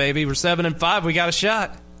Colts, baby. We're 7-5. We got a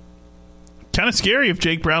shot. Kind of scary if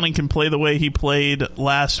Jake Browning can play the way he played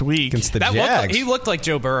last week against the Jags. He looked like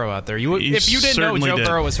Joe Burrow out there. If you didn't know Joe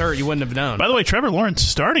Burrow was hurt, you wouldn't have known. By the way, Trevor Lawrence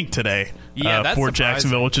starting today for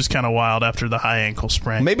Jacksonville, which is kind of wild after the high ankle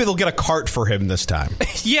sprain. Maybe they'll get a cart for him this time.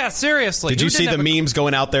 Yeah, seriously. Did you see the memes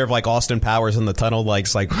going out there of like Austin Powers in the tunnel? Like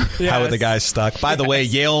how are the guys stuck? By the way,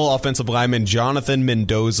 Yale offensive lineman Jonathan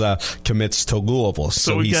Mendoza commits to Louisville.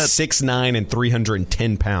 So he's 6'9" and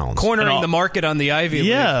 310 pounds. Cornering the market on the Ivy League.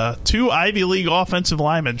 Yeah, 2 Ivy League offensive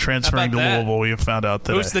linemen transferring to Louisville, we have found out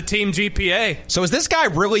today. Who's the team GPA? So is this guy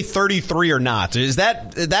really 33 or not? Is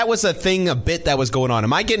that was a bit that was going on?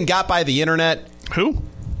 Am I getting got by the internet? Who?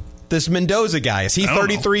 This Mendoza guy. Is he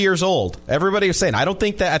 33 years old? Everybody was saying. I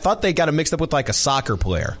thought they got him mixed up with like a soccer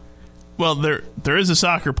player. Well, there is a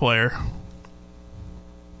soccer player.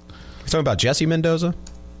 You're talking about Jesse Mendoza?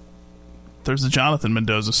 There's a Jonathan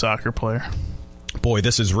Mendoza soccer player. Boy,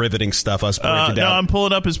 this is riveting stuff. Us breaking down. No, I'm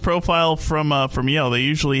pulling up his profile from Yale. They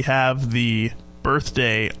usually have the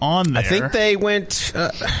birthday on there. I think they went.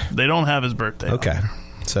 They don't have his birthday. Okay,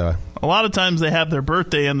 so a lot of times they have their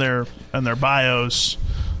birthday in their bios.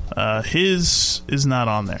 His is not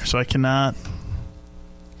on there, so I cannot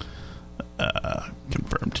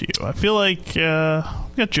confirm to you. I feel like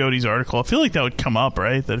we got Jody's article. I feel like that would come up,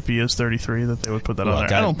 right? That if he is 33, that they would put that on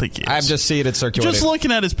there. I don't think he is. I'm just seeing it circulating. Just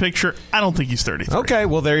looking at his picture, I don't think he's 33. Okay,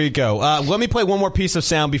 well, there you go. Let me play one more piece of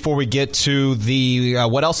sound before we get to the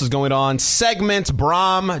what else is going on segment.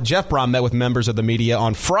 Jeff Brom met with members of the media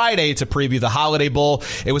on Friday to preview the Holiday Bowl.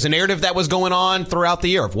 It was a narrative that was going on throughout the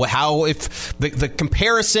year of how if the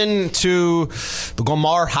comparison to the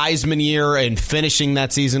Lamar Heisman year and finishing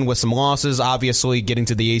that season with some losses, obviously getting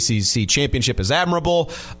to the ACC championship is admirable.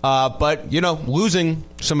 But, losing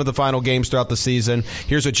some of the final games throughout the season.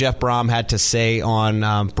 Here's what Jeff Brom had to say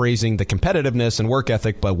on praising the competitiveness and work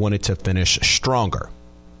ethic, but wanted to finish stronger.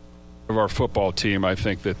 Of our football team, I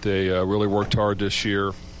think that they really worked hard this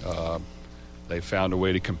year. They found a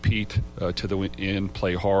way to compete to the end,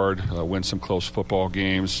 play hard, win some close football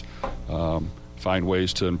games, find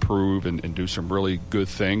ways to improve and do some really good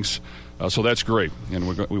things. So that's great, and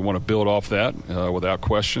we want to build off that without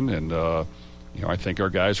question. And I think our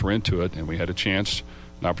guys were into it, and we had an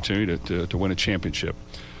opportunity to win a championship.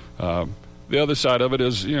 The other side of it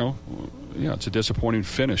is, it's a disappointing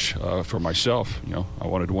finish for myself. I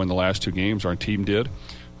wanted to win the last 2 games. Our team did,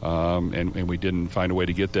 and we didn't find a way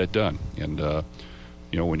to get that done. And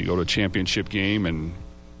when you go to a championship game and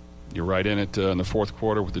you're right in it in the fourth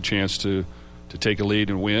quarter with the chance to take a lead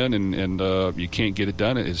and win, and you can't get it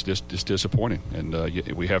done, it's disappointing.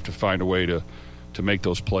 And we have to find a way to make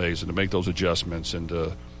those plays and to make those adjustments and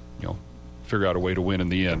to figure out a way to win in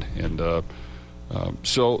the end. And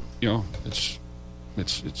so it's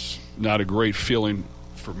not a great feeling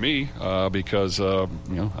for me because I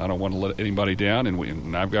don't want to let anybody down,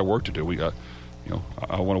 and I've got work to do.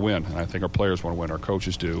 I want to win, and I think our players want to win. Our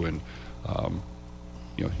coaches do, and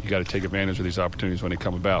you got to take advantage of these opportunities when they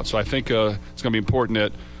come about. So I think it's going to be important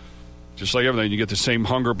that, just like everything, you get the same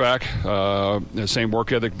hunger back, the same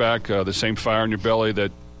work ethic back, the same fire in your belly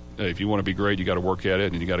that if you want to be great, you got to work at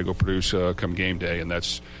it, and you got to go produce come game day, and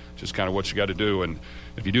that's just kind of what you got to do. And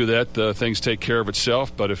if you do that, things take care of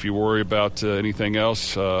itself. But if you worry about anything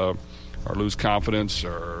else, or lose confidence,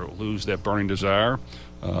 or lose that burning desire,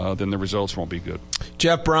 then the results won't be good.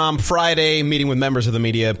 Jeff Brom, Friday, meeting with members of the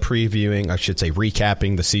media,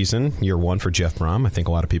 recapping the season, year one for Jeff Brom. I think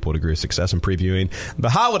a lot of people would agree with success in previewing the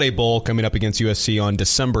Holiday Bowl coming up against USC on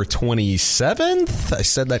December 27th. I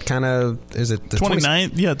said that kind of, is it the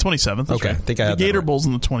 29th? Yeah, 27th. That's okay, right. I think I had the Gator right. Bowl's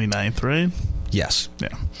on the 29th, right? Yes.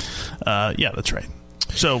 Yeah. Yeah, that's right.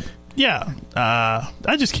 So, yeah,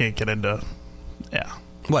 I just can't get into,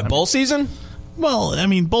 bowl season? Well, I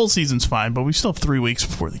mean, bowl season's fine, but we still have 3 weeks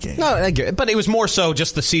before the game. No, I get it. But it was more so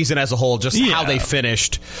just the season as a whole, just how they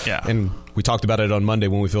finished. Yeah. And we talked about it on Monday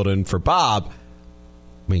when we filled in for Bob.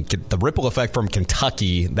 I mean, the ripple effect from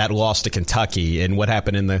Kentucky, that loss to Kentucky, and what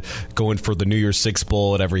happened in the going for the New Year's Six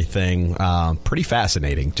Bowl and everything, pretty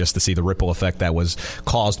fascinating just to see the ripple effect that was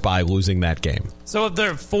caused by losing that game. So if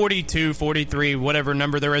there are 42, 43, whatever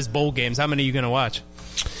number there is bowl games, how many are you going to watch?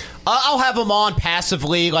 I'll have them on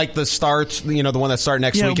passively, like the starts, the one that start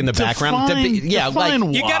next week in the background. You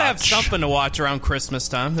got to have something to watch around Christmas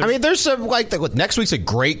time. There's some next week's a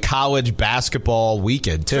great college basketball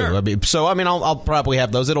weekend too. Sure. I'll probably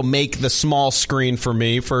have those. It'll make the small screen for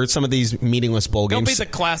me for some of these meaningless bowl games. It'll be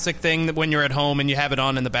the classic thing that when you're at home and you have it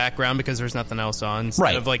on in the background because there's nothing else on,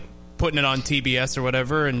 instead of putting it on TBS or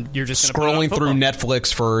whatever, and you're just scrolling through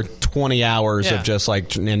Netflix for 20 hours of just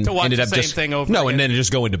and to watch ended the up same just thing over no, again. and then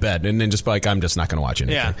just going to bed, and then just I'm just not going to watch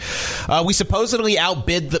anything. Yeah. We supposedly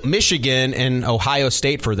outbid Michigan and Ohio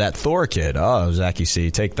State for that Thor kid. Oh, Zach, you see,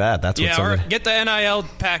 take that. That's what's get the NIL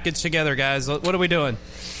package together, guys. What are we doing?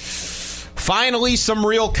 Finally, some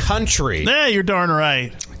real country. Yeah, you're darn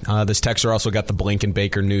right. This texter also got the Blinken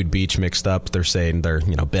Baker nude beach mixed up. They're saying they're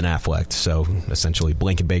Ben Affleck, so essentially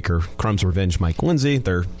Blinken Baker, Crumb's Revenge, Mike Lindsay.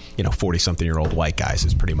 They're 40-something-year-old white guys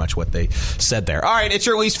is pretty much what they said there. All right, it's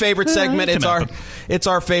your least favorite segment. It's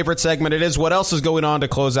our favorite segment. It is what else is going on to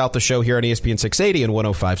close out the show here on ESPN 680 and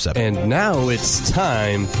 105.7. And now it's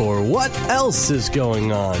time for what else is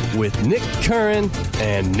going on with Nick Curran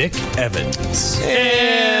and Nick Evans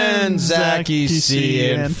and Zachy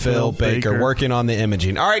C and Phil Baker working on the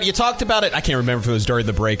imaging. All right, you talked about it. I can't remember if it was during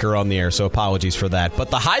the break or on the air, so apologies for that.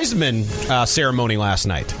 But the Heisman ceremony last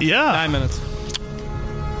night. Yeah. 9 minutes.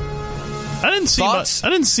 I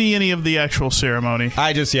didn't see any of the actual ceremony.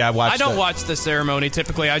 I watched I don't watch the ceremony.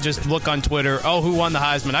 Typically, I just look on Twitter, who won the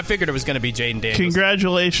Heisman? I figured it was going to be Jaden Daniels.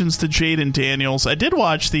 Congratulations to Jaden Daniels. I did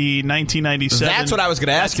watch the 1997. That's what I was going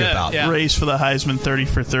to ask you about. Yeah. Race for the Heisman 30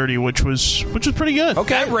 for 30, which was pretty good.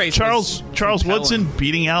 Okay. That race Charles Woodson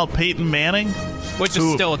beating out Peyton Manning. Which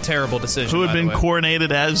is still a terrible decision. Who had been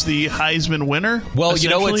coronated as the Heisman winner. Well, but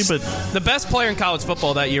the best player in college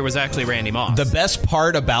football that year was actually Randy Moss. The best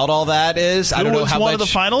part about all that is I don't know how one of the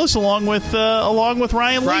finalists along with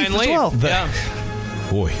Ryan Leaf as well.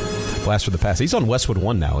 Boy, blast for the past. He's on Westwood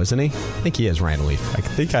 1 now, isn't he? I think he is Ryan Leaf. I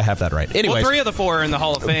think I have that right. Anyways, 3 of the 4 are in the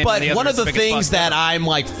Hall of Fame. But one of the things that I'm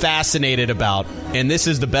fascinated about, and this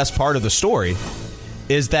is the best part of the story,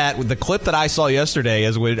 is that the clip that I saw yesterday,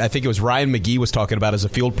 I think it was Ryan McGee was talking about as a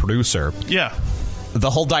field producer. Yeah. The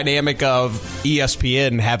whole dynamic of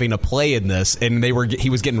ESPN having a play in this, and he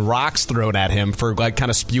was getting rocks thrown at him for kind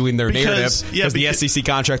of spewing their narrative because the SEC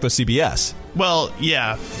contract with CBS. Well,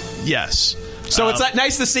 yeah, yes. So it's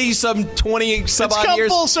nice to see some 20 some odd years.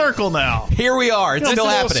 It's come full circle now. Here we are. It's still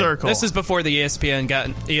happening. Circle. This is before the ESPN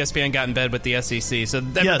got in bed with the SEC. So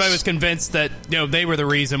everybody was convinced that they were the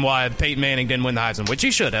reason why Peyton Manning didn't win the Heisman, which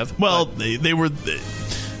he should have. Well, they were.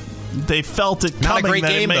 They felt it coming. Not a great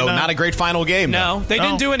game, though. Not a great final game. No, they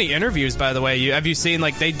didn't do any interviews, by the way. Have you seen,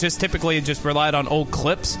 they just typically just relied on old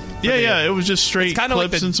clips? Yeah, it was just straight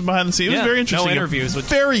clips and some behind the scenes. It was very interesting. No interviews.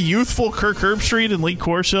 Very youthful Kirk Herbstreit and Lee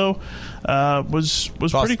Corso was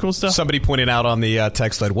pretty cool stuff. Somebody pointed out on the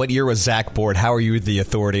text thread, what year was Zach Board? How are you the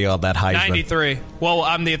authority on that Heisman? 93. Well,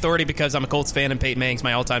 I'm the authority because I'm a Colts fan and Peyton Manning's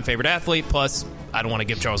my all-time favorite athlete. Plus, I don't want to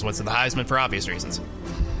give Charles Woodson the Heisman for obvious reasons.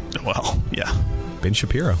 Well, yeah. Ben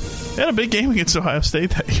Shapiro. He had a big game against Ohio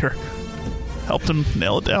State that year. Helped him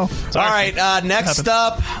nail it down. All right, next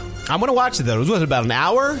up, I'm going to watch it, though. Was it about an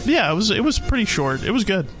hour? Yeah, it was pretty short. It was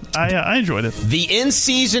good. I enjoyed it. The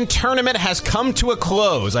in-season tournament has come to a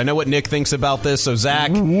close. I know what Nick thinks about this, so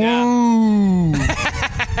Zach. Woo!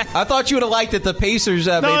 I thought you would have liked it. The Pacers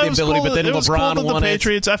made the ability, but then LeBron won the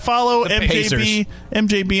Patriots. I follow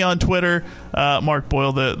MJB on Twitter. Mark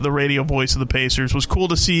Boyle, the radio voice of the Pacers. Was cool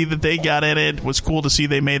to see that they got in it. Was cool to see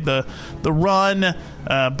they made the run.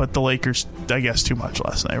 But the Lakers, I guess, too much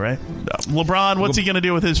last night, right? LeBron, what's he going to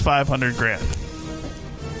do with his $500,000?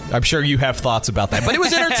 I'm sure you have thoughts about that. But it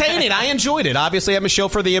was entertaining. I enjoyed it. Obviously, I'm a show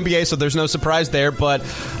for the NBA, so there's no surprise there. But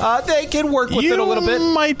they can work with it a little bit.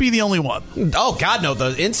 You might be the only one. Oh, God, no.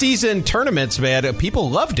 The in-season tournaments, man, people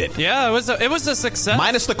loved it. Yeah, it was a success.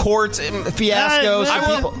 Minus the court fiascos.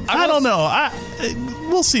 I don't know.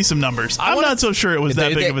 We'll see some numbers. I'm not so sure it was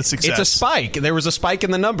that big of a success. It's a spike. There was a spike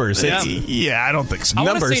in the numbers. Yeah, I don't think so.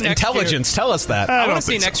 Numbers, intelligence, tell us that. I want to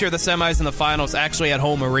see next year the semis and the finals actually at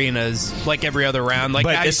home arenas, like every other round. Like,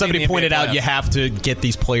 but as somebody pointed out, you have to get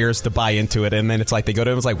these players to buy into it, and then it's like they go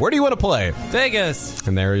to him, it's like, where do you want to play? Vegas.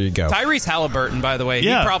 And there you go. Tyrese Halliburton, by the way, he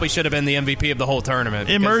probably should have been the MVP of the whole tournament.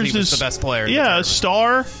 Emerged he was the best player. Yeah, a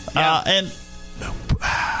star. And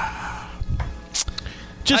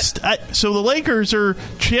so the Lakers are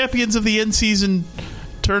champions of the in-season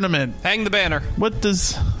tournament. Hang the banner. What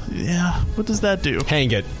does that do?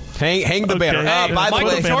 Hang it. Hang the banner. By the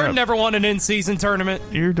way, Jordan never won an in-season tournament.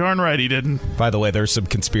 You're darn right he didn't. By the way, there's some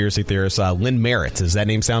conspiracy theorists. Lynn Merritt. Does that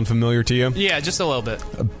name sound familiar to you? Yeah, just a little bit.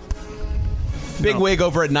 Big wig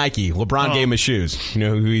over at Nike. LeBron gave him his shoes. You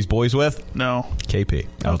know who he's boys with? No. KP.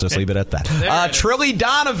 I'll just leave it at that. Trilly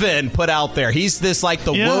Donovan put out there. He's this like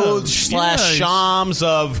the Woj/Shams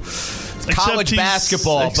of college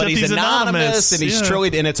basketball, but he's anonymous and he's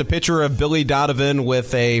Trilly, and it's a picture of Billy Donovan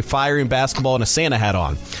with a firing basketball and a Santa hat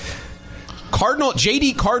on.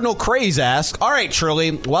 JD Cardinal Craze asks, all right,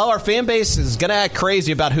 Trilly, while our fan base is going to act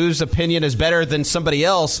crazy about whose opinion is better than somebody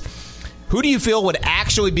else, who do you feel would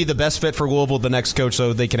actually be the best fit for Louisville, the next coach,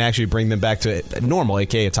 so they can actually bring them back to normal,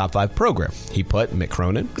 a.k.a. a top 5 program? He put Mick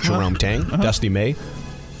Cronin, Jerome Tang, Dusty May,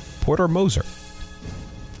 Porter Moser.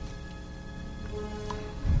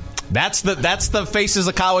 That's the faces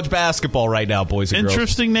of college basketball right now, boys and girls.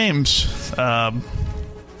 Interesting names. I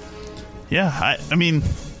mean,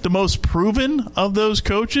 the most proven of those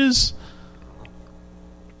coaches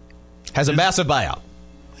has a massive buyout.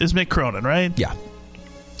 Is Mick Cronin, right? Yeah.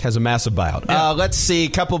 Has a massive buyout. Yeah. Let's see. A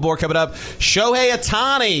couple more coming up. Shohei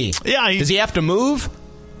Ohtani. Yeah. Does he have to move?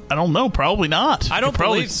 I don't know. Probably not. I don't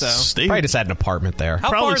believe so. Probably just had an apartment there. How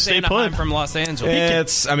far is Anaheim from Los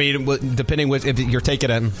Angeles? Depending if you're taking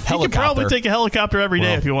a helicopter. He could probably take a helicopter every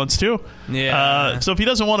day if he wants to. Yeah. So if he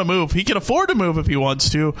doesn't want to move, he can afford to move if he wants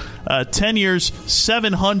to. 10 years,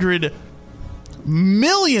 $700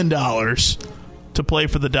 million to play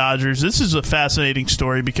for the Dodgers. This is a fascinating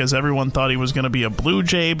story because everyone thought he was going to be a Blue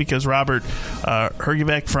Jay because Robert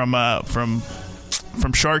Herjavec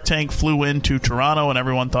from Shark Tank flew into Toronto, and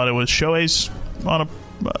everyone thought it was Shohei's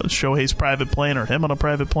private plane or him on a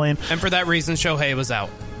private plane. And for that reason, Shohei was out.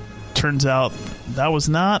 Turns out that was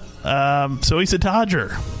not. So he's a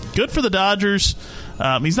Dodger. Good for the Dodgers.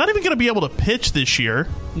 He's not even going to be able to pitch this year.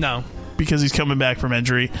 No. Because he's coming back from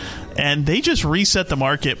injury. And they just reset the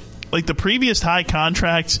market. Like the previous high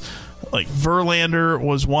contracts, like Verlander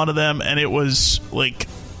was one of them, and it was like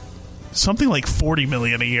something like $40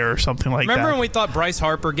 million a year or something like that. Remember when we thought Bryce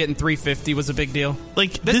Harper getting $350 was a big deal?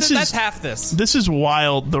 Like that's half this. This is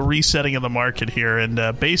wild, the resetting of the market here,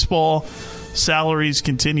 and baseball salaries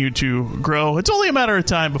continue to grow. It's only a matter of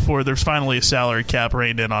time before there's finally a salary cap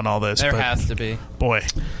reined in on all this. There has to be. Boy.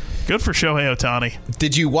 Good for Shohei Ohtani.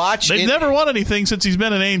 Did you watch? They've never won anything since he's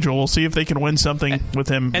been an Angel. We'll see if they can win something with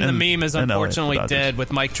him. And the meme is unfortunately dead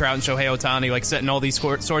with Mike Trout and Shohei Ohtani like setting all these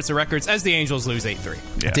sorts of records as the Angels lose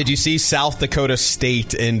 8-3. Yeah. Did you see South Dakota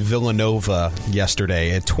State in Villanova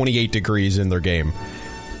yesterday at 28 degrees in their game?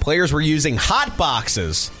 Players were using hot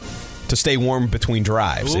boxes to stay warm between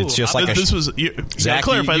drives. It's just like this was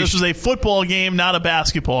clarify. This was a football game, not a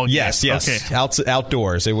basketball game. Yes. Okay.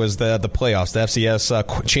 Outdoors. It was the playoffs, the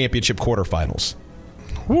FCS championship quarterfinals.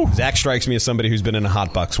 Woo. Zach strikes me as somebody who's been in a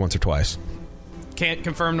hot box once or twice. Can't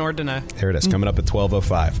confirm nor deny. There it is, coming up at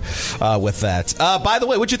 12:05 with that. By the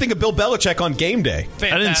way, what'd you think of Bill Belichick on game day?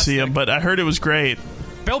 Fantastic. I didn't see him, but I heard it was great.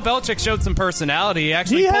 Bill Belichick showed some personality.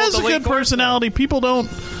 He has a good personality. People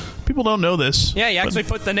don't know this. Yeah, he actually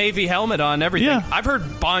put the Navy helmet on, everything. Yeah. I've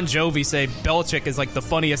heard Bon Jovi say Belichick is like the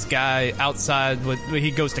funniest guy outside when he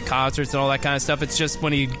goes to concerts and all that kind of stuff. It's just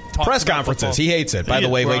when he talks press about conferences. football. He hates it. By the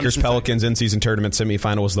way, Lakers-Pelicans in-season tournament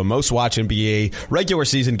semifinal was the most watched NBA regular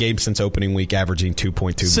season game since opening week, averaging 2.2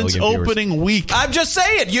 million viewers. Since opening week. I'm just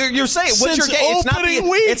saying. You're saying. What's your game?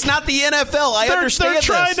 It's not the NFL. I understand They're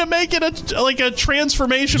trying to make it a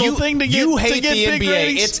transformational thing to get You hate the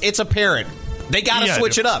NBA. It's apparent. They got to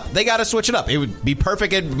switch it up. It would be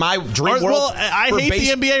perfect in my dream world. Well, I hate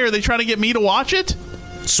the NBA. Are they trying to get me to watch it?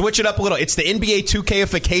 Switch it up a little. It's the NBA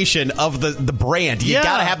 2K-ification of the brand. You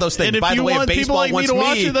got to have those things. And if By the way, want baseball people like me to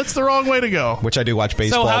watch it, that's the wrong way to go. Which I do watch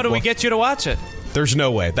baseball. So how do we get you to watch it? There's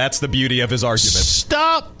no way. That's the beauty of his argument.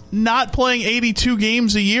 Stop not playing 82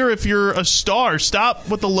 games a year if you're a star. Stop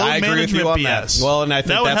with the load management BS. That. Well, and I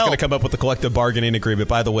think that's going to come up with the collective bargaining agreement.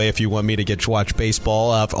 By the way, if you want me to get to watch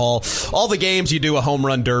baseball, all the games, you do a home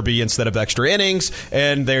run derby instead of extra innings,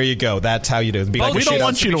 and there you go. That's how you do it. We don't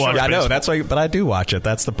want you to watch baseball. I know, that's why, but I do watch it.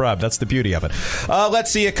 That's the problem. That's the beauty of it.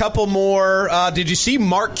 Let's see, a couple more. Did you see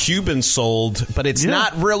Mark Cuban sold, but it's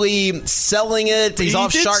not really selling it. He's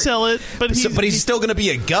off He did sell it, but he's still going to be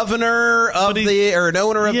a governor of or an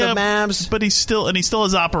owner of the Mavs. But he still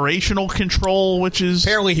has operational control, which is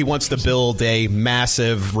apparently he wants to build a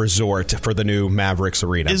massive resort for the new Mavericks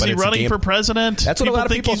arena. Is he running for president? That's what a lot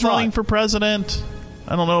of people think he's running for president.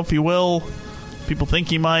 I don't know if he will. People think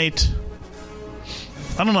he might.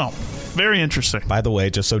 I don't know. Very interesting. By the way,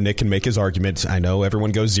 just so Nick can make his argument, I know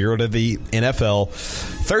everyone goes zero to the NFL.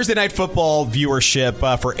 Thursday Night Football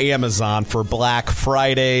viewership for Amazon for Black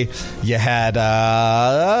Friday. You had,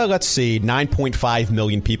 9.5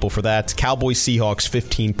 million people for that. Cowboys Seahawks,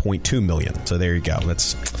 15.2 million. So there you go.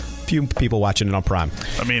 That's few people watching it on Prime.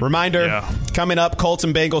 Reminder, coming up, Colts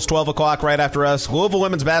and Bengals, 12 o'clock right after us. Louisville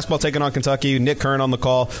women's basketball taking on Kentucky. Nick Kern on the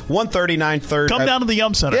call. 1:30, 9:30. Come down to the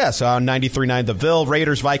Yum Center. Yes, on 93.9 The Ville.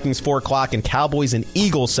 Raiders, Vikings, 4 o'clock. And Cowboys and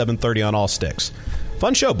Eagles, 7:30 on All Sticks.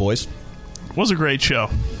 Fun show, boys. Was a great show,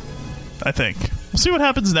 I think. We'll see what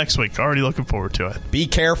happens next week. Already looking forward to it. Be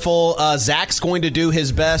careful. Zach's going to do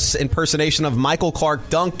his best impersonation of Michael Clark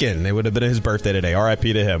Duncan. It would have been his birthday today.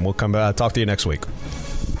 R.I.P. to him. We'll come talk to you next week.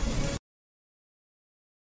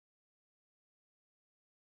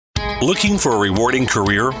 Looking for a rewarding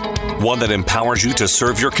career? One that empowers you to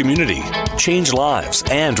serve your community, change lives,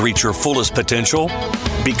 and reach your fullest potential?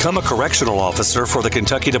 Become a correctional officer for the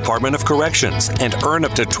Kentucky Department of Corrections and earn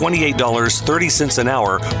up to $28.30 an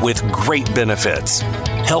hour with great benefits.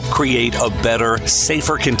 Help create a better,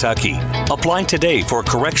 safer Kentucky. Apply today for a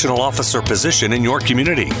correctional officer position in your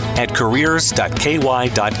community at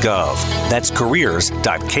careers.ky.gov. That's careers.ky.gov.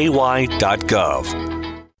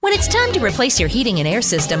 When it's time to replace your heating and air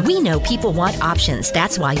system, we know people want options.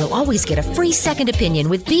 That's why you'll always get a free second opinion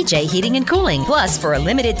with BJ Heating and Cooling. Plus, for a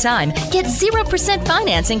limited time, get 0%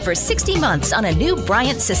 financing for 60 months on a new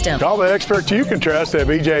Bryant system. Call the experts you can trust at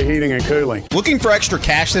BJ Heating and Cooling. Looking for extra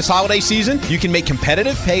cash this holiday season? You can make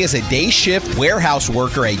competitive pay as a day shift warehouse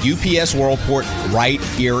worker at UPS Worldport right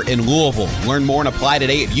here in Louisville. Learn more and apply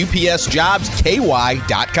today at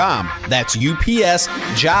upsjobsky.com. That's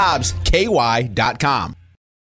upsjobsky.com.